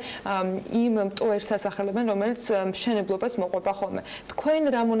ასევე იმ მტვერს ასახელებენ, რომელიც მშენებლობას მოყვება ხოლმე. თქვენ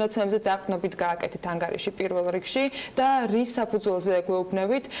რა მონაცემებზე დაყრდნობით გააკეთეთ ანგარიში პირველ რიგში და რის საფუძველზე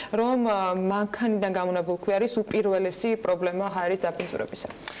გვეუბნებით, რომ მანქანიდან გამონაბოლქვი არის უპირველესი პრობლემა ჰაერის დაბინძურებისა.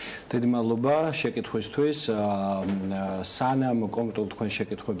 დიდი მადლობა შეკითხვისთვის. სანამ კონკრეტულ თქვენ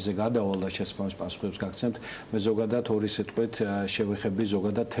შეკითხვებზე გადავალ და შესაბამის პასუხებს გაგცემთ, მე ზოგადად ორი სიტყვით შევეხები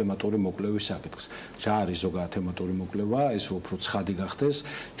ზოგადად თემატური მოკვლევის საკითხს. რა არის ზოგადად თემატური მოკვლევა? ეს უფრო ცხადი გახდეს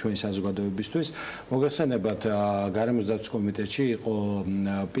ჩვენი საზოგადოებისთვის. მოგეხსენებათ, გარემოს დაცვის კომიტეტში იყო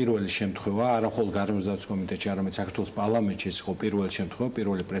პირველი შემთხვევა, არა მხოლოდ გარემოს დაცვის კომიტეტში, არამედ საქართველოს პარლამენტში ეს იყო პირველი შემთხვევა,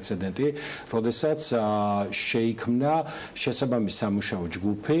 პირველი პრეცედენტი, როდესაც შეიქმნა შესაბამის სამუშაო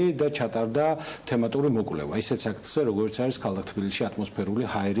ჯგუფი და ჩატარდა თემატური მოკვლევა. ისეთ საკითხზე, როგორც არის ქალაქ თბილისში ატმოსფერული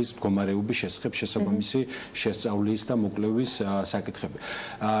ჰაერის მდგომარეობის შესახებ შესაბამისი შესწავლის და მოკვლევის საკითხები.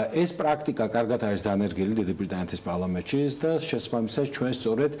 ეს პრაქტიკა კარგად არის დანერგილი დიდი ბრიტანეთის პარლამენტში და შესაბამისად ჩვენ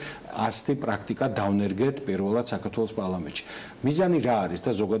სწორედ ასეთი პრაქტიკა დავნერგეთ პირველად საქართველოს პარლამენტში. მიზანი რა არის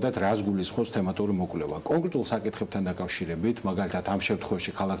და ზოგადად რას გულისხმობს თემატური თემატური მოკვლევა. კონკრეტულ საკითხებთან დაკავშირებით, მაგალითად ამ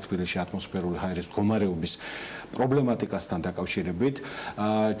შემთხვევაში ქალაქ თბილისში ატმოსფერული ჰაერის მდგომარეობის პრობლემატიკასთან დაკავშირებით,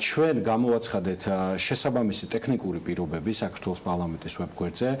 ჩვენ გამოვაცხადეთ შესაბამისი ტექნიკური პირობები საქართველოს პარლამენტის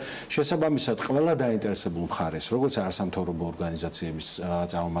ვებგვერდზე, შესაბამისად ყველა დაინტერესებულ მხარეს, როგორც არასამთავრობო ორგანიზაციების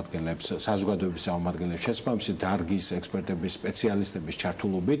წარმომადგენლებს, საზოგადოების წარმომადგენლებს, შესაბამისი დარგის ექსპერტების, სპეციალისტების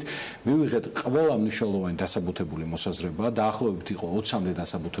ჩართულობით მივიღეთ ყველა მნიშვნელოვანი დასაბუთებული მოსაზრება, დაახლოებით იყო 20-მდე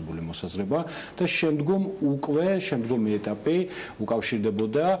დასაბუთებული მოსაზრება და შემდგომი ეტაპი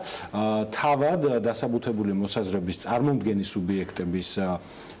უკავშირდებოდა თავად დასაბუთებული მოსაზრების წარმომდგენი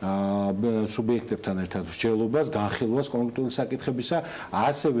სუბიექტებთან ერთად მსჯელობას, განხილვას კონკრეტული საკითხებისა,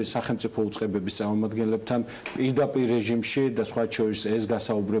 ასევე სახელმწიფო უწყებების წარმომადგენლებთან პირდაპირ რეჟიმში და სხვა შორის ეს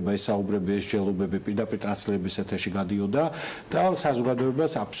გასაუბრება, ეს საუბრები, ეს მსჯელობები პირდაპირ ტრანსლირების ეთერში გადიოდა და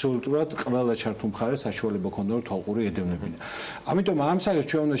საზოგადოებას აბსოლუტურად ყველა ჩართულ მხარეს საშუალება ჰქონდა რომ თვალყური ედევნებინა. ამიტომ ამ საკითხს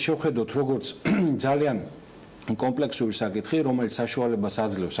ჩვენ უნდა შევხედოთ როგორც ძალიან კომპლექსური საკითხი, რომელიც საშუალებას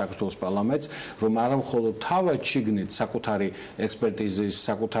აძლევს საქართველოს პარლამენტს, რომ არა მხოლოდ თავად შიგნით საკუთარი ექსპერტიზის,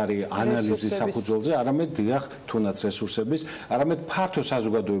 საკუთარი ანალიზის საფუძველზე, არამედ დიახ, თუნდაც რესურსების, არამედ ფართო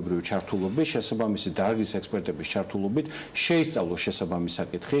საზოგადოებრივი ჩართულობის, შესაბამისი დარგის ექსპერტების ჩართულობით შეისწავლოს შესაბამისი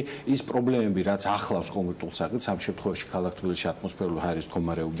საკითხი, ის პრობლემები, რაც ახლავს კონკრეტულ საკითხს, ამ შემთხვევაში ქალაქ თბილისში ატმოსფერული ჰაერის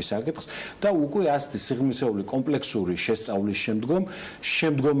მდგომარეობის საკითხს და უკვე ასეთი სიღრმისეული კომპლექსური შესწავლის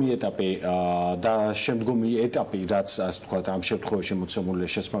შემდგომი ეტაპი, რაც ასე ვთქვათ, ამ შემთხვევაში მოცემულია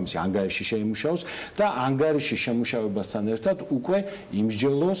შესაბამისი ანგარიში შეიმუშაოს და ანგარიშის შემუშავებასთან ერთად უკვე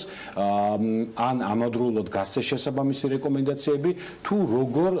იმსჯელოს ან ამავდროულად გასცეს შესაბამისი რეკომენდაციები თუ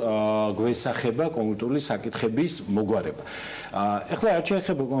როგორ გვესახება კონკრეტული საკითხების მოგვარება. ეხლა რაც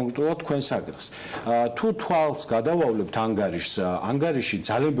შეეხება კონკრეტულად თქვენ საკითხს. თუ თვალს გადავავლებთ ანგარიშს, ანგარიში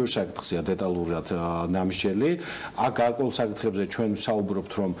ძალიან ბევრ საკითხია დეტალურად ნამსჯელი. აქ გარკვეულ საკითხებზე ჩვენ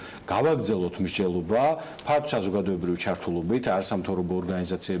ვსაუბრობთ, რომ გავაგრძელოთ მსჯელობა ფართო საზოგადოებრივი ჩართულობით, არასამთავრობო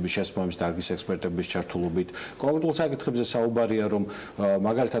ორგანიზაციების შესაბამის დარგის ექსპერტების ჩართულობით. კონკრეტულ საკითხებზე საუბარია, რომ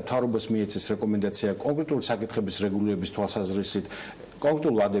მაგალითად მთავრობას მიეცეს რეკომენდაცია კონკრეტული საკითხების რეგულირების თვალსაზრისით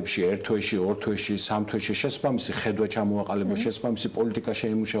კონკრეტულ ვადებში, ერთ თვეში, ორ თვეში, სამ თვეში შესაბამისი ხედვა ჩამოაყალიბოს, შესაბამისი პოლიტიკა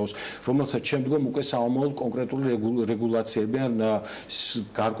შეიმუშაოს, რომელსაც შემდგომ უკვე საომოლ კონკრეტული რეგულაციები ან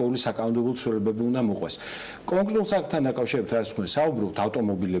გარკვეული საკანონმდებლო ცვლილებები უნდა მოყვეს. კონკრეტულ საკითხთან დაკავშირებით რაც თქვენ საუბრობთ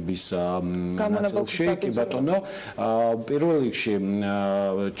ავტომობილების ნაწილში, კი ბატონო, პირველ რიგში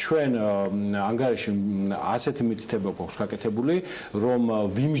ჩვენ ანგარიში ასეთი მითითება გვაქვს გაკეთებული, რომ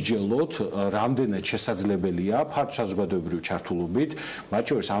ვიმსჯელოთ რამდენად შესაძლებელია ფართო საზოგადოებრივი ჩართულობით, მათ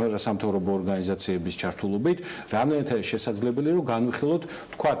შორის არასამთავრობო ორგანიზაციების ჩართულობით, რამდენად შესაძლებელი რომ განვიხილოთ,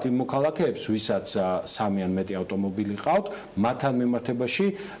 თქვათ, იმ მოქალაქეებს, ვისაც 3 ან მეტი ავტომობილი ყავთ, მათთან მიმართებაში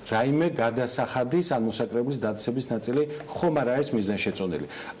რაიმე გადასახადის ან მოსაკრებლის დაწესების ნაწილი ხომ არ არის მიზანშეწონილი.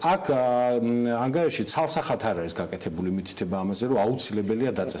 აქ ანგარიში ცალსახად არ არის გაკეთებული მითითება ამაზე, რომ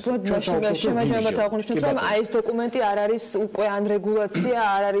აუცილებელია დაწესება. შემაჯამად აღნიშნოთ, რომ აი ეს დოკუმენტი არ არის უკვე ან რეგულაცია,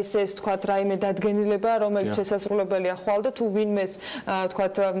 არ არის ეს, თქვათ, რაიმე დადგენილება, რომელიც შესაძლებელია ხვალ და თუ ვინმეს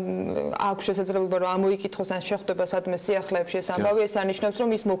თქვათ აქვს შესაძლებლობა რომ ამოიკითხოს ან შეხვდება სადმე სიახლეებში ეს ამბავი, ეს არნიშნავს რომ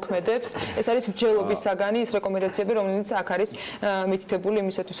ის მოქმედებს, ეს არის მსჯელობის საგანი, ის რეკომენდაციები, რომელიც აქ არის მითითებული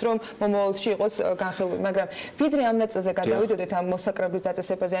იმისათვის რომ მომავალში იყოს განხილული, მაგრამ ვიდრე ამ ნაწილზე გადავიდოდეთ ამ მოსაკრებლის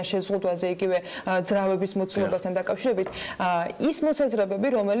დაწესებაზე ან შეზღუდვაზე იგივე ძრავების მოცულობასთან დაკავშირებით, ის მოსაზრებები,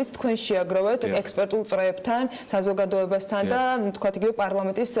 რომელიც თქვენ შეაგროვეთ ექსპერტულ წრეებთან, საზოგადოებასთან და თქვათ იგივე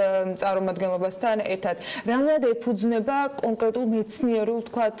პარლამენტის წარმომადგენლობასთან ერთად, რამდენად ეფუძნება კონკრეტულ მეცნიერულ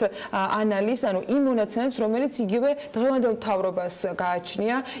თქვათ ანალიზს, ანუ იმ მონაცემებს, რომელიც იგივე დღევანდელ მთავრობას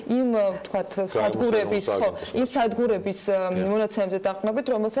გააჩნია, იმ თქვათ სადგურების მონაცემებზე დაყრდნობით,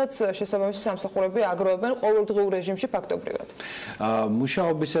 რომელსაც შესაბამისი სამსახურები აგროვებენ ყოველდღიურ რეჟიმში ფაქტობრივად.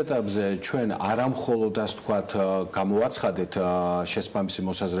 მუშაობის ეტაპზე ჩვენ არა მხოლოდ ასე ვთქვათ გამოვაცხადეთ შესაბამისი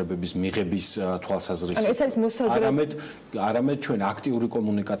მოსაზრებების მიღების თვალსაზრისით. ეს არის მოსაზრება. არამედ ჩვენ აქტიური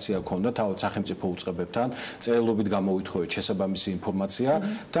კომუნიკაცია გქონდა თავად სახელმწიფო უწყებებთან, წერილობით გამოვითხოვეთ შესაბამისი ინფორმაცია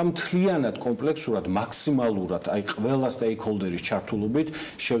და მთლიანად კომპლექსურად, მაქსიმალურად, აი ყველა სტეიქჰოლდერის ჩართულობით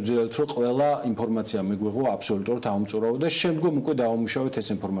შევძლებთ, რომ ყველა ინფორმაცია მიგვიღო აბსოლუტურად აუმწურავად და შემდგომ უკვე დავამუშავეთ ეს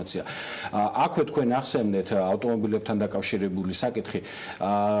ინფორმაცია. აქვე თქვენ ახსენეთ ავტომობილებთან დაკავშირებული საკითხი.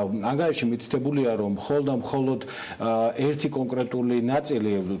 ანგარიში მითითებულია, რომ მხოლოდ ერთი კონკრეტული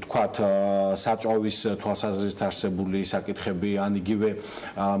ნაწილი, თქვათ, საწვავის თვალსაზრისით არსებული საკითხები, ან იგივე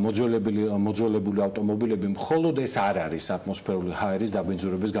მოძველებული ავტომობილები, მხოლოდ ეს არ არის ატმოსფერული საკონტროლო ჰაერის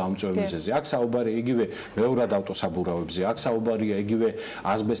დაბინძურების გამომწვევი მიზეზი. აქ საუბარი იგივე მეორად ავტოსაბურავებზე, აქ საუბარია იგივე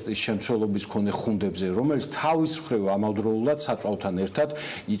ასბესტის შემცველობის მქონე ხუნდებზე, რომელიც თავის მხრივ ამავდროულად საწვავთან ერთად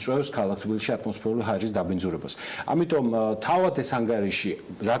იწვევს ქალაქ თბილისში ატმოსფერული ჰაერის დაბინძურებას. ამიტომ თავად ეს ანგარიში,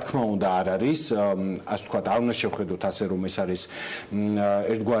 რა თქმა უნდა, არ არის, ასე ვთქვათ, არ უნდა შევხედოთ ასე, რომ ეს არის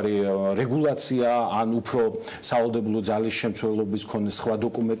ერთგვარი რეგულაცია ან უფრო სავალდებულო ძალის შემცველობის მქონე სხვა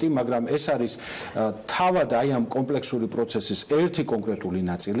დოკუმენტი, მაგრამ ეს არის თავად აი ამ კომპლექსური პროცესის ერთი კონკრეტული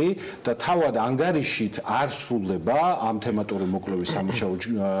ნაწილი და თავად ანგარიშით არ სრულდება ამ თემატური მოკვლევის სამუშაო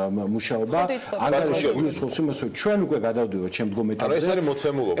მუშაობა. ანგარიში გულისხმობს იმას, რომ ჩვენ უკვე გადავდივართ შემდგომ ეტაპზე. ეს არის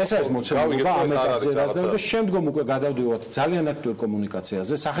მოცემულობა. ეს არის მოცემულობა ამ ეტაპზე და შემდგომ უკვე გადავდივართ ძალიან აქტიურ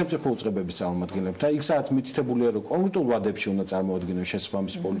კომუნიკაციაზე სახელმწიფო უწყებების წარმომადგენლებთან. იქ სადაც მითითებულია, რომ კონკრეტულ ვადებში უნდა წარმოადგინოს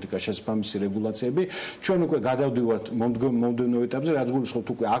შესაბამისი პოლიტიკა, შესაბამისი რეგულაციები. ჩვენ უკვე გადავდივართ მომდევნო ეტაპზე, რაც გულისხმობს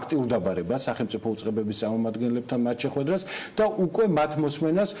უკვე აქტიურ დაბარებას სახელმწიფო უწყებების წარმომადგენლებთან მათ შეხვედრას და უკვე მათ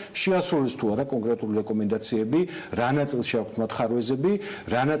მოსმენას შეასრულეს თუ არა კონკრეტული რეკომენდაციები, რა ნაწილში აქვთ მათ ხარვეზები,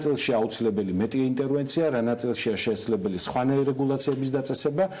 რა ნაწილში აუცილებელი მეტი ინტერვენცია, რა ნაწილშია შესაძლებელი სხვანაირი რეგულაციების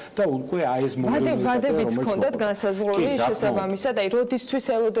დაწესება და უკვე აი ეს მომდევნო ვადებიც ჰქონდათ განსაზღვრული შესაბამისად, აი როდისთვის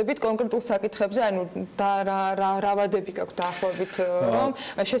ელოდებით კონკრეტულ საკითხებზე, ანუ რა ვადები გაქვთ დაახლოებით, რომ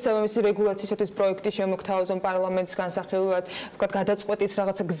შესაბამისი რეგულაციისათვის პროექტი შემოგთავაზონ პარლამენტს განსახილვად, ვთქვათ, გადაწყვეტის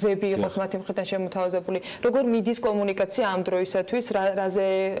რაღაცა გზები იყოს მათი მხრიდან შემოთავაზებული. როგორ მიდის კომუნიკაცია ამ დროისათვის, რაზე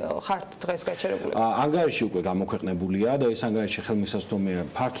ხართ დღეს გაჩერებული? ანგარიში უკვე გამოქვეყნებულია და ეს ანგარიში ხელმისაწვდომია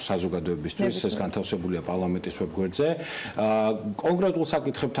ფართო საზოგადოებისთვის, ეს განთავსებულია პარლამენტის ვებგვერდზე. კონკრეტულ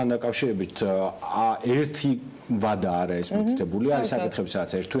საკითხებთან დაკავშირებით ერთი ვადა არა ეს მითითებული, არის საკითხები,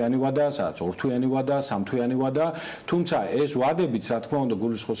 სადაც ერთთვიანი ვადა, სადაც ორთვიანი ვადა, სამთვიანი ვადა, თუმცა ეს ვადებიც, რა თქმა უნდა,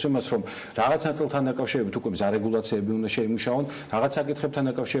 გულისხმობს იმას, რომ რაღაც ნაწილთან დაკავშირებით უკვე მზარ რეგულაციები უნდა შეიმუშაონ, რაღაც საკითხებთან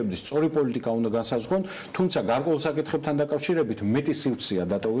დაკავშირებით სწორი პოლიტიკა უნდა განსაზღვრონ, თუმცა გარკვეულ საკითხებთან დაკავშირებით მეტი სივრცეა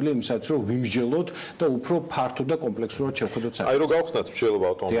დატოვილი იმისათვის, რომ ვიმსჯელოთ და უფრო ფართო და კომპლექსურად შევხედოთ საკითხს. აი რო გავხსნათ მსჯელობა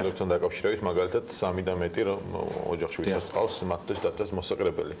ავტომობილებთან დაკავშირებით, მაგალითად 3 და მეტი ოჯახში ვისაც ყავს, მათთვის დაწეს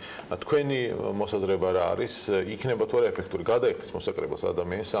მოსაკრებელი. თქვენი მოსაზრება რა არის? იქნება თუ არა ეფექტური გადაიხდის მოსაკრებელს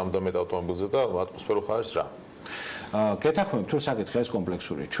ადამიანს 3 და მეტ ავტომობილზე და ატმოსფერულ ჰაერს რა? გეთახმებით თუ საკითხი ეს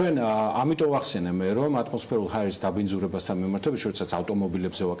კომპლექსური. ჩვენ ამიტომ ვახსენე მე, რომ ატმოსფერულ ჰაერის დაბინძურებასთან მიმართებით, როდესაც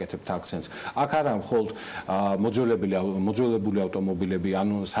ავტომობილებზე ვაკეთებთ აქცენტს, აქ არა მხოლოდ მოძველებული ავტომობილები,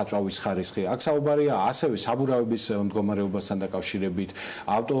 ანუ საწვავის ხარისხი, აქ საუბარია ასევე საბურავების მდგომარეობასთან დაკავშირებით,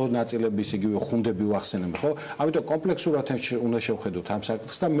 ავტონაწილების იგივე ხუნდები ვახსენებ, ხო? ამიტომ კომპლექსურად უნდა შევხედოთ ამ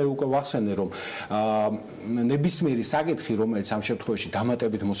საკითხს და მე უკვე ვახსენე, რომ ნებისმიერი საკითხი, რომელიც ამ შემთხვევაში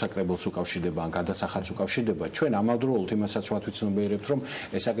დამატებით მოსაკრებელს უკავშირდება ან გადასახადს უკავშირდება, ჩვენ ამავდროულად იმასაც ვაცნობიერებთ, რომ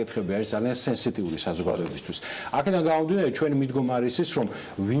ეს საკითხები არის ძალიან სენსიტიური საზოგადოებისთვის. აქედან გამომდინარე, ჩვენი მიდგომა არის ის, რომ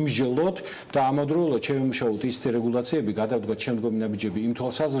ვიმსჯელოთ და ამავდროულად შევიმუშაოთ ისეთი რეგულაციები, გადავდგათ შემდგომი ნაბიჯები იმ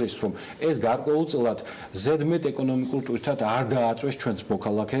თვალსაზრისით, რომ ეს გარკვეულწილად ზედმეტ ეკონომიკურ ტვირთად არ დააწვეს ჩვენს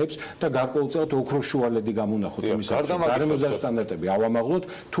მოქალაქეებს და გარკვეულწილად ოქროშუალედი გამონახოთ იმისათვის, რომ გარემოსდაცვის სტანდარტები ავამაღლოთ,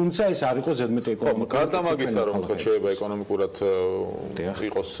 თუმცა ეს არ იყოს ზედმეტ ეკონომიკურ. გარდა მაგისა, რომ შეიძლება ეკონომიკურად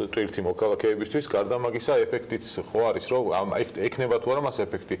იყოს ტვირთი მოქალაქეებისთვის, გარდა მაგისა ეფექტიც ხო არის, რომ ექნება თუ არა მას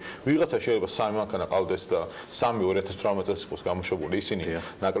ეფექტი. ვიღაცა შეიძლება 3 მანქანა ყავდეს და 3-2018 წელს იყოს გამოშვებული, ისინი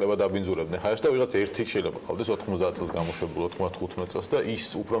ნაკლებად დაბინძურებდნენ ჰაერს და ვიღაცა ერთი შეიძლება ყავდეს 90 წელს გამოშვებული, 95 წელს და ის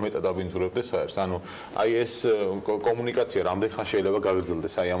უფრო მეტად დაბინძურებდეს ჰაერს. ანუ აი ეს კომუნიკაცია რამდენ ხან შეიძლება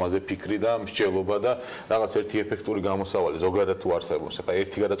გაგრძელდეს აი ამაზე ფიქრი და მსჯელობა და რაღაც ერთი ეფექტური გამოსავალი ზოგადად თუ არსებობს. ახლა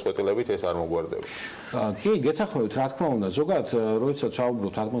ერთი გადაწყვეტილებით ეს არ მოგვარდება. კი, გეთახმებით, რა თქმა უნდა, ზოგადად როდესაც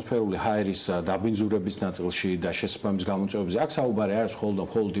ვაუბრობთ ატმოსფერული ჰაერის დაბინძურების ნაწილში და შესაბამის გამოწვევებზე, აქ საუბარი არის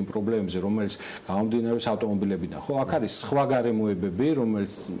მხოლოდ იმ პრობლემებზე, რომელიც გამომდინარეობს ავტომობილებიდან. ხო, აქ არის სხვა გარემოებები,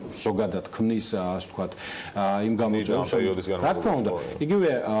 რომელიც ზოგადად ქმნის, ასე ვთქვათ, იმ გამოწვევებს. რა თქმა უნდა,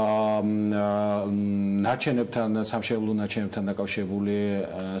 იგივე ნარჩენებთან, სამშენებლო ნარჩენებთან დაკავშირებული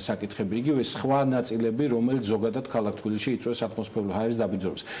საკითხები, იგივე სხვა ნაწილები, რომელიც ზოგადად ქალაქ თბილისში იწვევს ატმოსფერული ჰაერის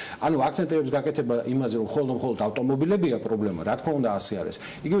დაბინძურებას. ანუ აქცენტების გაკეთება იმაზე, რომ მხოლოდ ავტომობილებია პრობლემა, რა თქმა უნდა, ასე არის.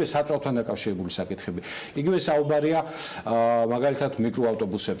 იგივე საწვავთან დაკავშირებული საკითხები. იგივე საუბარია მაგალითად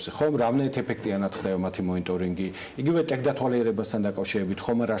მიკროავტობუსებზე, ხომ, რამდენად ეფექტიანად ხდება მათი მონიტორინგი. იგივე ტექნოლოგიებასთან დაკავშირებით,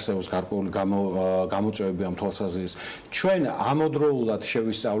 ხომ არ არსებობს გარკვეული გამოწვევები ამ თვალსაზრისით. ჩვენ ამოდროულად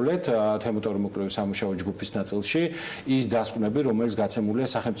შევისწავლეთ თემატური მოკვლევის სამუშაო ჯგუფის ნაწილში ის დასკვნები, რომელიც გაცემულია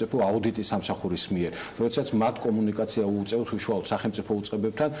სახელმწიფო აუდიტის სამსახურის მიერ. როდესაც მათ კომუნიკაცია უწევთ უშუალოდ სახელმწიფო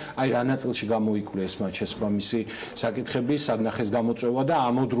უწყებებთან, აი რა ნაწილში გამოიკვლეს მათ შესაბამისი საკითხები, სადნახეს გამოწვევა და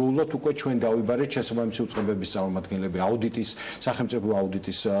ამოდროულად უკვე ჩვენ დავიბარეთ შესაბამისი უწყებების წარმომადგენლები, აუდიტის, სახელმწიფო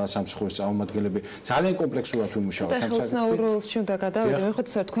აუდიტის სამსახურის წარმომადგენლები ძალიან კომპლექსურად ვიმუშავებთ ამ საკითხში. ეცნაურულში უნდა გადავიდე, მე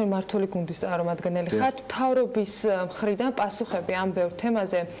ხოთი თქვენ მართული გუნდის წარმომადგენელი ხართ, მთავრობის მხრიდან პასუხები ამ ბევრ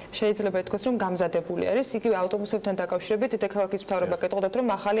თემაზე შეიძლება ითქვას, რომ გამზადებული არის. იგივე ავტობუსებთან დაკავშირებით დედაქალაქის მთავრობა კეთილდათ, რომ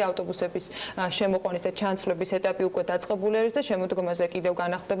ახალი ავტობუსების შემოყვანის და ჩანაცვლების ეტაპი უკვე დაწყებული არის და შემოდგომაზე კიდევ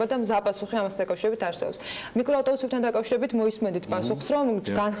განახლდება და მზაპასუხი ამასთან დაკავშირებით არსებობს. მიკროავტობუსებთან დაკავშირებით მოისმენთ პასუხს, რომ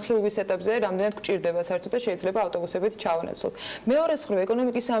განხილვის ეტაპზე რამდენად გვჭირდება საერთოდ და შეიძლება ავტობუსებით ჩავანაცვლოთ. მეორე მხრივ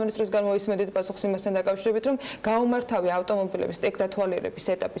ეკონომიკის სამინისტროსგან მოისმენთ პასუხს იმასთან დაკავშირებით, რომ გაუმართავი ავტომობილების ტექნათვალიერების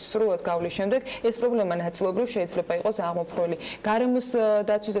ეტაპის სრულად გავლის შემდეგ ეს პრობლემა ნაწილობრივ შეიძლება იყოს აღმოფხვრელი. გარემოს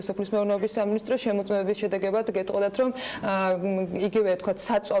დაცვის და სოფლის მეურნეობის სამინისტრო შემოწმების შედეგად გეტყოდათ, რომ იგივე თქვა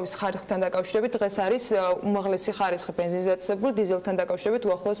საწვავის ხარისხთან დაკავშირებით დღეს არის უმაღლესი ხარისხი ბენზინზე დაწესებული, დიზელთან დაკავშირებით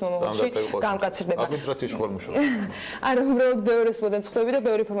უახლოეს მომავალში გამკაცრდება. ადმინისტრაციის ფორმულში. არა, უბრალოდ ბევრი მოსდენცხვები და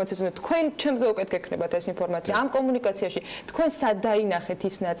ბევრი ინფორმაცია ზონდა. თქვენ ჩემზე უკეთ გექნებათ ეს ინფორმაცია. ამ კომუნიკაციაში თქვენ სად დაინახეთ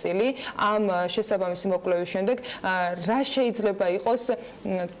ის ნაწილი ამ შესაბამისი მოკვლევის შემდეგ, რა შეიძლება იყოს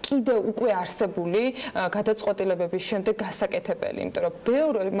კიდევ უკვე არსებული გადაწყვეტილებების შემდეგ გასაკეთებელი, იმიტომ რომ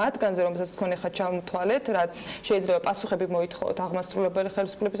ბევრი მათგანზე, რომელსაც თქვენ ახლა ჩავთვალეთ, რაც შეიძლება პასუხები მოითხოვოთ აღმასრულებელი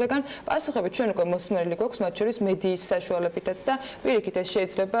ხელისუფლებისგან, პასუხები ჩვენ უკვე მოსმენილი გვაქვს, მათ შორის მედიის საშუალებითაც და პირიქით ეს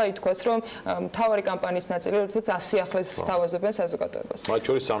შეიძლება ითქვას, რომ მთავარი კამპანიის ნაწილი, როდესაც ასიახლეს სთავაზობენ საზოგადოებას. მათ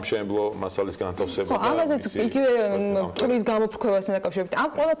შორის სამშენებლო მასალის განთავსება და ამაზეც იგივე ტურის გამოფრქვევასთან დაკავშირებით. ამ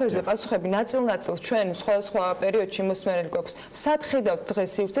ყველაფერზე პასუხები ნაწილ-ნაწილს ჩვენ სხვადასხვა პერიოდში მოსმენილი გვაქვს. სად ხედავთ დღეს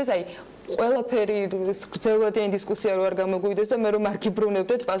სივრცეს, აი ყველაფერი გრძელვადიანი დისკუსია რო არ გამოგვიდეს და მე რომ არ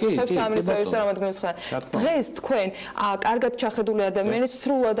გიბრუნებდეთ პასუხებს სამინისტროს წარმომადგენლებს ხარ. დღეს თქვენ კარგად ჩახედული ადამიანი,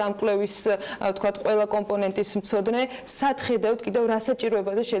 სრულად ამ კვლევის თქვათ ყველა კომპონენტის მცოდნე, სად ხედავთ კიდევ რა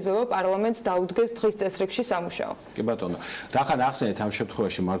საჭიროებაზე შეიძლება პარლამენტს დაუდგეს დღის წესრიგში სამუშაო. კი ბატონო, რახან ახსენეთ ამ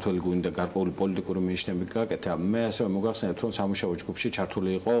შემთხვევაში მართველი გუნდი და გარკვეული პოლიტიკური მინიშნები გაკეთა. მე ასევე მოგახსენეთ, რომ სამუშაო ჯგუფში ჩართული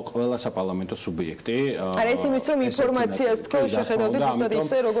იყო ყველა საპარლამენტო სუბიექტი. არა, ეს იმის რომ ინფორმაციას თქვენ შეხედავდით ზუსტად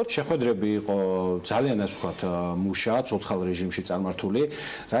ისე როგორც შეხვედრები იყო ძალიან ასე ვთქვათ მუშა, ცოცხალ რეჟიმში წარმართული.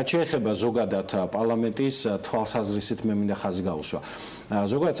 რაც შეეხება ზოგადად პარლამენტის თვალსაზრისით მე მინდა ხაზი გაუსვა.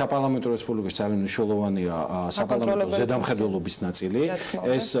 ზოგადად საპარლამენტო რესპუბლიკის ძალიან მნიშვნელოვანია საპარლამენტო ზედამხედველობის ნაწილი.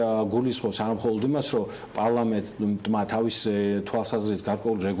 ეს გულისხმობს არა მხოლოდ იმას, რომ პარლამენტმა თავის თვალსაზრისით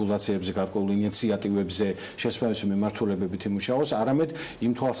გარკვეულ რეგულაციებზე, გარკვეულ ინიციატივებზე შესაბამისი მიმართულებებით იმუშაოს, არამედ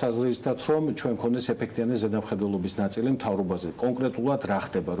იმ თვალსაზრისითაც, რომ ჩვენ გქონდეს ეფექტიანი ზედამხედველობის ნაწილი მთავრობაზე. კონკრეტულად რა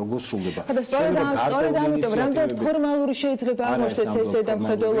ხდება, როგორ სრულდება. სწორედ ამიტომ რამდენად ფორმალური შეიძლება აღმოჩნდეს ეს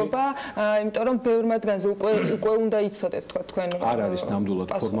ზედამხედველობა, იმიტომ რომ ბევრ მათგანზე უკვე უნდა იცოდეთ თქვა თქვენ. არ არის ნამდვილად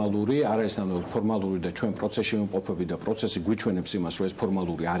ფორმალური, არ არის ნამდვილად ფორმალური და ჩვენ პროცესში ვიმყოფები და პროცესი გვიჩვენებს იმას, რომ ეს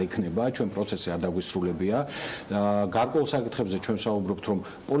ფორმალური არ იქნება, ჩვენ პროცესი არ დაგვისრულებია. გარკვეულ საკითხებზე ჩვენ ვსაუბრობთ, რომ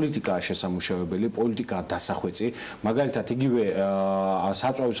პოლიტიკაა შესამუშავებელი, პოლიტიკაა დასახვეწი, მაგალითად იგივე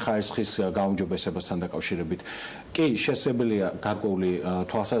საწვავის ხარისხის გაუმჯობესებასთან დაკავშირებით. კი, შესაძლებელია გარკვეული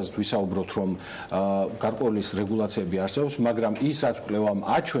თვალსაზრისით ვისაუბროთ, რომ გარკვეული რეგულაციები არსებობს, მაგრამ ის რაც კვლევამ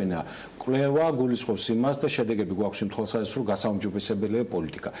აჩვენა, კვლევა გულისხმობს იმას და შედეგები გვაქვს იმ თვალსაზრისით, რომ გასაუმჯობესებელია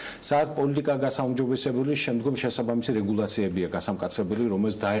პოლიტიკა. სადაც პოლიტიკა გასაუმჯობესებელი, შემდგომ შესაბამისი რეგულაციებია გასამკაცებელი,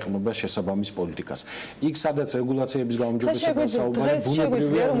 რომელიც დაეყრდნობა შესაბამის პოლიტიკას. იქ სადაც რეგულაციების გაუმჯობესებას საუბარი,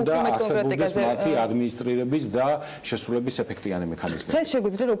 ბუნებრივია, უნდა არსებობდეს მათი ადმინისტრირების და შესრულების ეფექტიანი მექანიზმი. დღეს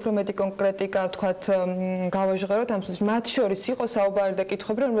შეგვიძლია უფრო მეტი კონკრეტიკა თქვათ გავაჟღეროთ ამ სულ მათ შორის იყო საუბარი და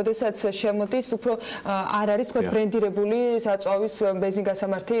კითხვები, რომ როდესაც შემოდის უფრო არ არის თქვათ ბრენდირებული საწვავის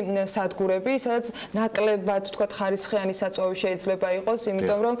ბენზინგასამართი სადგურები, სადაც ნაკლებად თქვათ ხარისხიანი საწვავი შეიძლება იყოს,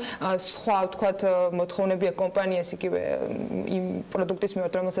 იმიტომ რომ სხვა თქვათ მოთხოვნებია კომპანიას იგივე იმ პროდუქტის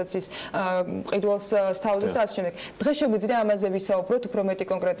მიმართ, რომელსაც ის ყიდულს სთავაზობს და ასე შემდეგ. დღეს შეგვიძლია ამაზე ვისაუბროთ უფრო მეტი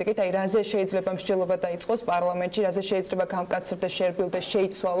კონკრეტიკით, აი რაზე შეიძლება მსჯელობა დაიწყოს პარლამენტში, რაზე შეიძლება გამკაცრდეს, შეერბილდეს,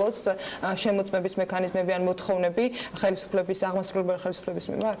 შეიცვალოს შემოწმების მექანიზმები ან მოთხოვნები ხელისუფლების აღმასრულებელი ხელისუფლების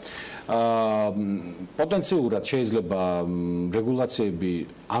მიმართ? პოტენციურად შეიძლება რეგულაციები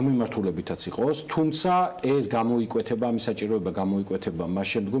ამ მიმართულებითაც იყოს, თუმცა ეს გამოიკვეთება, ამის საჭიროება გამოიკვეთება მას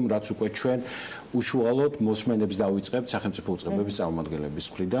შემდგომ, რაც უკვე ჩვენ უშუალოდ მოსმენებს დავიწყებთ სახელმწიფო უწყებების წარმომადგენლების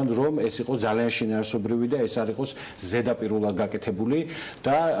მხრიდან, რომ ეს იყოს ძალიან შინაარსობრივი და ეს არ იყოს ზედაპირულად გაკეთებული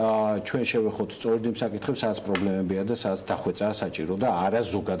და ჩვენ შევეხოთ სწორედ იმ საკითხებს, სადაც პრობლემებია და სადაც დახვეწაა საჭირო და არა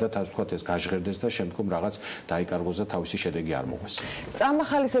ზოგადად ასე ვთქვათ ეს გაჟღერდეს და შემდგომ რაღაც დაიკარგოს და თავისი შედეგი არ მოგვეს.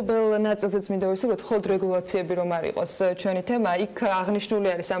 წამახალისებს აუცილებელი ნაწილზეც მინდა ვისაუბროთ, მხოლოდ რეგულაციები რომ არ იყოს ჩვენი თემა, იქ აღნიშნული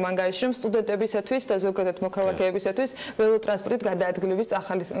არის ამ ანგარიშში, რომ სტუდენტებისათვის და ზოგადად მოქალაქეებისათვის ველოტრანსპორტით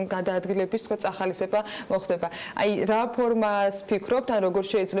გადაადგილების წახალისება მოხდება. აი, რა ფორმას ფიქრობთ, ან როგორ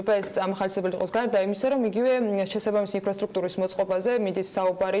შეიძლება ეს წამახალისებელი იყოს გარდა იმისა, რომ იგივე შესაბამისი ინფრასტრუქტურის მოწყობაზე მიდის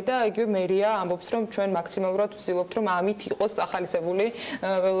საუბარი და იგივე მერია ამბობს, რომ ჩვენ მაქსიმალურად ვცდილობთ, რომ ამით იყოს წახალისებული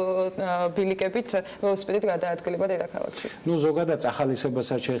ბილიკებით ველოსიპედით გადაადგილება დედაქალაქში. ნუ ზოგადად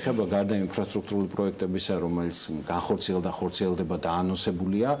წახალისებასაც შეეხება გარდა ინფრასტრუქტურული პროექტებისა, რომელიც განხორციელდება და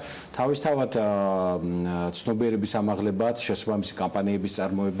ანონსებულია, თავისთავად ცნობიერების ამაღლებაც, შესაბამისი კამპანიების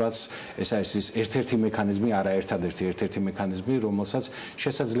წარმოებაც, ეს არის ის ერთ-ერთი მექანიზმი, არა ერთადერთი მექანიზმი, რომელსაც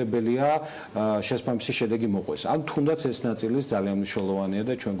შესაძლებელია შესაბამისი შედეგი მოყვეს. ან თუნდაც ეს ნაწილის ძალიან მნიშვნელოვანია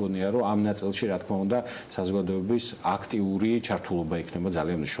და ჩვენ გონია, რომ ამ ნაწილში, რა თქმა უნდა, საზოგადოების აქტიური ჩართულობა იქნება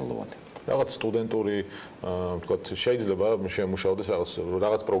ძალიან მნიშვნელოვანი. რაღაც სტუდენტური ვთქვათ შეიძლება შემუშავდეს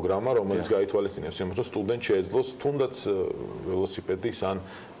რაღაც პროგრამა, რომელიც გაითვალისწინებს იმას, რომ სტუდენტ შეეძლოს თუნდაც ველოსიპედის ან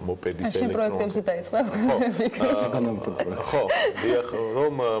მოპედის პროექტებზე დაიწყო. ხო,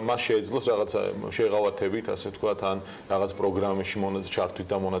 რომ მას შეეძლოს რაღაცა შეღავათებით, ასე ვთქვათ, ან რაღაც პროგრამაში ჩართვით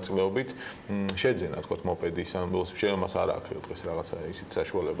და მონაწილეობით შეძენა, ვთქვათ, მოპედის ან ველოსიპედის შემა მას არ აქვს დღეს რაღაცა ისეთ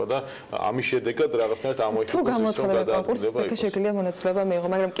საშუალება და ამის შედეგად რაღაცნაირად ამოიხსნა თუ გამოცხადება კონკურსი, შეგიძლია მონაწილეობა მიიღო,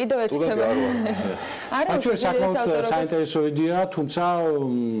 მაგრამ კიდევ ერთი თემა. არა, საკმაოდ საინტერესო იდეაა, თუმცა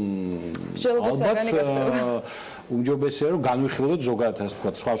ალბათ უმჯობესია რომ განვიხილოთ ზოგადად ასე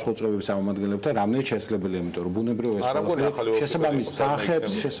ვთქვათ სხვა წყობების ამომადგენლებთან რამდენად შესაძლებელია, იმიტომ რომ ბუნებრივ ეს შესაბამის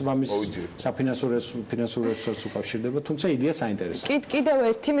თანხებს, შესაბამის საფინანსო რესურსებს უკავშირდება, თუმცა იდეა საინტერესოა. კიდევ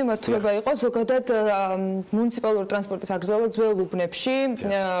ერთი მიმართულება იყო ზოგადად მუნიციპალური ტრანსპორტის აკრძალვა ძველ უბნებში.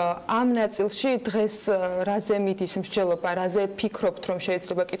 ამ ნაწილში დღეს რაზე მიდის მსჯელობა, რაზე ფიქრობთ რომ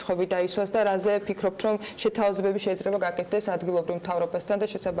შეიძლება კითხვები დაისვას და რაზე ფიქრობთ რომ შეთავაზებები შეიძლება გაკეთდეს ადგილობრივ მთავრობასთან და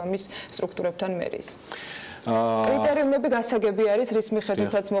შესაბამის სტრუქტურებთან მერის. კრიტერიუმები გასაგები არის, რის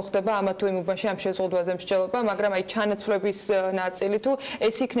მიხედვითაც მოხდება ამა თუ იმ უბანში ამ შეზღუდვაზე მსჯელობა, მაგრამ აი ჩანაცვლების ნაწილი თუ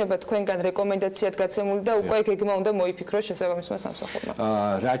ეს იქნება თქვენგან რეკომენდაციად გაცემული და უკვე გეგმა უნდა მოიფიქროს შესაბამისმა სამსახურმა.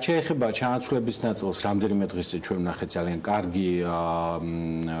 რაც შეეხება ჩანაცვლების ნაწილს, რამდენიმე დღის წინ ჩვენ ვნახეთ ძალიან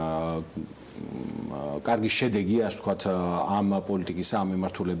კარგი შედეგი, ასე ვთქვათ, ამ პოლიტიკისა, ამ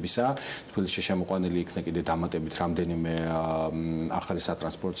მიმართულებისა. თბილისში შემოყვანილი იქნა კიდე დამატებით რამდენიმე ახალი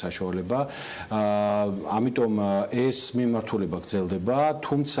სატრანსპორტო საშუალება. ამიტომ ეს მიმართულება გრძელდება,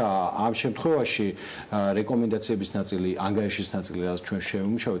 თუმცა ამ შემთხვევაში რეკომენდაციების ნაწილი, ანგარიშის ნაწილი, რაც ჩვენ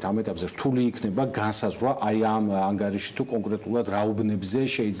შევიმუშავეთ, ამ ეტაპზე რთული იქნება განსაზღვრა აი ამ ანგარიში თუ კონკრეტულად რა უბნებზე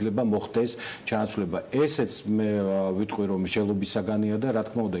შეიძლება მოხდეს ჩანაცვლება. ესეც მე ვიტყვი, რომ მსჯელობის საგანია და რა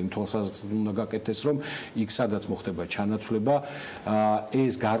თქმა უნდა, იმ თვალსაზრისით უნდა გაკეთდეს, რომ იქ სადაც მოხდება ჩანაცვლება,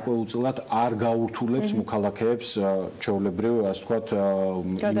 ეს გარკვეულწილად არ გაურთულებს მოქალაქეებს ჩვეულებრივ, ასე ვთქვათ,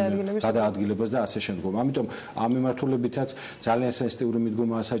 გადაადგილებას და ასე შემდგომ. ამიტომ ამ მიმართულებითაც ძალიან სენსიტიური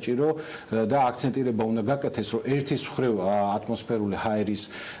მიდგომაა საჭირო და აქცენტირება უნდა გაკეთდეს, რომ ერთის მხრივ ატმოსფერული ჰაერის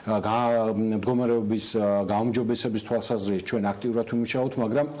მდგომარეობის გაუმჯობესების თვალსაზრისით ჩვენ აქტიურად ვიმუშაობთ,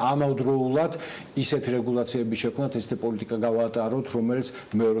 მაგრამ ამავდროულად ისეთი რეგულაციები შექმნათ, ესეთი პოლიტიკა გავაატაროთ, რომელიც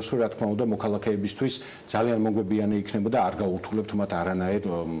მეორეს მხრივ, რა თქმა უნდა, მოქალაქეებისთვის ძალიან მოგებიანი იქნება და არ გაურთულებთ მათ არანაირ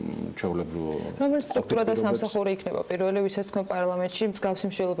ჩვეულებრივ. რომელი სტრუქტურა და სამსახური იქნება პირველი, ვისაც თქვენ პარლამენტში მსგავსი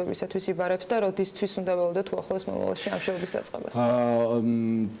მსჯელობებისათვის იბარებთ და როდისთვის უნდა ველოდოთ უახლოეს მომავალში ამ შეობის დაწყებას?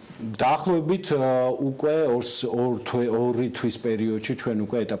 დაახლოებით უკვე ორი თვის პერიოდში ჩვენ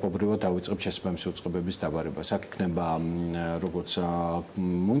უკვე ეტაპობრივად დავიწყებთ შესაბამისი უწყებების დაბარებას. აქ იქნება როგორც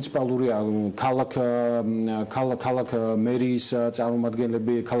მუნიციპალური ქალაქ მერიის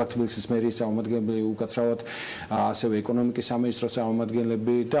წარმომადგენლები, ქალაქ თბილისის მერიის წარმომადგენლები, უკაცრავად ასევე ეკონომიკის სამინისტროს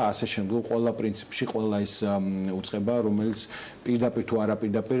წარმომადგენლები და ასე შემდგომ ყველა პრინციპში ყველა ეს უწყება, რომელიც პირდაპირ თუ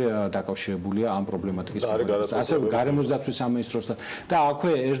არაპირდაპირ დაკავშირებულია ამ პრობლემატიკის პრობლემასთან. ასევე გარემოს დაცვის სამინისტროსთან და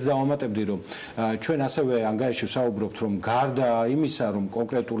აქვე ერთ დავამატებდი, რომ ჩვენ ასევე ანგარიში ვსაუბრობთ, რომ გარდა იმისა, რომ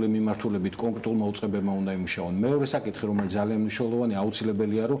კონკრეტული მიმართულებით კონკრეტულმა უწყებებმა უნდა იმუშაონ, მეორე საკითხი, რომელიც ძალიან მნიშვნელოვანია,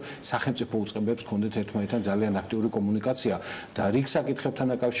 აუცილებელია, რომ სახელმწიფო უწყებებს ჰქონდეთ ერთმანეთთან ძალიან აქტიური კომუნიკაცია და რიგ საკითხებთან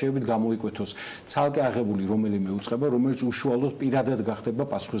დაკავშირებით გამოიკვეთოს ცალკე აღებული რომელიმე უწყება, რომელიც უშუალოდ პირადად გახდება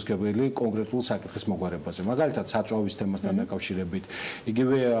პასუხისმგებელი კონკრეტულ საკითხის მოგვარებაზე. მაგალითად, საწვავის თემასთან დაკავშირებით,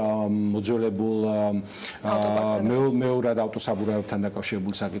 იგივე მოძველებულ მეორად ავტოსაბურავებთან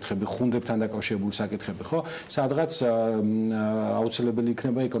დაკავშირებული საკითხები, ხუნდებთან დაკავშირებული საკითხები, ხო? სადღაც აუცილებელი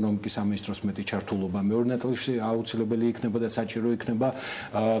იქნება ეკონომიკის სამინისტროს მეტი ჩართულობა. მეორე ნაწილში აუცილებელი იქნება და საჭირო იქნება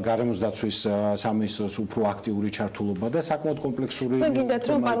გარემოს დაცვის სამინისტროს უფრო აქტიური ჩართულობა და საკმაოდ კომპლექსური გინდათ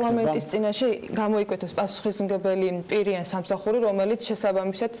რომ პარლამენტის არის წინაშე გამოიკვეთოს პასუხისმგებელი პირი ან სამსახური, რომელიც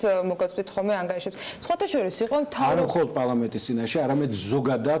შესაბამისად მოგაწვით ხოლმე ანგარიშებს. სხვათა შორის იყო არა მხოლოდ პარლამენტის წინაშე, არამედ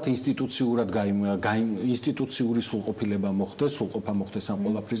ზოგადად ინსტიტუციური სრულყოფილება მოხდეს, სრულყოფა მოხდეს ამ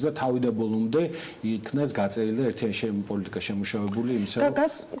ყველაფრის და თავი და ბოლომდე იქნას გაწერილი და ერთიანი პოლიტიკა შემუშავებული იმისა, რომ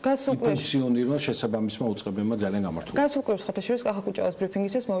ფუნქციონირონ შესაბამისმა უწყებებმა ძალიან გამართულად. გასულკვირ სხვათა შორის კახაკუჭავას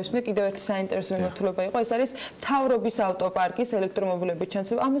ბრიფინგისას მოვისმენთ კიდევ ერთი საინტერესო მიმართულება იყო, ეს არის მთავრობის ავტოპარკის ელექტრომობილების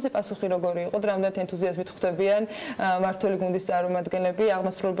ჩანაცვლება. ამაზე პასუხი როგორი იყო? რამდენად ენთუზიაზმით ხვდებიან მმართველი გუნდის წარმომადგენლები,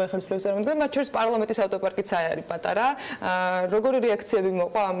 აღმასრულებელი ხელისუფლების წარმომადგენლები, მათ შორის პარლამენტის ავტოპარკიც არის პატარა. როგორი რეაქციები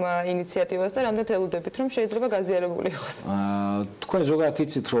მოყვა ამ ინიციატივას და რამდენად ელუდებით, რომ შეიძლება გაზიარებული იყოს? თქვენ ზოგადად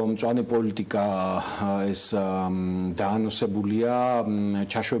იცით, რომ მწვანე პოლიტიკა ეს დაანონსებულია,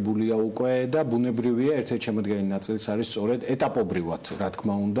 ჩაშვებულია უკვე და ბუნებრივია ერთ-ერთი შემოდგენილი ნაწილიც არის სწორედ ეტაპობრივად, რა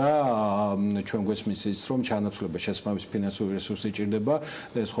თქმა უნდა, ჩვენ გვესმის ის, რომ ჩანაცვლება შესაბამის ფინანსური რესურსი ჭირდება,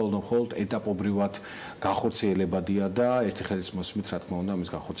 ეს მხოლოდ ეტაპობრივად განხორციელებადია და ერთი ხელის მოსმით, რა თქმა უნდა, ამის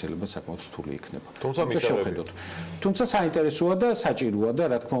განხორციელება საკმაოდ რთული იქნება. თუმცა საინტერესოა და საჭიროა და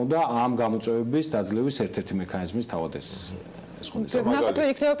რა თქმა უნდა, ამ გამოწვევების დაძლევის ერთ-ერთი მექანიზმის თავად ეს ნახოთ ვინ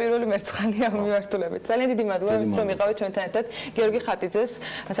იქნება პირველი მერცხალი ამ მიმართულებით. ძალიან დიდი მადლობა იმისთვის, რომ იყავით ჩვენთან ერთად. გიორგი ხატიძეს,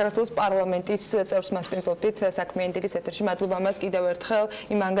 საქართველოს პარლამენტის წევრს მასპინძლობდით საქმიანი დილის ეთერში. მადლობა მას კიდევ ერთხელ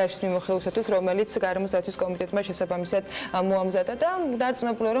იმ ანგარიშის მიმოხილვისათვის, რომელიც გარემოს დაცვის კომიტეტმა შესაბამისად მოამზადა და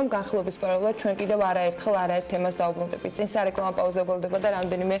დარწმუნებულია, რომ განხილვის პარალელურად ჩვენ კიდევ არაერთხელ არაერთ თემას დავუბრუნდებით. წინ სარეკლამო პაუზა გოლდება და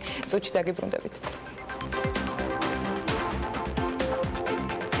რამდენიმე წუთში დაგიბრუნდებით.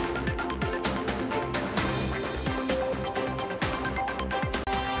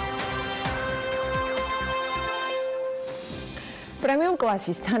 პრემიუმ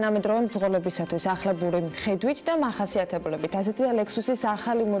კლასის თანამედროვე მძღოლებისათვის ახლებური ხედვით და მახასიათებლებით. ასეთია ლექსუსის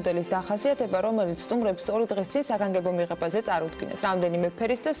ახალი მოდელის დახასიათება, რომელიც სტუმრებს 2 დღის წინ საგანგებო მიღებაზე წარუდგინეს. რამდენიმე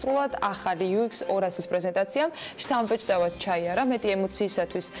ფერის და სრულად ახალი UX 200-ის პრეზენტაციამ შთამბეჭდავად ჩაიარა. მეტი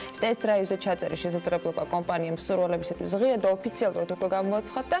ემოციისათვის test drive-ზე ჩაწერის შესაძლებლობა კომპანიამ მსურველებისათვის ღია და ოფიციალურად უკვე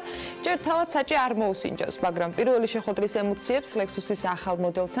გამოაცხადა. ჯერ თავად საჭი არ მოუსინჯავს, მაგრამ პირველი შეხვედრის ემოციებს ლექსუსის ახალ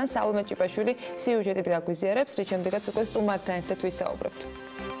მოდელთან სალომე ჭიპაშვილი სიუჟეტით გაგვიზიარებს, რის შემდეგაც უკვე სტუმართან ერთად ვისაუბრებთ.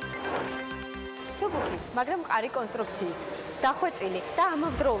 სუბუქი, მაგრამ მყარი კონსტრუქციის, დახვეწილი და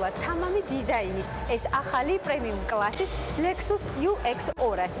ამავდროულად თამამი დიზაინის ეს ახალი პრემიუმ კლასის ლექსუს UX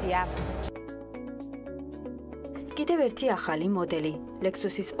 200-ია. კიდევ ერთი ახალი მოდელი,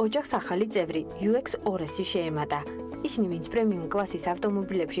 ლექსუსის ოჯახს ახალი წევრი UX 200 შეემატა. ისინი, ვინც პრემიუმ კლასის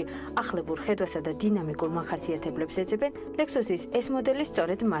ავტომობილებში ახლებურ ხედვასა და დინამიკურ მახასიათებლებს ეძებენ, ლექსუსის ეს მოდელი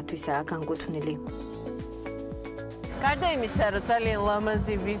სწორედ მათთვისაა განკუთვნილი. გარდა იმისა, რომ ძალიან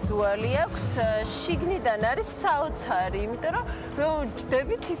ლამაზი ვიზუალი აქვს, შიგნიდან არის საოცარი, იმიტომ რომ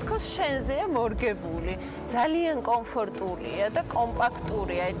ჯდები თითქოს შენზეა მორგებული. ძალიან კომფორტულია და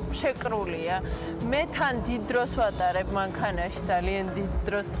კომპაქტურია, შეკრულია. მე თან დიდ დროს ვატარებ მანქანაში, ძალიან დიდ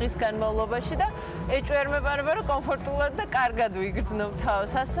დროს დღის განმავლობაში და ეჭვერმებარება, რომ კომფორტულად და კარგად ვიგრძნობ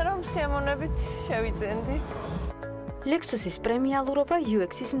თავს, ასე რომ სიამოვნებით შევიძენდი. ლექსუსის პრემიალურობა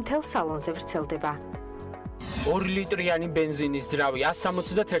UX-ის მთელ სალონზე ვრცელდება. 2 ლიტრიანი ბენზინის ძრავი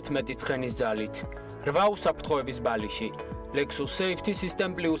 171 ცხენის ძალით. 8 უსაფრთხოების ბალიში. ლექსუს Safety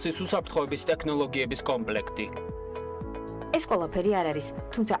System Plus-ის უსაფრთხოების ტექნოლოგიების კომპლექტი. ეს ყველაფერი არ არის,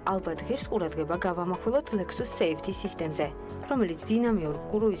 თუმცა ალბათ ღირს ყურადღება გავამახვილოთ ლექსუს Safety System-ზე, რომელიც დინამიურ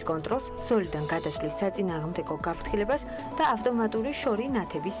კრუიზ კონტროლს, ზოლიდან გადასვლის საწინააღმდეგო გაფრთხილებას და ავტომატური შორი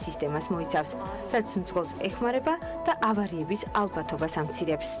ნათების სისტემას მოიცავს, რაც მძღოლს ეხმარება და ავარიების ალბათობას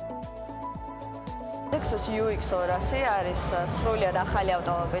ამცირებს. ლექსუს UX 200 არის სრულიად ახალი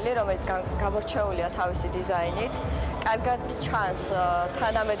ავტომობილი, რომელიც გამორჩეულია თავისი დიზაინით. კარგად ჩანს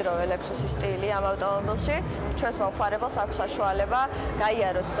თანამედროვე ლექსუსის სტილი ამ ავტომობილში. ჩვენს მომხმარებელს აქვს საშუალება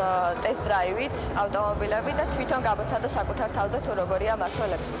გაიაროს test drive-ით ავტომობილები და თვითონ გამოცადოს საკუთარ თავზე თუ როგორია მართლა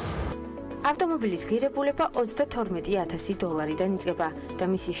ლექსუსი. ავტომობილის ღირებულება $32,000-დან იწყება და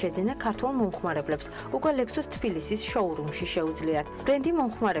მისი შეძენა ქართულ მომხმარებლებს უკვე ლექსუს თბილისის შოურუმში შეუძლიათ. ბრენდი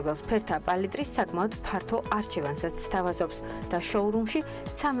მომხმარებელს ფერთა პალიტრის საკმაოდ ფართო არჩევანსაც სთავაზობს და შოურუმში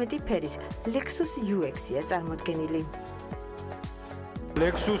 13 ფერის ლექსუს UX-ია წარმოდგენილი.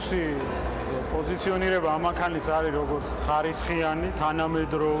 ლექსუსი პოზიციონირება ამ მანქანის არის როგორც ხარისხიანი,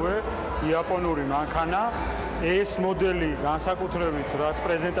 თანამედროვე, იაპონური მანქანა. ეს მოდელი განსაკუთრებით რაც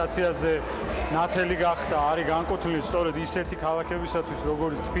პრეზენტაციაზე ნათელი გახდა, არის განკუთვნილი სწორედ ისეთი ქალაქებისათვის,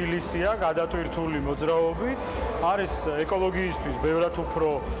 როგორც თბილისია, გადატვირთული მოძრაობით, არის ეკოლოგიისთვის ბევრად უფრო,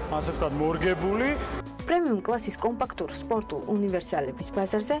 ასე ვთქვათ, მორგებული. პრემიუმ კლასის კომპაქტურ სპორტულ უნივერსალების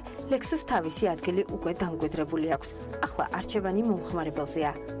ბაზარზე ლექსუს თავისი ადგილი უკვე დამკვიდრებული აქვს. ახლა არჩევანი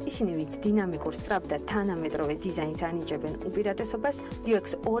მომხმარებელზეა. ისინი ვინც დინამიკურ, სწრაფ და თანამედროვე დიზაინს ანიჭებენ უპირატესობას,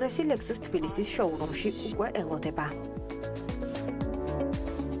 UX 200 ლექსუს თბილისის შოურუმში უკვე ელოდება.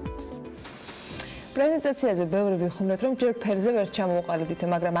 პრეზენტაციაზე ბევრი ვიხმნეთ, რომ ჯერ ფერზე ვერ ჩამოვყალიბდით,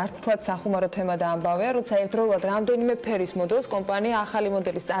 მაგრამ ართლად სახუმარო თემა და ამბავია, როცა ერთდროულად რამდენიმე ფერის მოდელს კომპანია ახალი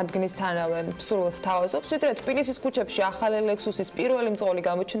მოდელის წარდგნისთანავე მსურველს თავაზობს, ვიდრე თბილისის ქუჩებში ახალი ლექსუსის პირველი მწვოლი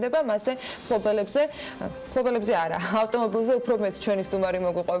გამოჩნდება, მასზე ფლობელებზე არა, ავტომობილზე უფრო მეც ჩვენი სტუმარი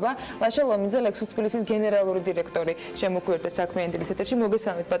მოგვიყვება. ლაშა ლომინძე, ლექსუს თბილისის გენერალური დირექტორი, შემოგვიერთდა საქმიანი დილის ეთერში.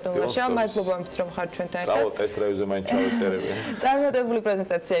 მოგესალმებით ბატონ ლაშა, მადლობა ამით რომ ხართ ჩვენთან ერთად. წავალ ტესტ-დრაივზე მაინც ჩავეწერები. წარმატებული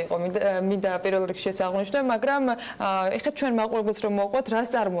პრეზენტაცია იყო, მინდა პირველ რიგში შესაღვნიშნო, მაგრამ ეხლა ჩვენ მაყურებელს რომ მოვყვეთ, რას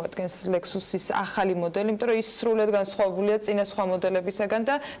წარმოადგენს ლექსუსის ახალი მოდელი, იმიტომ რომ ის სრულად განსხვავებულია წინა სხვა მოდელებისაგან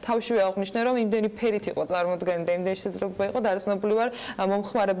და თავშივე აღვნიშნე, რომ იმდენი ფერით იყო წარმოდგენილი და იმდენი შესაძლებლობა იყო, დარწმუნებული ვარ,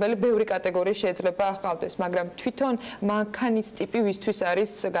 მომხმარებელი ბევრი კატეგორიის შეიძლება ჰყავდეს, მაგრამ თვითონ მანქანის ტიპი ვისთვის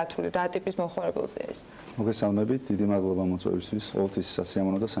არის გათვლილი, რა ტიპის მომხმარებელზეა ეს? მოგესალმებით, დიდი მადლობა მოწვევისთვის, ყოველთვის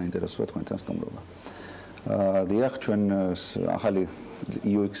სასიამოვნო და საინტერესოა თქვენთან სტუმრობა. დიახ, ჩვენ ახალი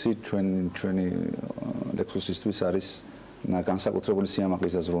UX-ი ჩვენი ლექსუსისთვის არის განსაკუთრებული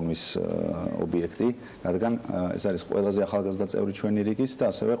სიამაყის და ზრუნვის ობიექტი, რადგან ეს არის ყველაზე ახალგაზრდა წევრი ჩვენი რიგის და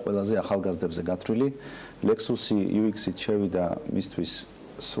ასევე ყველაზე ახალგაზრდებზე გათვლილი. ლექსუსი UX-ით შევიდა მისთვის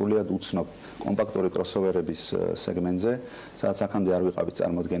სრულად უცნობ კომპაქტური კროსოვერების სეგმენტზე, სადაც აქამდე არ ვიყავით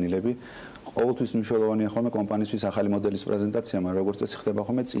წარმოდგენილები. ყოველთვის მნიშვნელოვანია ხოლმე კომპანიისთვის ახალი მოდელის პრეზენტაცია, მაგრამ როგორც წესი ხდება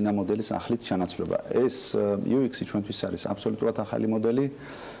ხოლმე წინა მოდელის ახლით ჩანაცვლება. ეს UX-ი ჩვენთვის არის აბსოლუტურად ახალი მოდელი.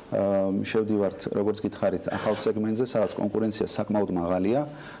 შევდივართ, როგორც გითხარით, ახალ სეგმენტზე, სადაც კონკურენცია საკმაოდ მაღალია,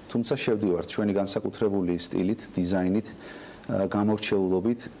 თუმცა შევდივართ ჩვენი განსაკუთრებული სტილით, დიზაინით,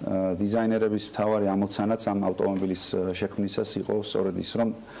 გამორჩეულობით. დიზაინერების მთავარი ამოცანაც ამ ავტომობილის შექმნისას იყო სწორედ ის, რომ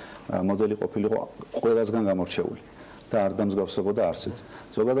მოდელი ყოფილიყო ყველასგან გამორჩეული და არ დამსგავსებოდა არსიც.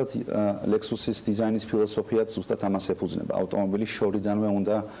 ზოგადად ლექსუსის დიზაინის ფილოსოფიაც ზუსტად ამას ეფუძნება. ავტომობილი შორიდანვე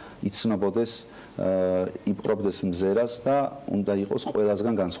უნდა იცნობოდეს, იპყრობდეს მზერას და უნდა იყოს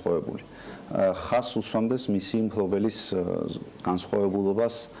ყველასგან განსხვავებული. ხაზს უსვამდეს მისი მფლობელის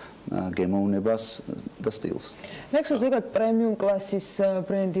განსხვავებულობას, გემოვნებას და სტილს. ლექსუს ზოგადად პრემიუმ კლასის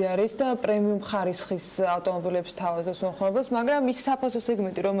ბრენდი არის და პრემიუმ ხარისხის ავტომობილებს თავაზობს მომხმარებელს, მაგრამ ის საფასო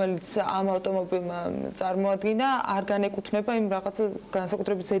სეგმენტი, რომელიც ამ ავტომობილმა წარმოადგინა, არ განეკუთვნება იმ რაღაცა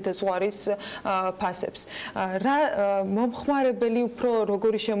განსაკუთრებით ზედაზღვარის ფასებს. რა მომხმარებელი უფრო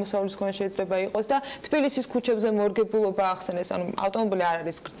როგორი შემოსავლის მქონე შეიძლება იყოს და თბილისის ქუჩებზე მორგებულობა ახსენეს, ანუ ავტომობილი არ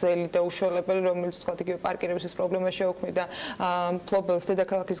არის გრძელი და უშუალებელი, რომელიც თქვა იგივე პარკირების პრობლემა შეუქმნიდა მფლობელს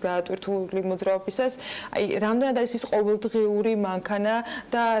დედაქალაქის გაატვირთული მოძრაობისას. აი, რამდენად არის ის ყოველდღიური მანქანა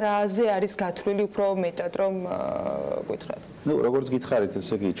და რაზე არის გათვლილი უფრო მეტად რომ გითხრათ? ნუ, როგორც გითხარით,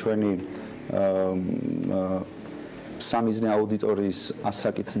 ესე იგი, ჩვენი სამიზნე აუდიტორიის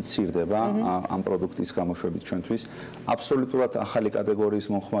ასაკიც მცირდება ამ პროდუქტის გამოშვებით ჩვენთვის. აბსოლუტურად ახალი კატეგორიის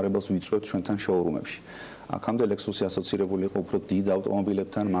მომხმარებელს ვიწვევთ ჩვენთან შოურუმებში. აქამდე ლექსუსი ასოცირებული იყო უფრო დიდ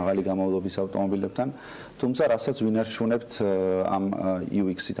ავტომობილებთან, მაღალი გამოვლობის ავტომობილებთან, თუმცა რასაც ვინარჩუნებთ ამ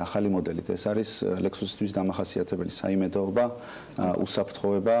UX-ით ახალი მოდელით, ეს არის ლექსუსისთვის დამახასიათებელი საიმედოობა,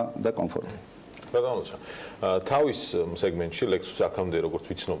 უსაფრთხოება და კომფორტი. ბატონო, თავის სეგმენტში ლექსუს აქამდე როგორც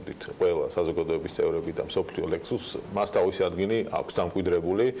ვიცნობდით, ყველა საზოგადოების წევრები და მსოფლიო ლექსუს მას თავისი ადგილი აქვს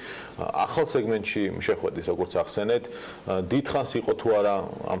დამკვიდრებული. ახალ სეგმენტში შეხვედით, როგორც ახსენეთ, დიდხანს იყო თუ არა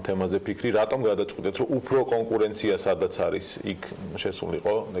ამ თემაზე ფიქრი, რატომ გადაწყვეტეთ, რომ უფრო კონკურენცია სადაც არის, იქ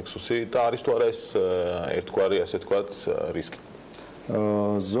შესულიყო ლექსუსი და არის თუ არა ეს ერთგვარი, ასე ვთქვათ, რისკი?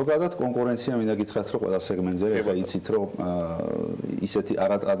 ზოგადად კონკურენცია მინდა გითხრათ, რომ ყველა სეგმენტზე, ეხლა იცით, რომ ისეთი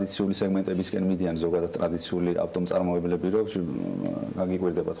არატრადიციული სეგმენტებისკენ მიდიან ზოგადად ტრადიციული ავტომწარმოებლები, რომ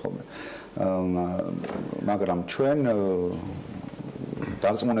გაგიკვირდებათ ხოლმე. მაგრამ ჩვენ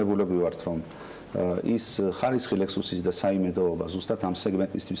დარწმუნებულები ვართ, რომ ის ხარისხი ლექსუსის და საიმედოობა ზუსტად ამ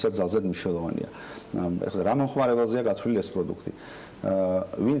სეგმენტისთვისაც ძალზედ მნიშვნელოვანია. ეხლა რა მომხმარებელზეა გათვლილი ეს პროდუქტი?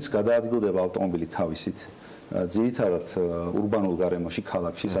 ვინც გადაადგილდება ავტომობილი თავისით, ძირითადად ურბანულ გარემოში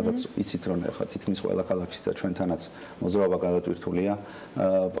ქალაქში, სადაც იცით რომ ახლა თითქმის ყველა ქალაქში და ჩვენთანაც მოძრაობა გადატვირთულია,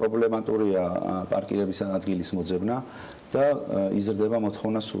 პრობლემატურია პარკირების ადგილის მოძებნა და იზრდება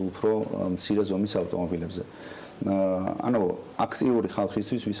მოთხოვნა სულ უფრო მცირე ზომის ავტომობილებზე. ანუ აქტიური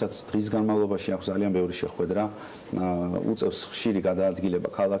ხალხისთვის, ვისაც დღის განმავლობაში აქვს ძალიან ბევრი შეხვედრა, უწევს ხშირი გადაადგილება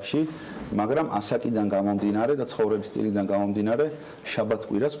ქალაქში, მაგრამ ასაკიდან გამომდინარე და ცხოვრების სტილიდან გამომდინარე,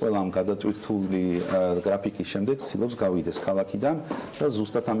 შაბათ-კვირას ყველა ამ გადატვირთული გრაფიკის შემდეგ ცდილობს გავიდეს ქალაქიდან და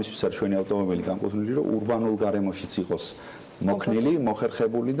ზუსტად ამისთვის არის ჩვენი ავტომობილი განკუთვნილი, რომ ურბანულ გარემოშიც იყოს მოქნილი,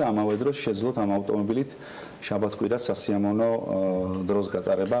 მოხერხებული და ამავე დროს შეძლოთ ამ ავტომობილით შაბათ-კვირას სასიამოვნო დროს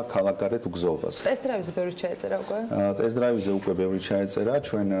გატარება ქალაქგარეთ უგზაობას. ტესტ-დრაივზე ბევრი ჩაეწერა უკვე? ტესტ-დრაივზე უკვე ბევრი ჩაეწერა.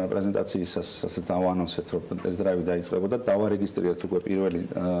 ჩვენ პრეზენტაციისას ასე დავანონსეთ, რომ ტესტ-დრაივი დაიწყებოდა. დავარეგისტრირეთ უკვე პირველი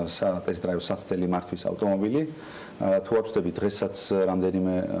ტესტ-დრაივ საცდელი მართვის ავტომობილი. თუ არ ვწდები, დღესაც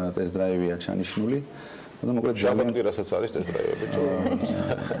რამდენიმე ტესტ-დრაივია ჩანიშნული. მოკლედ ძალიან კვირასაც არის ტესტ-დრაივები.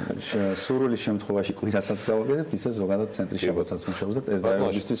 სურვილის შემთხვევაში კვირასაც გავაკეთებ, ისე ზოგადად ცენტრი შაბათსაც მუშაობს და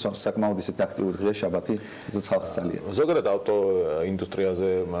ტესტ-დრაივებისთვის საკმაოდ ისეთ აქტიური დღეა შაბათი, როდესაც ხალხს ძალიან. ზოგადად ავტო ინდუსტრიაზე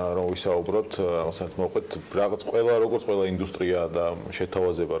რომ ვისაუბროთ, რასაც მოყვეთ, რაღაც ყველა როგორც ყველა ინდუსტრია და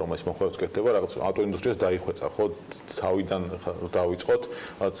შეთავაზება, რომელიც მოხდა კეთდება, რაღაც ავტო ინდუსტრიას დაიხვეწა, ხო, თავიდან დავიწყოთ,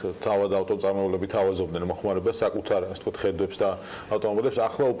 თავად ავტომწარმოებლები თავაზობდნენ მოხმარებას საკუთარ, ასე ვთქვათ, ხედვებს და ავტომობილებს,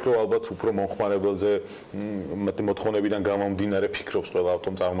 ახლა უფრო ალბათ უფრო მოხმარებელზე მოთხოვნებიდან გამომდინარე ფიქრობს ყველა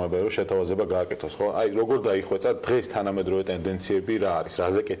ავტომწარმოებელი, რომ შეთავაზება გააკეთოს, ხო? აი, როგორ დაიხვეწა დღეს თანამედროვე ტენდენციები რა არის,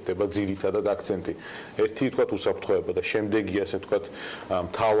 რაზე კეთდება ძირითადად აქცენტი. ერთი თქვათ უსაფრთხოება და შემდეგი ასე თქვათ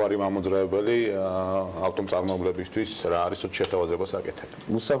მთავარი მამოძრავებელი ავტომწარმოებლებისთვის რა არის, რომ შეთავაზებას აკეთებ.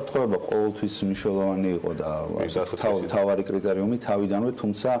 უსაფრთხოება ყოველთვის მნიშვნელოვანი იყო და თავარი კრიტერიუმი თავიდანვე,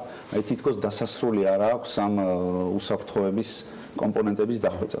 თუმცა აი თითქოს დასასრული არ აქვს ამ უსაფრთხოების კომპონენტების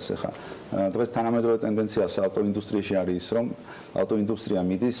დახვეწას ახლა. დღეს თანამედროვე ტენდენცია ავტოინდუსტრიაში არის ის, რომ ავტოინდუსტრია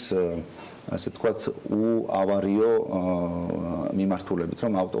მიდის ასე თქვათ უავარიო მიმართულებით,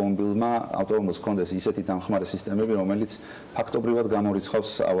 რომ ავტომობილს ჰქონდეს ისეთი დამხმარე სისტემები, რომელიც ფაქტობრივად გამორიცხავს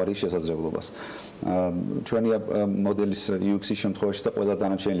ავარიის შესაძლებლობას. ჩვენი მოდელის UX-ის შემთხვევაში და ყველა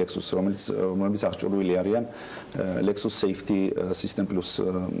დანარჩენი ლექსუს, რომელიც აღჭურვილი არიან ლექსუს safety system plus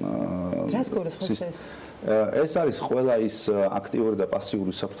ეს არის ყველა ის აქტიური და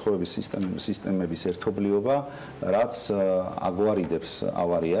პასიური საფრთხოების სისტემების ერთობლიობა, რაც აგვარიდებს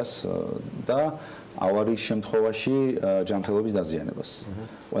ავარიას და ავარიის შემთხვევაში ჯანმრთელობის დაზიანებას.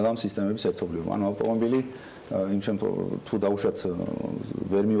 ყველა ამ სისტემების ერთობლიობა. ანუ ავტომობილი იმ შემთხვევაში თუ დაუშვათ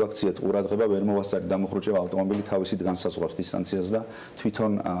ვერ მივაქციეთ ყურადღება, ვერ მოვასწარით დამოხრუჭება ავტომობილი თავისით განსაზღვრავს დისტანციას და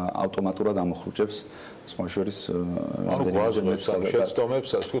თვითონ ავტომატურად ამოხრუჭებს. სხვა შორის შეცდომებს,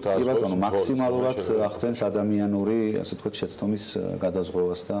 ასე ვთქვათ, არის მაქსიმალურად ახდენს ადამიანური, ასე ვთქვათ, შეცდომის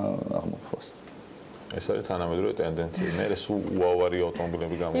გადაზღვრებას და აღმოფხვას. ეს არის თანამედროვე ტენდენცია. მე ეს უავარიო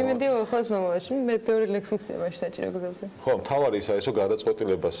ავტომობილები გამოვა. იმედი ვარ მომავალში, მე ბევრი ლექსუსია მაშინ საჭირო გზებზე. ხო, მთავარი ის არის, რომ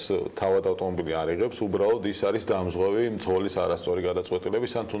გადაწყვეტილებას თავად ავტომობილი არ იღებს, უბრალოდ ის არის დამზღვევი მძღოლის არასწორი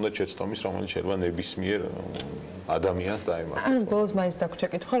გადაწყვეტილების ან თუნდაც შეცდომის, რომელიც შეიძლება ნებისმიერ ადამიანს დაემართოს. ანუ ბოლოს მაინც დაგვჭა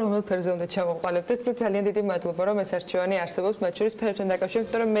კითხვა, რომელ ფერზე უნდა ჩავაყალიბდეთ. ძალიან დიდი მადლობა, რომ ეს არჩევანი არსებობს, მათ შორის ფერთან დაკავშირებით,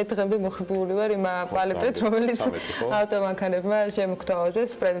 იმიტომ რომ მე დღემდე მოხიბლული ვარ იმ პალეტრით, რომელიც ავტომანქანებმა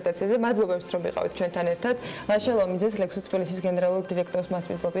შემოგთავაზეს პრეზენტაციაზე. მადლობა, რომ ვიყავით ჩვენთან ერთად. ლაშელომიძეს ლექსუს თბილისის გენერალური დირექტორის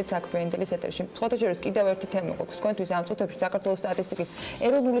მასპინძლობით საქმიანი დილის ეთერში. სხვათა შორის კიდევ ერთი თემა გვაქვს თქვენთვის ამ წუთებში საქართველოს სტატისტიკის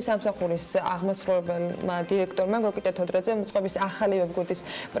ეროვნული სამსახურის აღმასრულებელმა დირექტორმა გოკიტე თოდრაძემ უწყების ახალი ვებგვერდის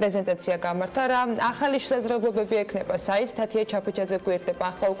პრეზენტაცია გამართა. რა ახალი შესაძლებლობები ექნება საის თათია ჩაფეჩაძე გვერდება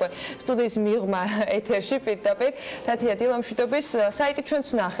ახლა უკვე სტუდიის მიღმა ეთერში პირდაპირ. თათია დილა მშვიდობის საიტი ჩვენც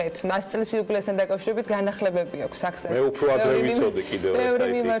ვნახეთ. 100 წლის იუბილეასთან დაკავშირებით განახლებები აქვს აქ. მე უფრო ადრე ვიცოდი კიდევ ეს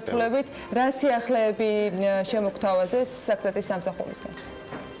საიტი. მიმართულებით რა სიახლეები შემოგთავაზეს საქსტატის სამსახურისგან.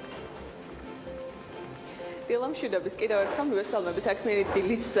 დილა მშვიდობის კიდევ ერთხელ მივესალმები საქმიანი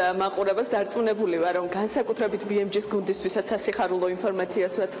დილის მაყურებას დარწმუნებული ვარ რომ განსაკუთრებით BMG-ს გუნდისთვისაც სასიხარულო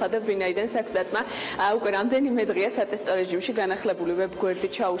ინფორმაციას ვაცხადებ ვინაიდან საქსტატმა უკვე რამდენიმე დღეა სატესტო რეჟიმში განახლებული ვებგვერდი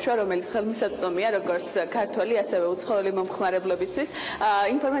ჩაუშვა რომელიც ხელმისაწვდომია როგორც ქართველი ასევე უცხოელი მომხმარებლებისთვის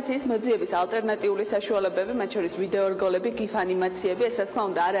ინფორმაციის მოძიების ალტერნატიული საშუალებები მათ შორის ვიდეო რგოლები გიფ ანიმაციები ეს რა თქმა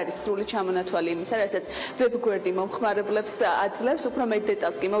უნდა არ არის სრული ჩამონათვალი იმისა რასაც ვებგვერდი მომხმარებლებს აძლევს უფრო მეტ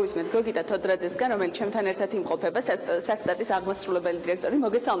დეტალს კი მოვისმენთ გოგიტა თოდრაძესგან რომელიც ჩემთან ერთად იმყოფება საქსტატის აღმასრულებელი დირექტორი.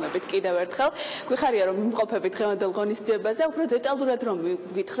 მოგესალმებით კიდევ ერთხელ. გვიხარია რომ იმყოფებით დღევანდელ ღონისძიებაზე, უფრო დეტალურად რომ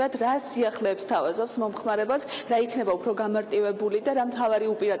გითხრათ, რა სიახლეებს თავაზობს მომხმარებელს, რა იქნება უფრო გამარტივებული და რა მთავარი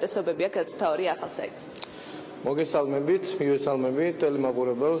უპირატესობები აქვს, რაც მთავარი ახალ საიტს. მოგესალმებით, მივესალმებით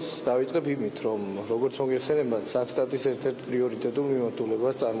ტელემაყურებელს. დავიწყებ იმით, რომ როგორც მოგეხსენებათ, საქსტატის ერთ-ერთ პრიორიტეტულ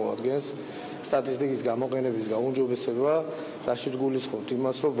მიმართულებას წარმოადგენს სტატისტიკის გამოყენების გაუმჯობესება, რაშიც გულისხმობთ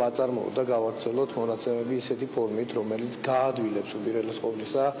იმას, რომ ვაწარმოოთ და გავავრცელოთ მონაცემები ისეთი ფორმით, რომელიც გაადვილებს უპირველეს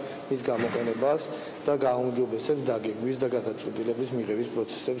ყოვლისა მის გამოყენებას და გაუმჯობესებს დაგეგმვის და გადაწყვეტილების მიღების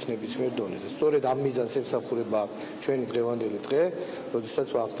პროცესებს ნებისმიერ დონეზე. სწორედ ამ მიზანს ემსახურება ჩვენი დღევანდელი დღე, როდესაც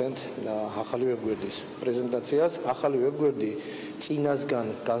ვახდენთ ახალი ვებგვერდის პრეზენტაციას. ახალი ვებგვერდი წინასგან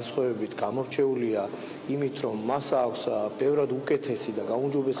განსხვავებით გამორჩეულია იმით, რომ მას აქვს ბევრად უკეთესი და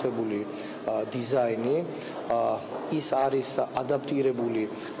გაუმჯობესებული დიზაინი, ის არის ადაპტირებული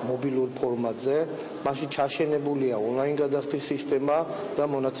მობილურ ფორმატზე, მასში ჩაშენებულია ონლაინ გადახდის სისტემა და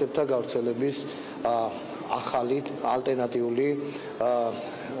მონაცემთა გავრცელების ახალი ალტერნატიული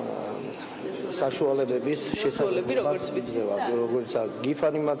საშუალებების შესაძლებლობას იძლევა, როგორც GIF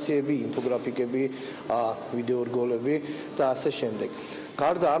ანიმაციები, ინფოგრაფიკები, ვიდეო რგოლები და ასე შემდეგ.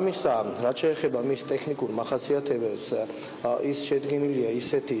 გარდა ამისა, რაც შეეხება მის ტექნიკურ მახასიათებებს, ის შედგენილია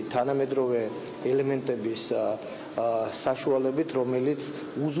ისეთი თანამედროვე ელემენტების საშუალებით, რომელიც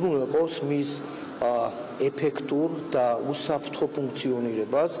უზრუნველყოფს მის ეფექტურ და უსაფრთხო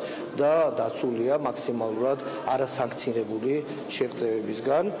ფუნქციონირებას და დაცულია მაქსიმალურად არასანქციონირებული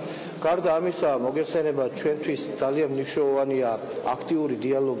შეღწევებისგან. გარდა ამისა, მოგეხსენება ჩვენთვის ძალიან მნიშვნელოვანია აქტიური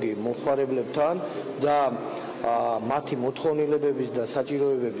დიალოგი მომხმარებლებთან და მათი მოთხოვნილებების და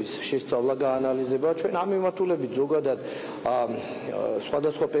საჭიროებების შესწავლა გაანალიზება. ჩვენ ამ მიმართულებით ზოგადად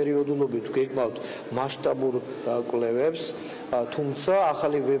სხვადასხვა პერიოდულობით გვეკმავთ მასშტაბურ კვლევებს, თუმცა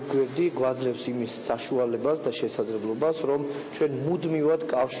ახალი ვებგვერდი გვაძლევს იმის საშუალებას და შესაძლებლობას, რომ ჩვენ მუდმივად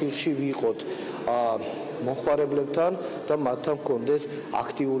კავშირში ვიყოთ მომხმარებლებთან და მათთან გქონდეს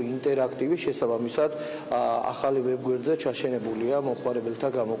აქტიური ინტერაქტივი. შესაბამისად, ახალი ვებგვერდზე ჩაშენებულია მომხმარებელთა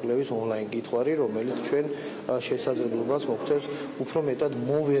გამოკვლევის ონლაინ კითხვარი, რომელიც ჩვენ შესაძლებლობას მოგცევს უფრო მეტად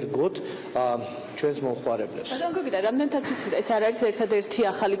მოვერგოთ ჩვენს მომხმარებლებს. ბატონო გოგიდა, რამდენთაც ვიცით, ეს არ არის ერთადერთი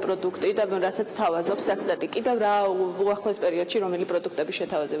ახალი პროდუქტი და რასაც თავაზობს საქსტატი. კიდევ რა უახლოეს პერიოდში რომელი პროდუქტები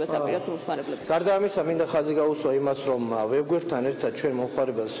შეთავაზებას აპირებთ მომხმარებლებს? გარდა ამისა, მინდა ხაზი გაუსვა იმას, რომ ვებგვერდთან ერთად ჩვენ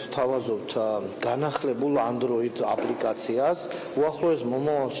მომხმარებელს თავაზობთ განახლებულ Android აპლიკაციას. უახლოეს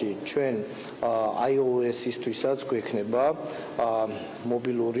მომავალში ჩვენ iOS-ისთვისაც გვექნება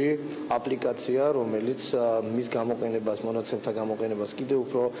მობილური აპლიკაცია, რომელიც მის გამოყენებას, მონაცემთა გამოყენებას კიდევ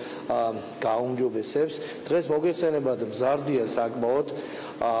უფრო გაუმჯობესებს. დღეს მოგეხსენებათ, მზარდია საკმაოდ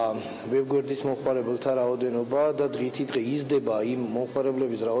ვებგვერდის მომხმარებელთა რაოდენობა და დღითი დღე იზრდება იმ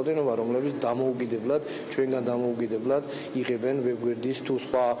მომხმარებლების რაოდენობა, რომლებიც დამოუკიდებლად, ჩვენგან დამოუკიდებლად იღებენ ვებგვერდის თუ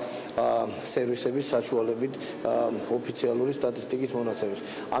სხვა სერვისების საშუალებით ოფიციალური სტატისტიკის მონაცემებს.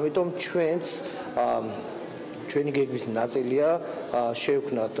 ამიტომ ჩვენი გეგმის ნაწილია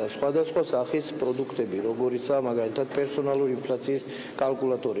შევქმნათ სხვადასხვა სახის პროდუქტები, როგორიცაა მაგალითად პერსონალური ინფლაციის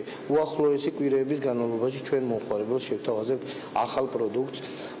კალკულატორი. უახლოესი კვირეების განმავლობაში ჩვენ მომხმარებელს შევთავაზებთ ახალ პროდუქტს,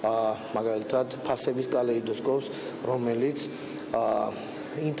 მაგალითად ფასების კალეიდოსკოპს, რომელიც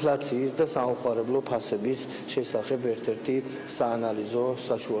ინფლაციის და სამხმარებლო ფასების შესახებ ერთ-ერთი საანალიზო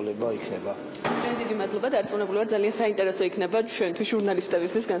საშუალება იქნება. დიდი მადლობა, დარწმუნებული ვარ, ძალიან საინტერესო იქნება ჩვენთვის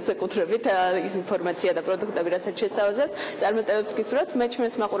ჟურნალისტებისთვის განსაკუთრებით ის ინფორმაცია და პროდუქტები, რასაც შესთავაზებთ. წარმატებებს გისურვებთ. მე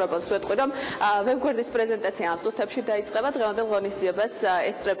ჩვენს მაყურებელს ვეთქვი, რომ ვებგვერდის პრეზენტაცია ამ წუთებში დაიწყება. დღევანდელ ღონისძიებას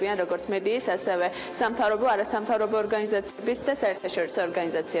ესწრებიან როგორც მედიის, ასევე სამთავრობო, არასამთავრობო ორგანიზაციების და საერთაშორისო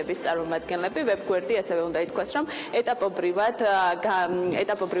ორგანიზაციების წარმომადგენლები. ვებგვერდი ასევე უნდა ითქვას, რომ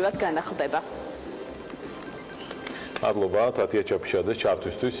ეტაპობრივად განახლდება. მადლობა თათია ჩაფიშაძეს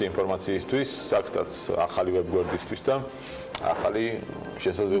ჩართვისთვის, ინფორმაციისთვის, საქსტატს ახალი ვებგვერდისთვის და ახალი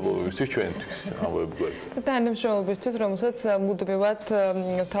შესაძლებლობებისთვის ჩვენთვის ამ ვებგვერდზე. თანამშრომლობისთვის, რომელსაც მუდმივად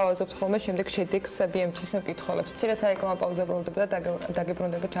თავაზობთ ხოლმე შემდეგ შედეგს BMT-ის მკითხველებს. მცირე სარეკლამო პაუზა გონდება და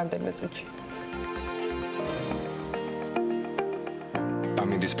დაგებრუნდებათ რამდენიმე წუთში.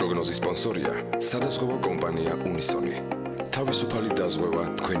 ამინდის პროგნოზის სპონსორია სადაზღვევო კომპანია უნისონი. თავისუფალი დაზღვევა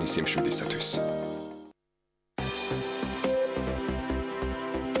თქვენი სიმშვიდისათვის.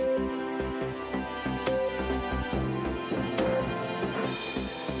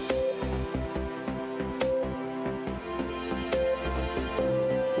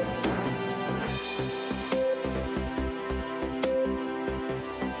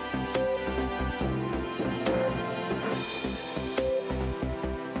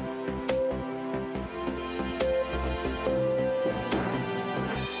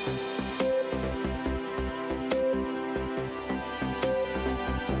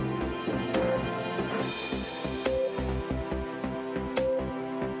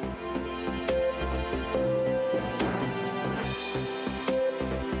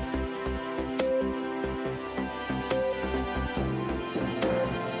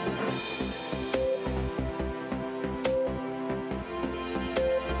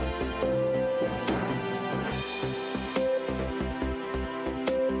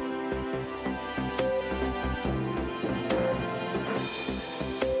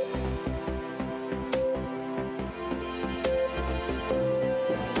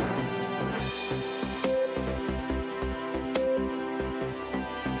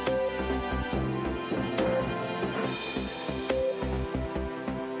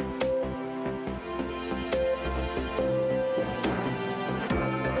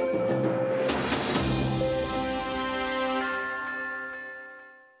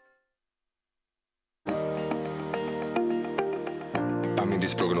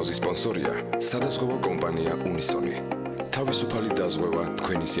 წმინდის პროგნოზის სპონსორია სადაზღვევო კომპანია უნისონი. თავისუფალი დაზღვევა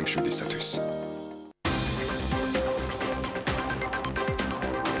თქვენი სიმშვიდისათვის.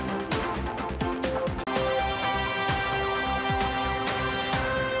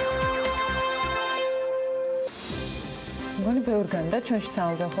 მგონი ბევრ განდა ჩვენში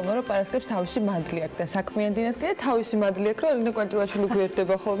საუბრობენ ხოლმე რომ პარასკევს თავისი მადლი აქვს და საქმიანი დინას კიდე თავისი მადლი აქვს რომ ელენე კვანტილაშვილი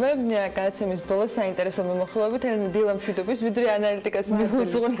გვერდება ხოლმე გადაცემის ბოლოს საინტერესო მიმოხილვებით ელენე დილა მშვიდობის ვიდრე ანალიტიკას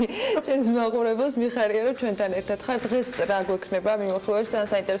მიუძღვნი ჩვენს მაყურებელს მიხარია რომ ჩვენთან ერთად ხარ დღეს რა გვექნება მიმოხილვაში ძალიან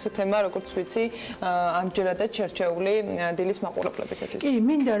საინტერესო თემა როგორც ვიცი ამჯერადაც შერჩეული დილის მაყურებლებისათვის კი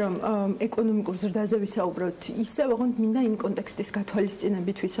მინდა რომ ეკონომიკურ ზრდაზე ვისაუბროთ ისე ოღონდ მინდა იმ კონტექსტის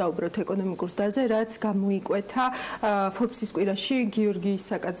გათვალისწინებით ვისაუბროთ ეკონომიკურ ზრდაზე რაც გამოიკვეთა Forbes-ის კვირაში გიორგი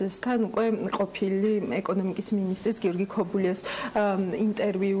საკაძესთან უკვე ყოფილი ეკონომიკის მინისტრის გიორგი ქობულიას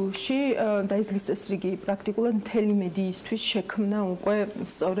ინტერვიუში და ეს დღის წესრიგი პრაქტიკულად მთელი მედიისთვის შექმნა უკვე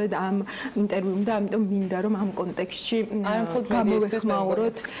სწორედ ამ ინტერვიუმ და ამიტომ მინდა რომ ამ კონტექსტში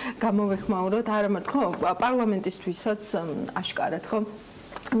გამოვეხმაუროთ არა მარტო ხო პარლამენტისთვისაც აშკარად ხო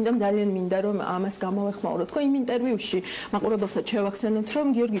ამიტომ ძალიან მინდა რომ ამას გამოვეხმაუროთ ხო იმ ინტერვიუში მაყურებელსაც შევახსენოთ რომ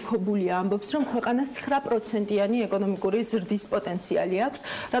გიორგი ქობულია ამბობს რომ ქვეყანას 9%-იანი ეკონომიკური ზრდის პოტენციალი აქვს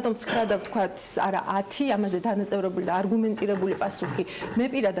რატომ 9 და ვთქვათ არა 10 ამაზე დანაწევრებული და არგუმენტირებული პასუხი მე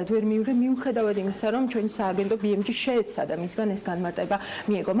პირადად ვერ მივიღე მიუხედავად იმისა რომ ჩვენი სააგენტო BMG შეეცადა მისგან ეს განმარტება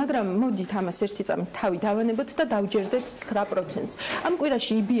მიიღო მაგრამ მოდით ამას ერთი წამით თავი დავანებოთ და დავჯერდეთ 9%-ს ამ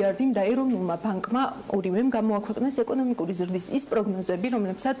კვირაში EBRD-მ და ეროვნულმა ბანკმა ორივემ გამოაქვეყნეს ეკონომიკური ზრდის ის პროგნოზები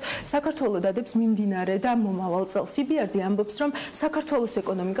რომლებსაც საქართველოს დადებს მიმდინარე და მომავალ წელს. EBRD ამბობს, რომ საქართველოს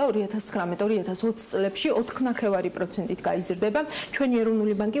ეკონომიკა 2019-2020 წლებში 4.9%-ით გაიზრდება. ჩვენი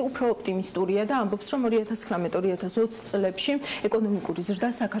ეროვნული ბანკი უფრო ოპტიმისტურია და ამბობს, რომ 2019-2020 წლებში ეკონომიკური ზრდა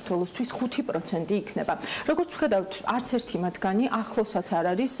საქართველოსთვის 5% იქნება. როგორც ვხედავთ, არც ერთი მათგანი ახლოსაც არ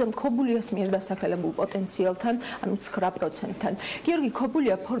არის ქობულიას მიერ დასახელებულ პოტენციალთან, ანუ 9%-თან. გიორგი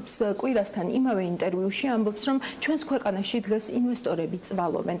ქობულია Forbes კვირასთან იმავე ინტერვიუში ამბობს, რომ ჩვენს ქვეყანაში დღეს ინვესტორები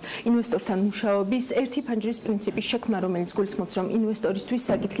ინვესტორთან მუშაობის ერთი ფანჯრის პრინციპის შექმნა, რომელიც გულისხმობს, რომ ინვესტორისთვის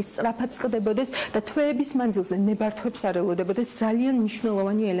საკითხი სწრაფად წყდებოდეს და თვეების მანძილზე ნებართვებს არ ელოდებოდეს, ძალიან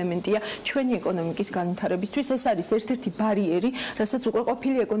მნიშვნელოვანი ელემენტია ჩვენი ეკონომიკის განვითარებისთვის. ეს არის ერთ-ერთი ბარიერი, რასაც უკვე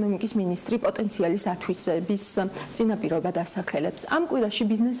ყოფილი ეკონომიკის მინისტრი პოტენციალის ათვისების წინაპირობა დასახელებს. ამ კვირაში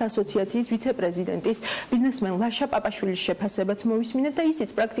ბიზნეს ასოციაციის ვიცე-პრეზიდენტის ბიზნესმენ ლაშა პაპაშვილის შეფასებაც მოვისმინეთ და ისიც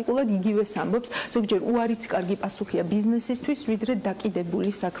პრაქტიკულად იგივეს ამბობს, ზოგჯერ უარიც კარგი პასუხია ბიზნესისთვის, ვიდრე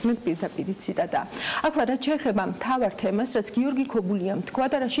დაკიდებული საქმე პირდაპირ ციტატა. ახლა რაც შეეხება მთავარ თემას, რაც გიორგი ქობულიამ თქვა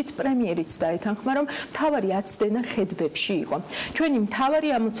და რაშიც პრემიერიც დაეთანხმა, რომ მთავარი აცდენა ხედვებში იყო. ჩვენი მთავარი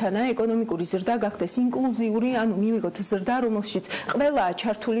ამოცანა ეკონომიკური ზრდა გახდეს ინკლუზიური, ანუ მივიღოთ ზრდა, რომელშიც ყველაა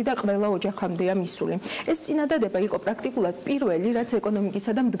ჩართული და ყველა ოჯახამდეა მისული. ეს წინადადება იყო პრაქტიკულად პირველი, რაც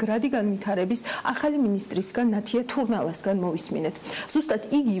ეკონომიკისა და მდგრადი განვითარების ახალი მინისტრისგან ნათია თურნალასგან მოვისმინეთ. ზუსტად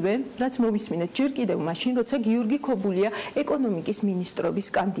იგივე, რაც მოვისმინეთ ჯერ კიდევ მაშინ, როცა გიორგი ქობულია ეკონომიკის მინისტრობის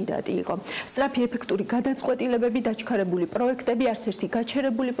კანდიდატი იყო. სწრაფი ეფექტური გადაწყვეტილებები, დაჩქარებული პროექტები, არც ერთი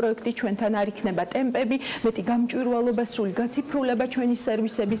გაჩერებული პროექტი ჩვენთან არ იქნება ტემპები, მეტი გამჭვირვალობა, სრული გაციფრულება ჩვენი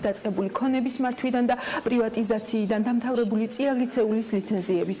სერვისების დაწყებული ქონების მართვიდან და პრივატიზაციიდან დამთავრებული წიაღისეულის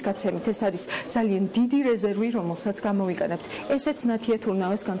ლიცენზიების გაცემით. ეს არის ძალიან დიდი რეზერვი, რომელსაც გამოვიყენებთ. ესეც ნათია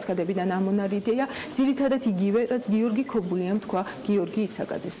თურნავას განცხადებიდან ამონარიდია, ძირითადად იგივე, რაც გიორგი ქობულიამ თქვა გიორგი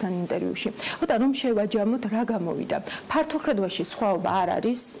ისაკაძესთან ინტერვიუში. ხოდა რომ შევაჯამოთ, რა გამოვიდა? ფართო ხედვაში სხვაობა არ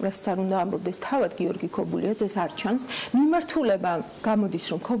არის, რასაც არ უნდა ამბობდეს თავად გიორგი ქობულიაც, ეს არ ჩანს. მიმართულება გამოდის,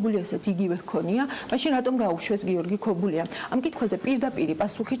 რომ ქობულიასაც იგივე ჰქონია, მაშინ რატომ გაუშვეს გიორგი ქობულია? ამ კითხვაზე პირდაპირი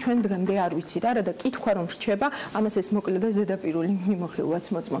პასუხი ჩვენ დღემდე არ ვიცით, არა და კითხვა რომ რჩება, ამას ეს მოკლე და ზედაპირული მიმოხილვაც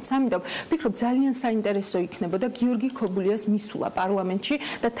მოწმობს. ამიტომ ვფიქრობ ძალიან საინტერესო იქნებოდა გიორგი ქობულიას მისვლა პარლამენტში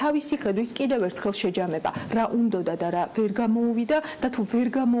და თავისი ხედვის კიდევ ერთხელ შეჯამება, რა უნდოდა და რა ვერ გამოუვიდა და თუ ვერ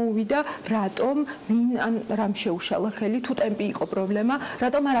გამოუვიდა, რატომ, ვინ ან რამ შეუშალა ხელი, თუ ტემპი იყო პრობლემა,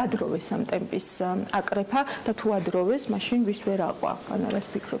 რატომ არ ადროვეს ამ ტემპის აკრეფა და თუ ადროვეს, მაშინ ვის ვერ აყვა? ან არას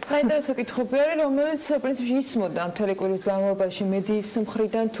ფიქრობ. საინტერესო კითხვები არის, რომელიც პრინციპში ისმოდა მთელი კვირის განმავლობაში მედიის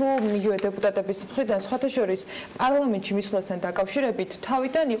მხრიდან თუ იგივე დეპუტატების მხრიდან, სხვათა შორის პარლამენტში მისვლასთან დაკავშირებით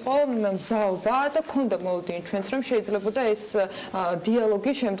თავიდან იყო მზაობა და ქონდა მოლოდინი ჩვენს, რომ შეიძლებოდა ეს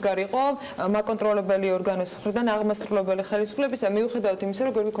დიალოგი შემდგარიყო მაკონტროლებელი ორგანოს მხრიდან აღმასრულებელი ხელისუფლების, მიუხედავად იმისა,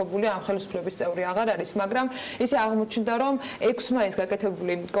 რომ გიორგი ქობულია ამ ხელისუფლების წევრი აღარ არის, მაგრამ ისე აღმოჩნდა, რომ 6-მა არის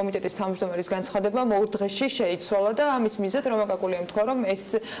გაკეთებული კომიტეტის თავმჯდომარის განცხადება მოურ დღეში შეიცვალა და ამის მიზეზად რომაკაკულია თქვა რომ ეს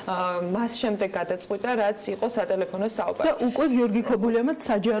მას შემდეგ გადაწყვიტა რაც იყო სატელეფონო საუბარი. და უკვე გიორგი ქობულიამაც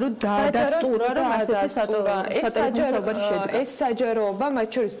საჯაროდ დაადასტურა რომ ასეთი სატელეფონო საუბარი შედგა. ეს საჯაროობა მათ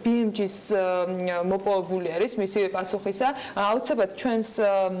შორის BMG-ს მოპოვებული არის მისი პასუხისა. აუცილებლად ჩვენს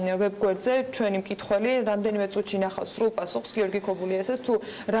ვებგვერდზე ჩვენი მკითხველი რამდენიმე წუთში ნახავს სრულ პასუხს გიორგი ქობულიასას თუ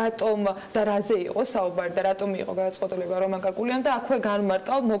რატომ და რაზე იყო საუბარი და რატომ იყო გადაწყვეტილება რომაკაკულიამ და აქვე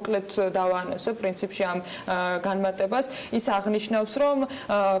განმარტავ მოკლედ დავაანონსო პრინციპში ამ განმარტებას ის აღნიშნავს რომ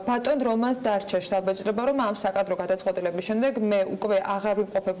ბატონ რომანს დარჩა შტაბ-ბეჭდება რომ ამ საკადრო გადაწყვეტილების შემდეგ მე უკვე აღარ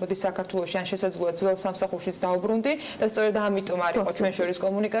ვიმყოფებოდი საქართველოში ან შესაძლოა ძველ სამსახურშიც დაუბრუნდი და სწორედ ამიტომ არ იყო ჩვენ შორის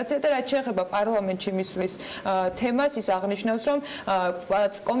კომუნიკაცია და რაც შეეხება პარლამენტში მისვლის თემას ის აღნიშნავს რომ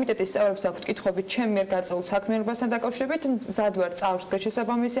კომიტეტის წევრებს აქვთ კითხვები ჩემ მიერ გაწეულ საქმიანობასთან დაკავშირებით მზად ვარ წავსდგე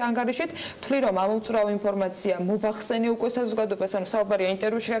შესაბამისი ანგარიშით თვლი რომ ამოწურავ ინფორმაცია მობახსენი უკვე საზოგადოებას ანუ საუბარია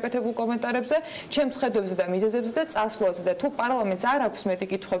ინტერვიუში გაკეთებულ კომენტარებზე ჩემს ხედვებზე და მიზეზებზე და წასვლაზე და თუ პარლამენტს არ აქვს მეტი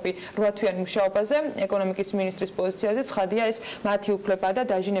კითხვები 8 თვიან მუშაობაზე ეკონომიკის ministris პოზიციაზე ცხადია ეს მათი უფლება და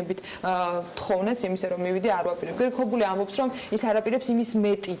დაჟინებით თხოვნეს იმისა რომ მივიდე არ ვაპირებ. გერქობული ამბობს რომ ის არაპირებს იმის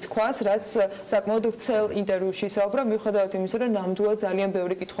მეტი თქვას რაც საკმაოდ ვრცელ ინტერვიუში საუბრა მიუხედავად იმისა რომ ნამდვილად ძალიან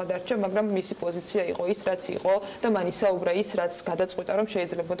ბევრი კითხვა დარჩა მაგრამ მისი პოზიცია იყო ის რაც იყო და მან ისაუბრა ის რაც გადაწყვიტა რომ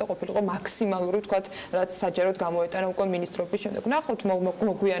შეიძლება და ყოფილიყო მაქსიმალური თქვათ რაც საჯაროდ გამოეტანა უკვე ministrობის შემდეგ. ნახოთ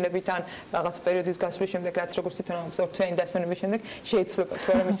მოგვიანებით ან რაღაც პერიოდის გასვლის შემდეგ რაც როგორც თვითონ ამბობს ორთვიანი დასვენების შემდეგ შეიძლება თუ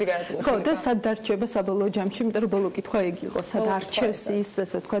არა მისი განაწილება. ხო და სად დარჩება საბოლოო ჯამში იმიტომ რომ ბოლო კითხვა ეგ იყო სად არჩევს ის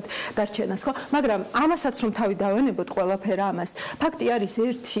ასე ვთქვათ დარჩენას ხო მაგრამ ამასაც რომ თავი დავანებოთ ყველაფერა ამას ფაქტი არის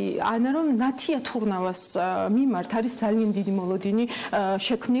ერთი ანა რომ ნათია თურნავას მიმართ არის ძალიან დიდი მოლოდინი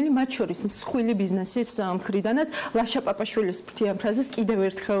შექმნილი მათ შორის მსხვილი ბიზნესის მხრიდანაც ლაშა პაპაშვილის ფრთიან ფრაზეს კიდევ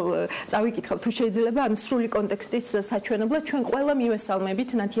ერთხელ წავიკითხავ თუ შეიძლება ანუ სრული კონტექსტის საჩვენებლად ჩვენ ყველა მივესალმებით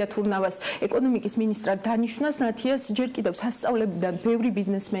ნათია თურნავას ეკონომიკის მინისტრად დანიშნას ნათიას ჯერ კიდევ სასწავლებიდან ბევრი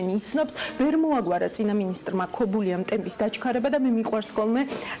ბიზნესმენი იცნობს ვერ მოაგვარა წინა მინისტრმა ქობულიამ ტემპის დაჩქარება და მე მიყვარს ხოლმე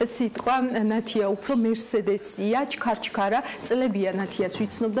სიტყვა ნათია უფრო მერსედესია ჩქარჩქარა წლებია ნათიას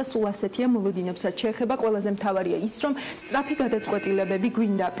ვიცნობ და სულ ასეთია მოლოდინებს რაც შეეხება ყველაზე მთავარია ის რომ სწრაფი გადაწყვეტილებები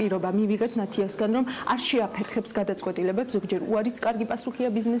გვინდა პირობა მივიღეთ ნათიასგან რომ არ შეაფერხებს გადაწყვეტილებებს ზოგჯერ უარიც კარგი პასუხია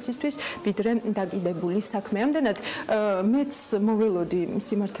ბიზნესისთვის ვიდრე დაკიდებული საქმე ამდენად მეც მოველოდი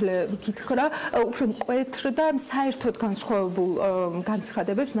სიმართლე გითხრა უფრო მკვეთრ და საერთოდ განსხვავებულ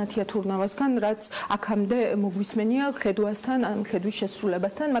განცხადებებს ნათია თურნავასგან რაც აქამდე მოგვისმენია ხედვასთან ან ხედვის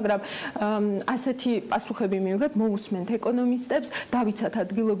შესრულებასთან მაგრამ ასეთი პასუხები მივიღეთ მოусმენთ ეკონომისტებს დავიცათ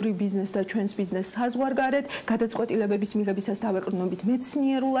ადგილობრივ ბიზნესს და ჩვენს ბიზნესს საზღვარგარეთ გადაწყვეტილებების მიღებისას დავეყრდნობით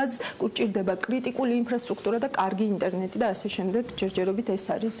მეცნიერულად გჭირდება კრიტიკული ინფრასტრუქტურა და კარგი ინტერნეტი და ასე შემდეგ ჯერჯერობით ეს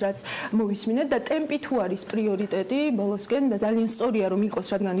არის რაც მოვისმინეთ და ტემპი თუ არის პრიორიტეტი ბოლოსკენ და ძალიან სწორია რომ იყოს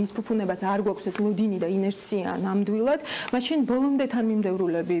რადგან ის ფუფუნებაც არ გვაქვს ეს ლოდინი და ინერცია ნამდვილად მაშინ ბოლომდე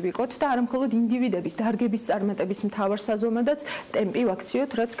თანმიმდევრულები ვიყოთ და არა მხოლოდ ინდივიდების დარგების წარმატების მთავარ საზომადაც ტემპი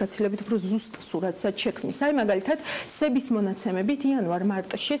ვაქციოთ რაც გაცილებით უფრო ზუსტ სურათსაც შექმნის აი მაგალითად სების მონაცემებით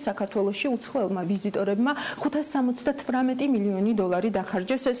იანვარ-მარტში საქართველოში უცხოელმა ვიზიტორებმა 578 მილიონი დოლარი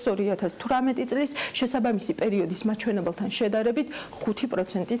დახარჯეს ეს 2018 წლის შესაბამისი პერიოდის მაჩვენებელთან შედარებით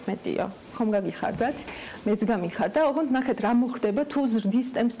 5%-ით მეტია ხომ გაგიხარდათ მეც გამიხარდა ოღონდ ნახეთ რა მოხდება თუ ზრდის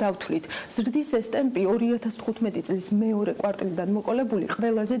ტემპს დავთვლით ზრდის ეს ტემპი 2015 წლის მეორე კვარტლიდან მოყოლებული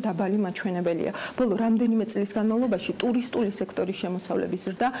ყველაზე დაბალი მაჩვენებელია ბოლო რამდენიმე წლის განმავლობაში ტურისტული სექტორის შემოსავლების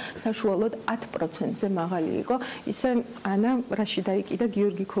ზრდა საშუალოდ 10%-ზე მაღალი იყო ისე ანა რაში დაიკიდა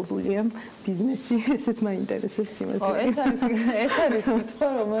გიორგი ქობულიამ ბიზნესი ესეც მაინტერესებს სიმართლე ეს არის კითხვა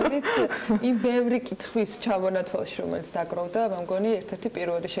რომელიც იმ ბევრი კითხვის ჩამონათვალში რომელიც დაგროვდა მე მგონი ერთ-ერთი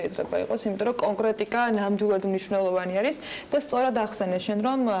პირველი შეიძლება იყოს იმიტომ რომ კონკრეტიკა ნამდვილად მნიშვნელოვანი არის და სწორად ახსენე შენ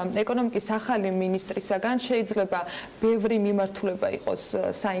რომ ეკონომიკის ახალი მინისტრისაგან შეიძლება ბევრი მიმართულება იყოს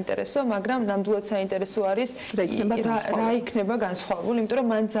საინტერესო მაგრამ ნამდვილად საინტერესო არის რა იქნება განსხვავებული იმიტომ რომ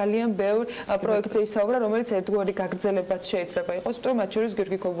მან ძალიან ბევრ პროექტზე ისაუბრა რომელიც ერთგვარი გაგრძელებაც შეიძლება იყოს იმიტომ რომ მათ შორის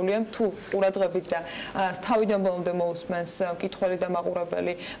გიორგი ქობულიამ თუ ყურადღებით და თავიდან ბოლომდე მოусმენს მკითხველი და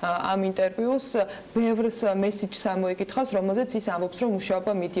მაყურებელი ამ ინტერვიუს ბევრს მესიჯს ამოიკითხავს რომელზეც ის ამბობს რომ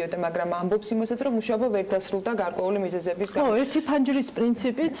მუშაობა მიდიოდა მაგრამ ამბობს იმასაც რომ მუშაობა ვერ დასრულდა გარკვეული მიზეზების გამო. ხო, ერთი ფანჯრის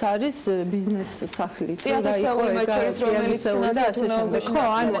პრინციპიც არის ბიზნეს სახლი. რა იყო მათ შორის რომელიც ნათურმალობაში. ხო,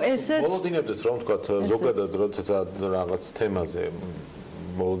 ანუ ესეც მოლოდინებდეთ რომ თქვათ ზოგადად როდესაც რაღაც თემაზე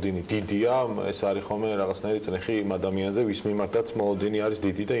მოლოდინი დიდია, ეს არის ხოლმე რაღაცნაირი წნეხი იმ ადამიანზე, ვის მიმართაც მოლოდინი არის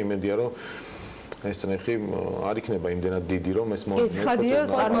დიდი და იმედია რომ ეს წნეხი არ იქნება იმდენად დიდი, რომ ეს მოგვიყვება. ცხადია,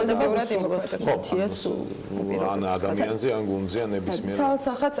 წარმატებულად იმოქმედებს. ან ადამიანზე, ან გუნდზე, ან ნებისმიერ.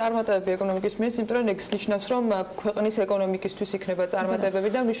 ცალსახად წარმატებები ეკონომიკის მინისტრ, იმიტომ რომ ეს ნიშნავს, რომ ქვეყნის ეკონომიკისთვის იქნება წარმატებები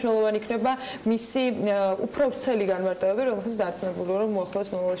და მნიშვნელოვანი იქნება მისი უფრო ვრცელი განმარტებები, რომელსაც დარწმუნებული რომ მოახლოს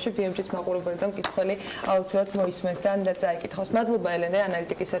მომავალში BMG-ის მაყურებელი და მკითხველი აუცილებლად მოისმენს და წაიკითხავს. მადლობა ელენე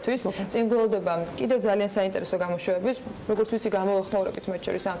ანალიტიკისათვის. წინ გველოდება კიდევ ძალიან საინტერესო გამოშვებები, როგორც ვიცი, გამოვეხმაურებით მათ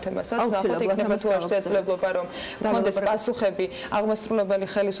შორის ამ თემასაც. ნახოთ იქნება თუ არ შეეძლებლობა რომ კონდეს პასუხები აღმასრულებელი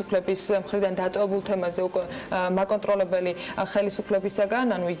ხელისუფლების მხრიდან დატოვებულ თემაზე უკვე მაკონტროლებელი ხელისუფლებისაგან,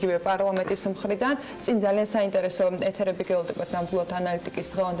 ანუ იგივე პარლამენტის მხრიდან. წინ ძალიან საინტერესო ეთერები გველოდებათ ნამდვილად ანალიტიკის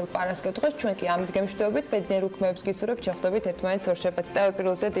დღევანდელ პარასკევს. ჩვენ კი ამით გემშვიდობებით, ბედნიერ უქმეებს გისურვებთ, შეხვდებით ერთმანეთს ორშაბათს და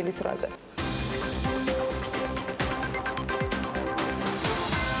პირველზე დილის 8-ზე.